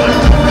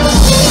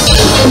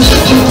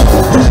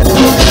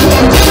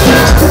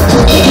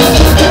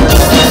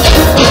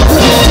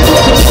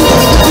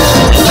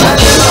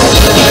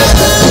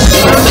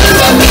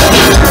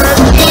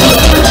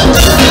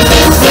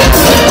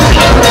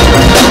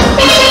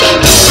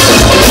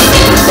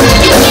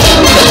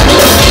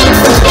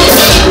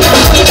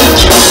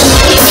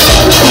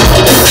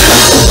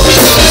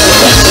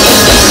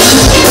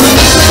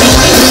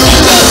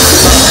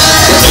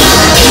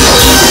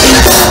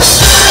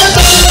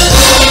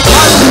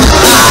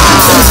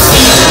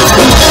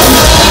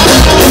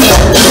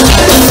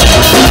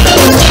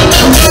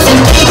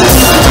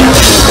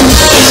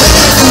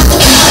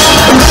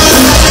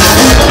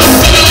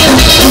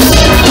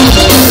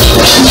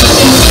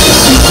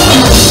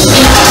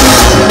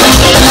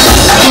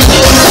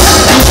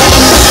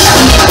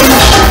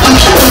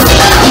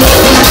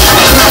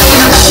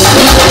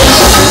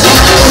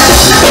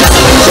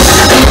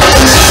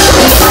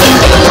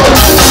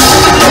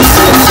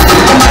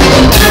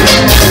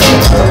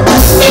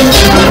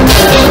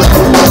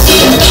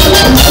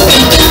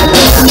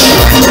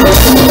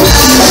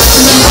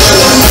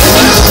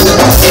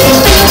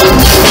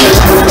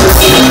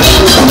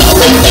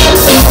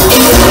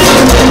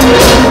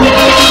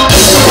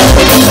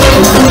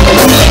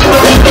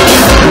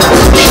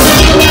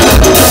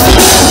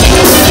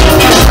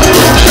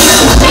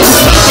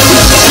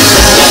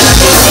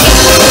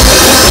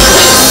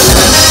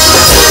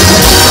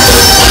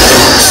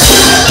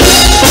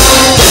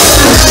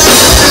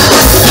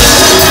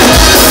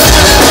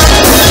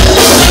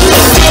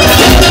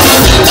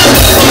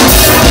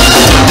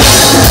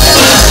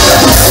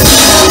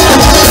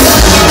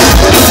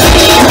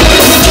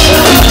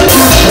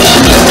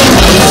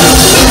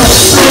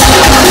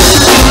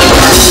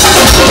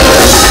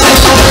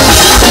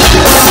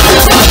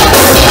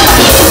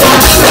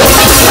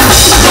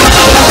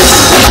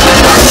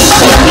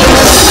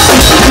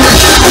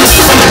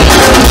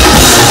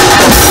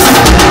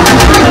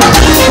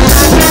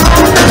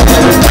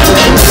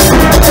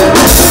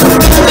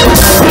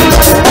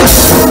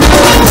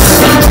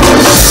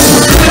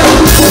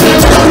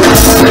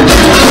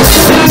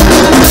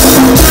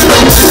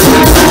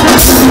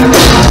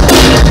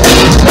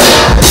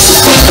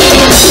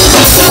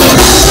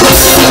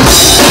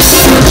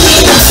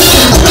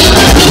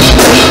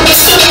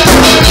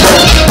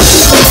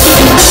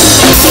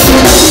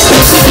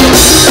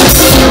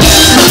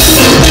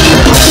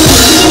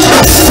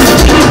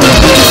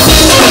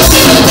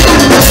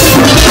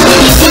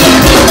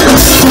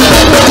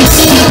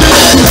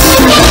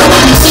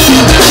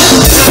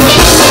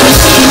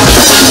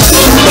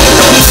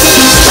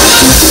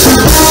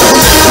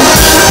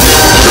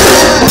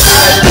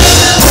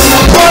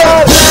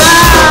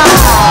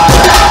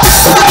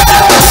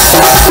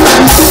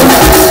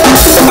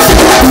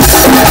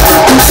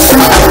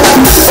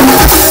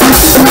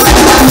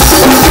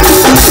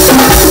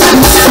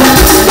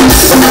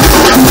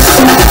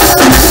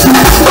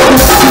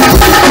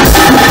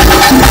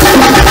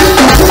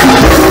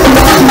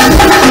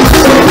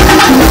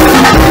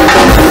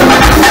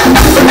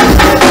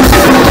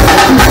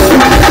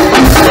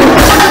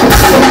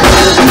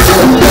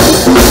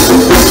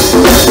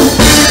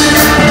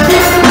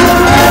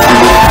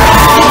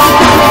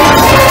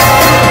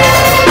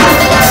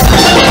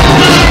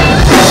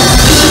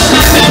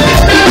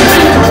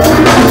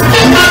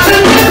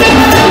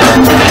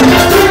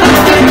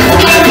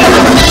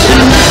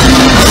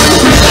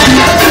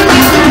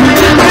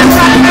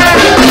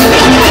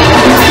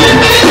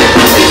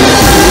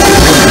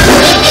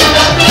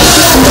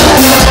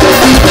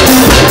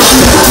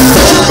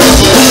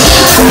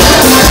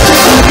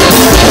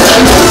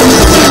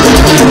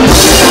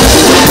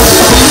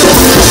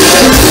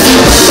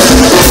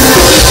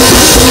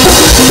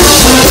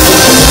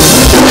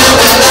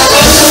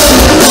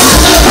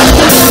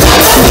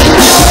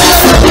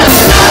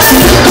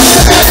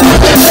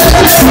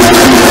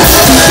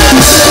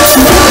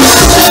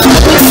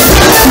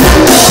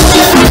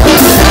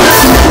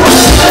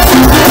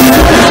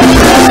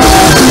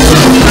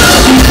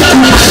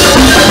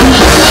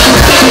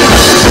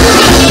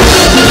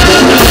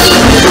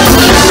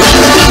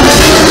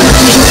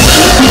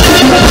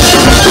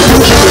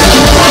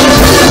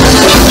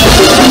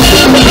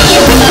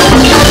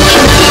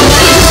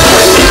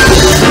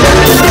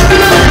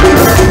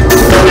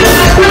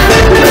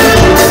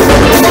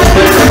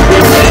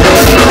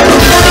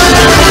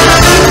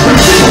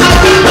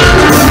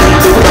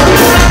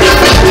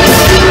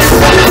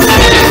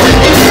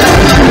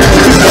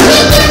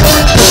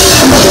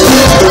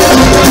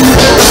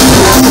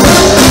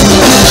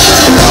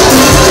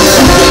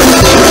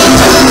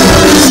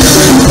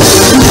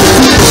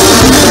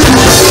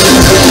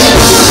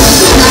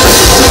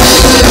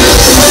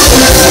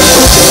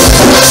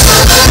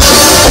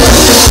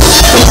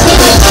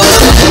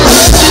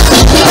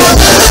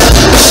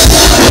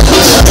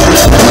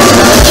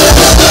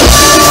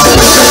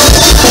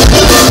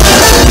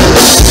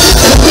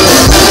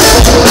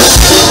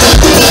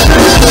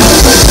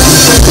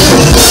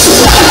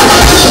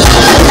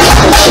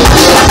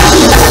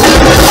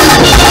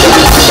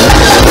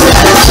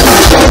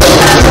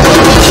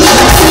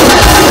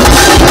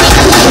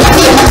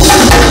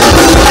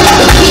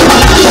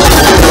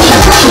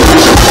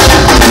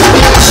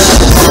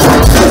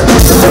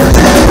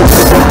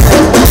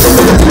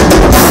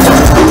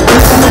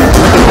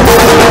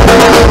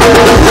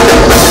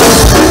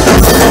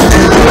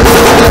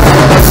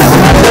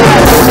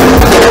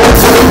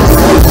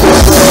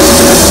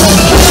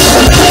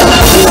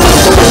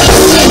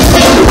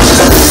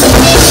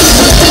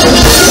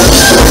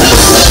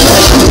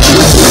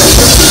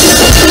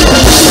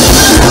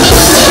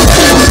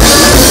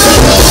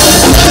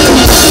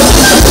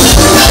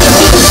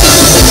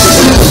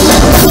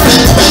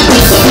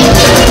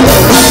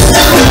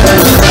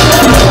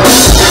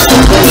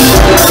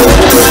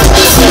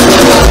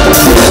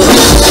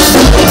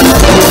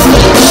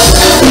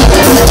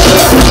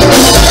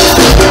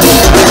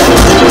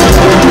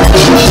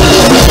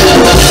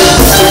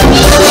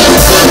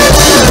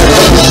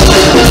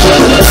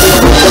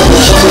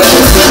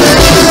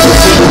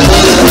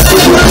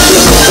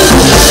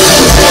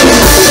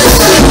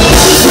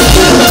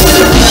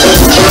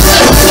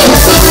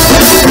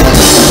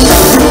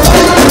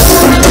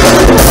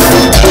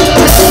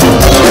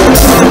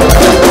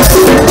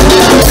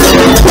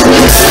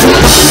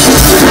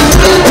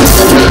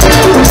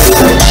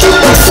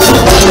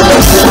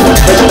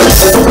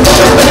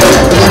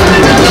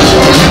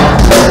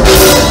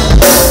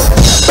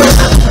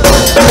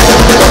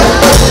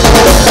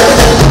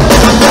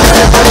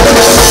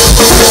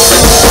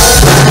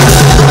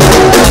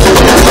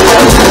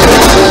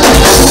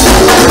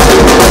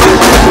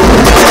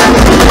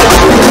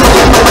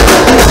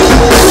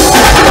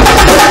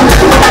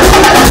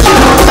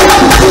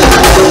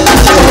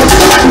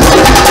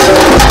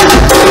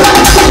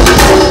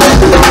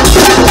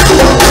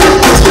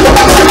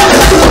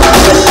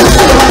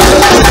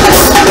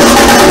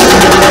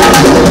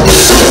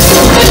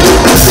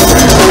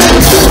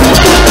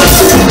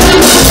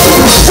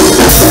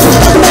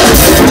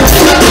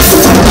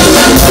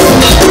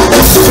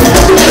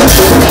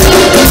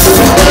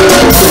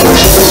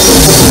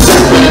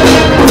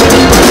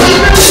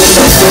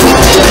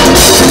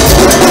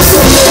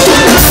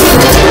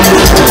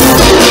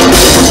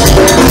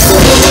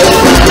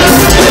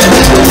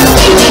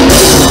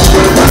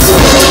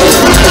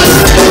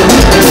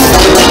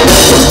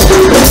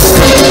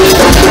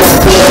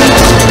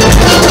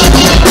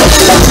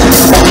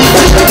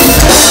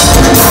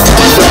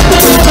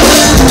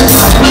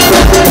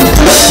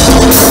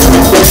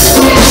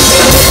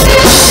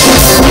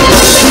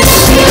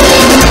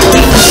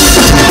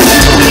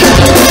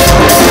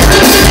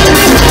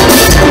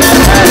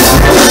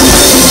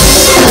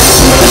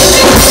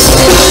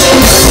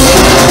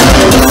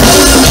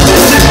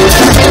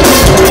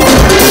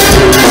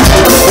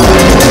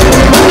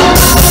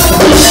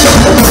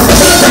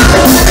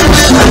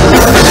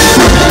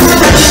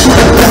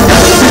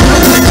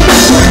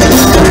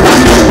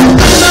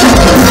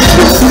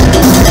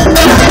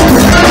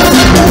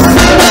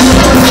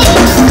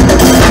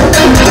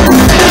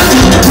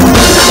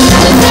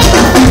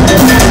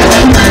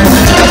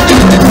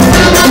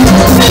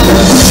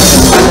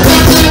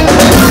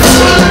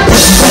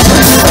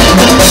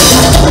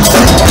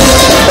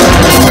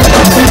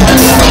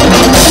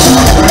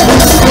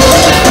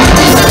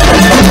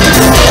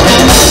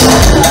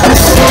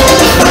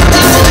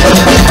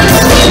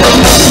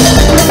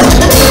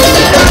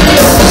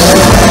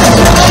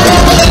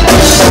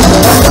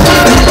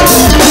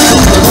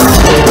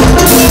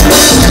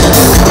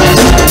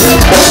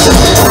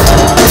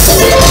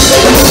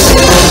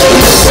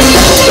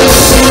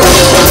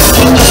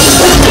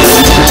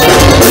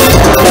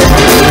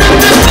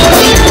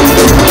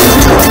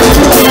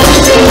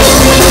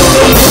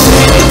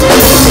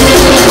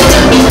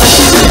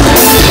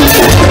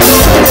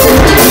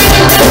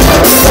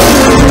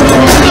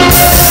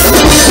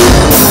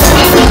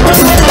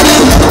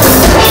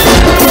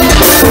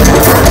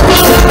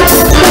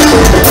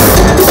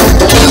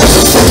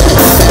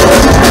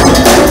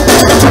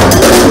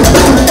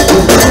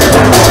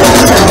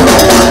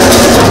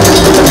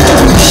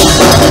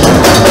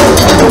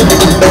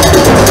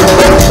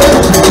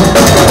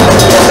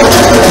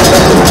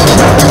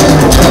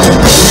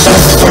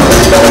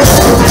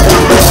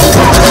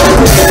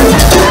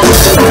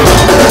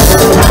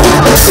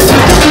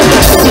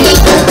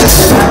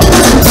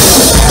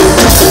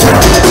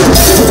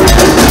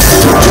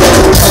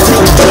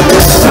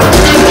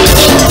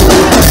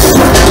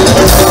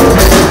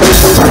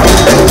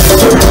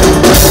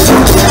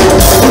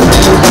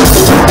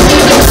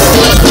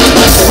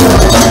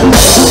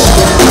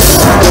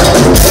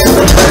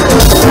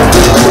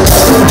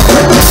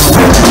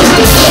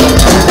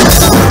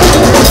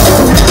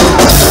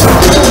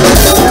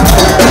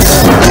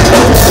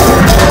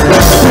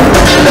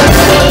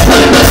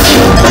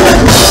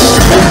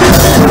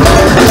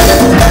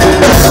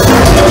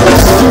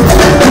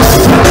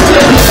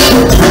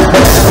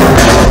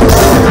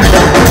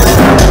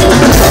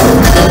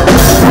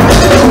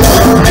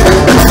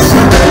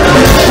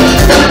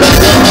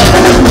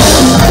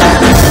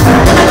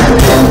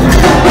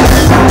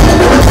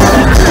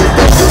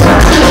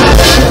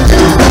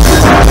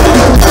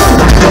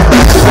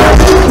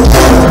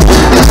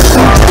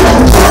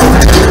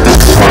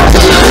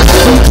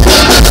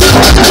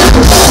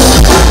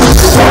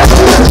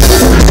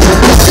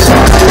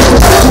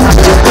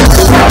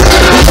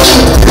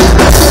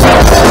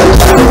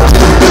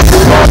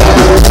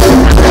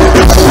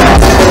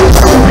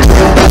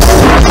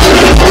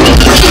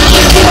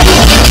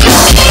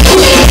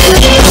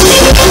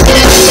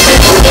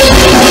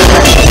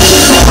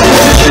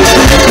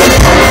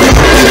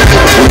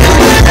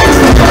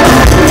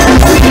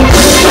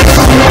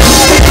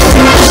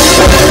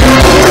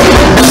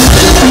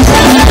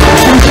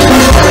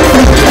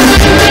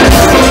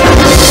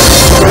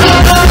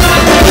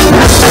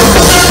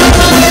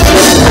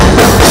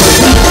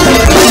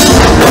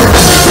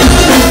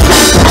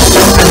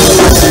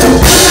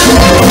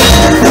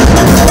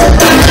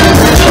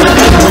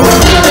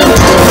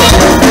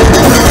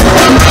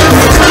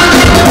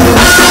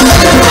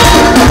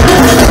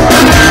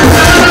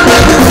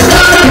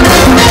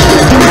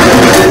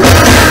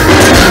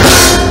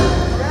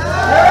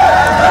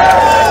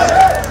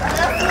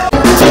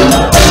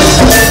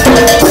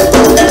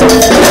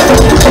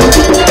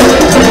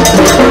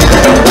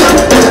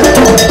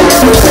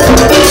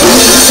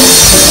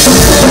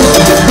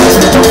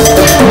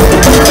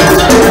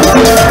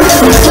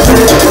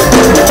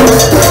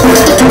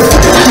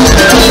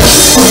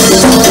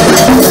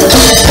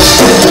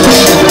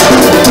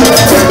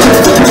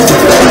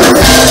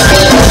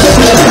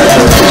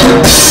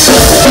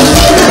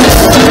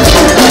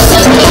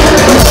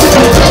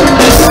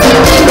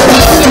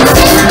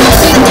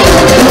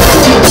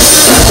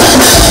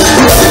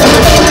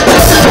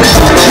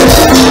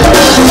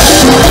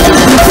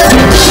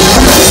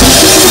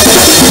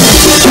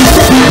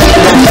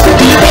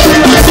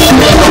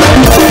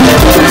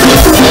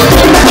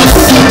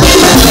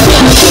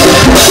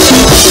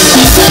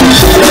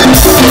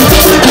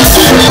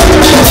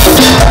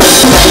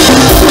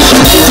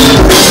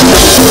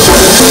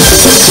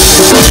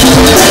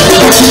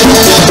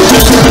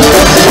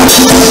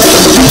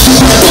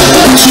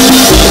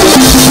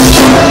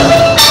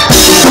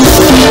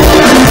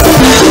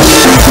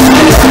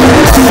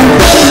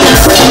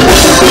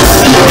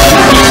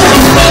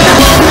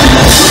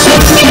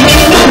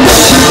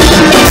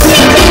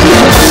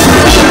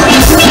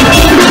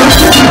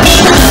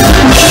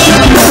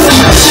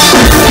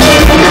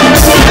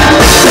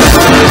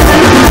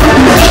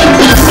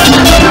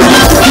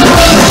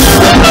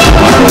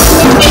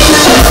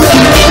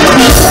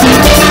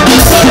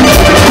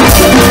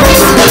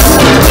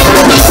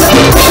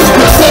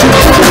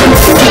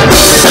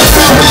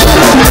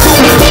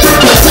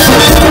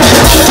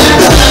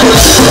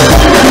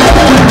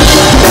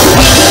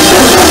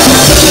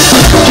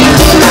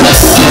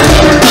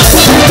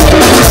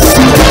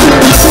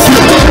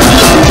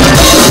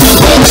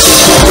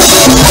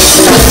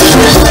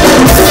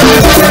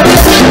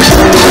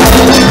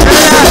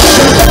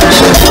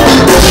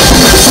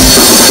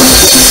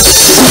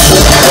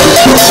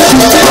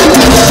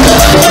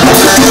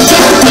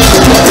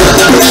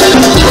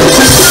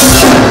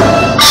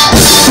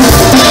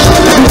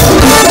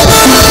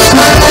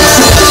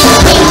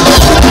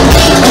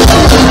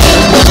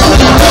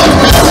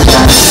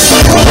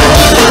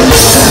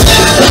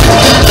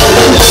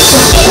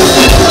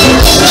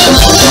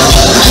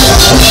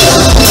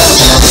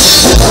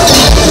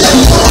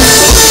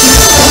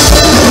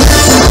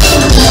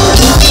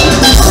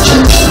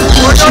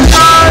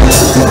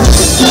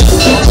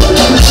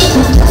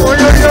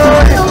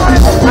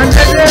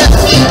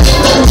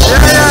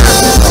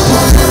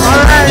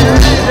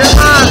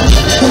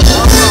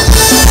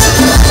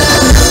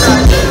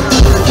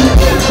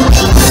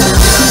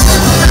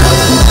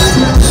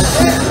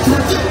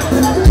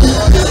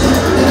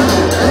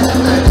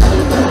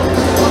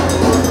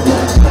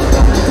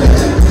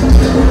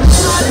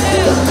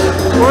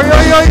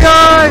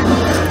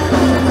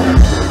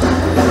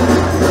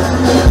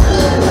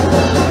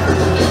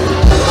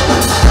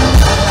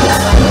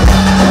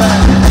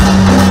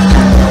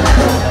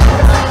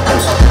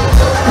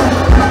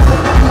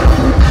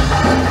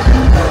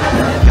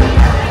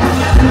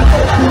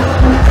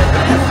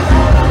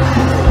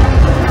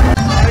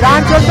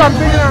 want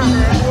something?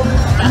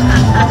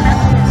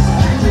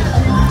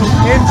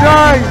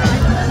 Enjoy.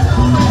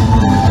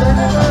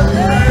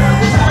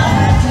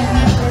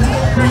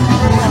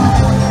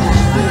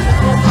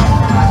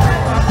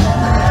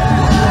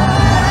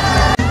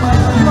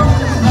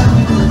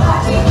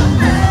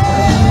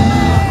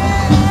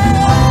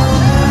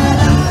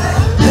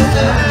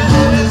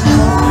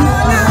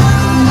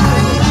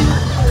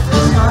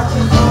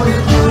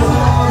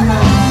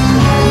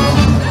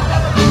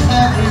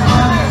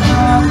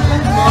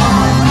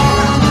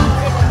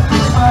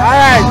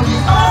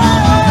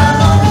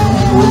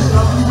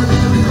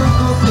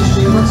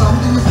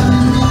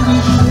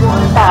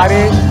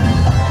 Party.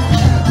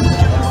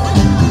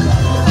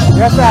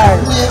 Yes,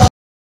 I.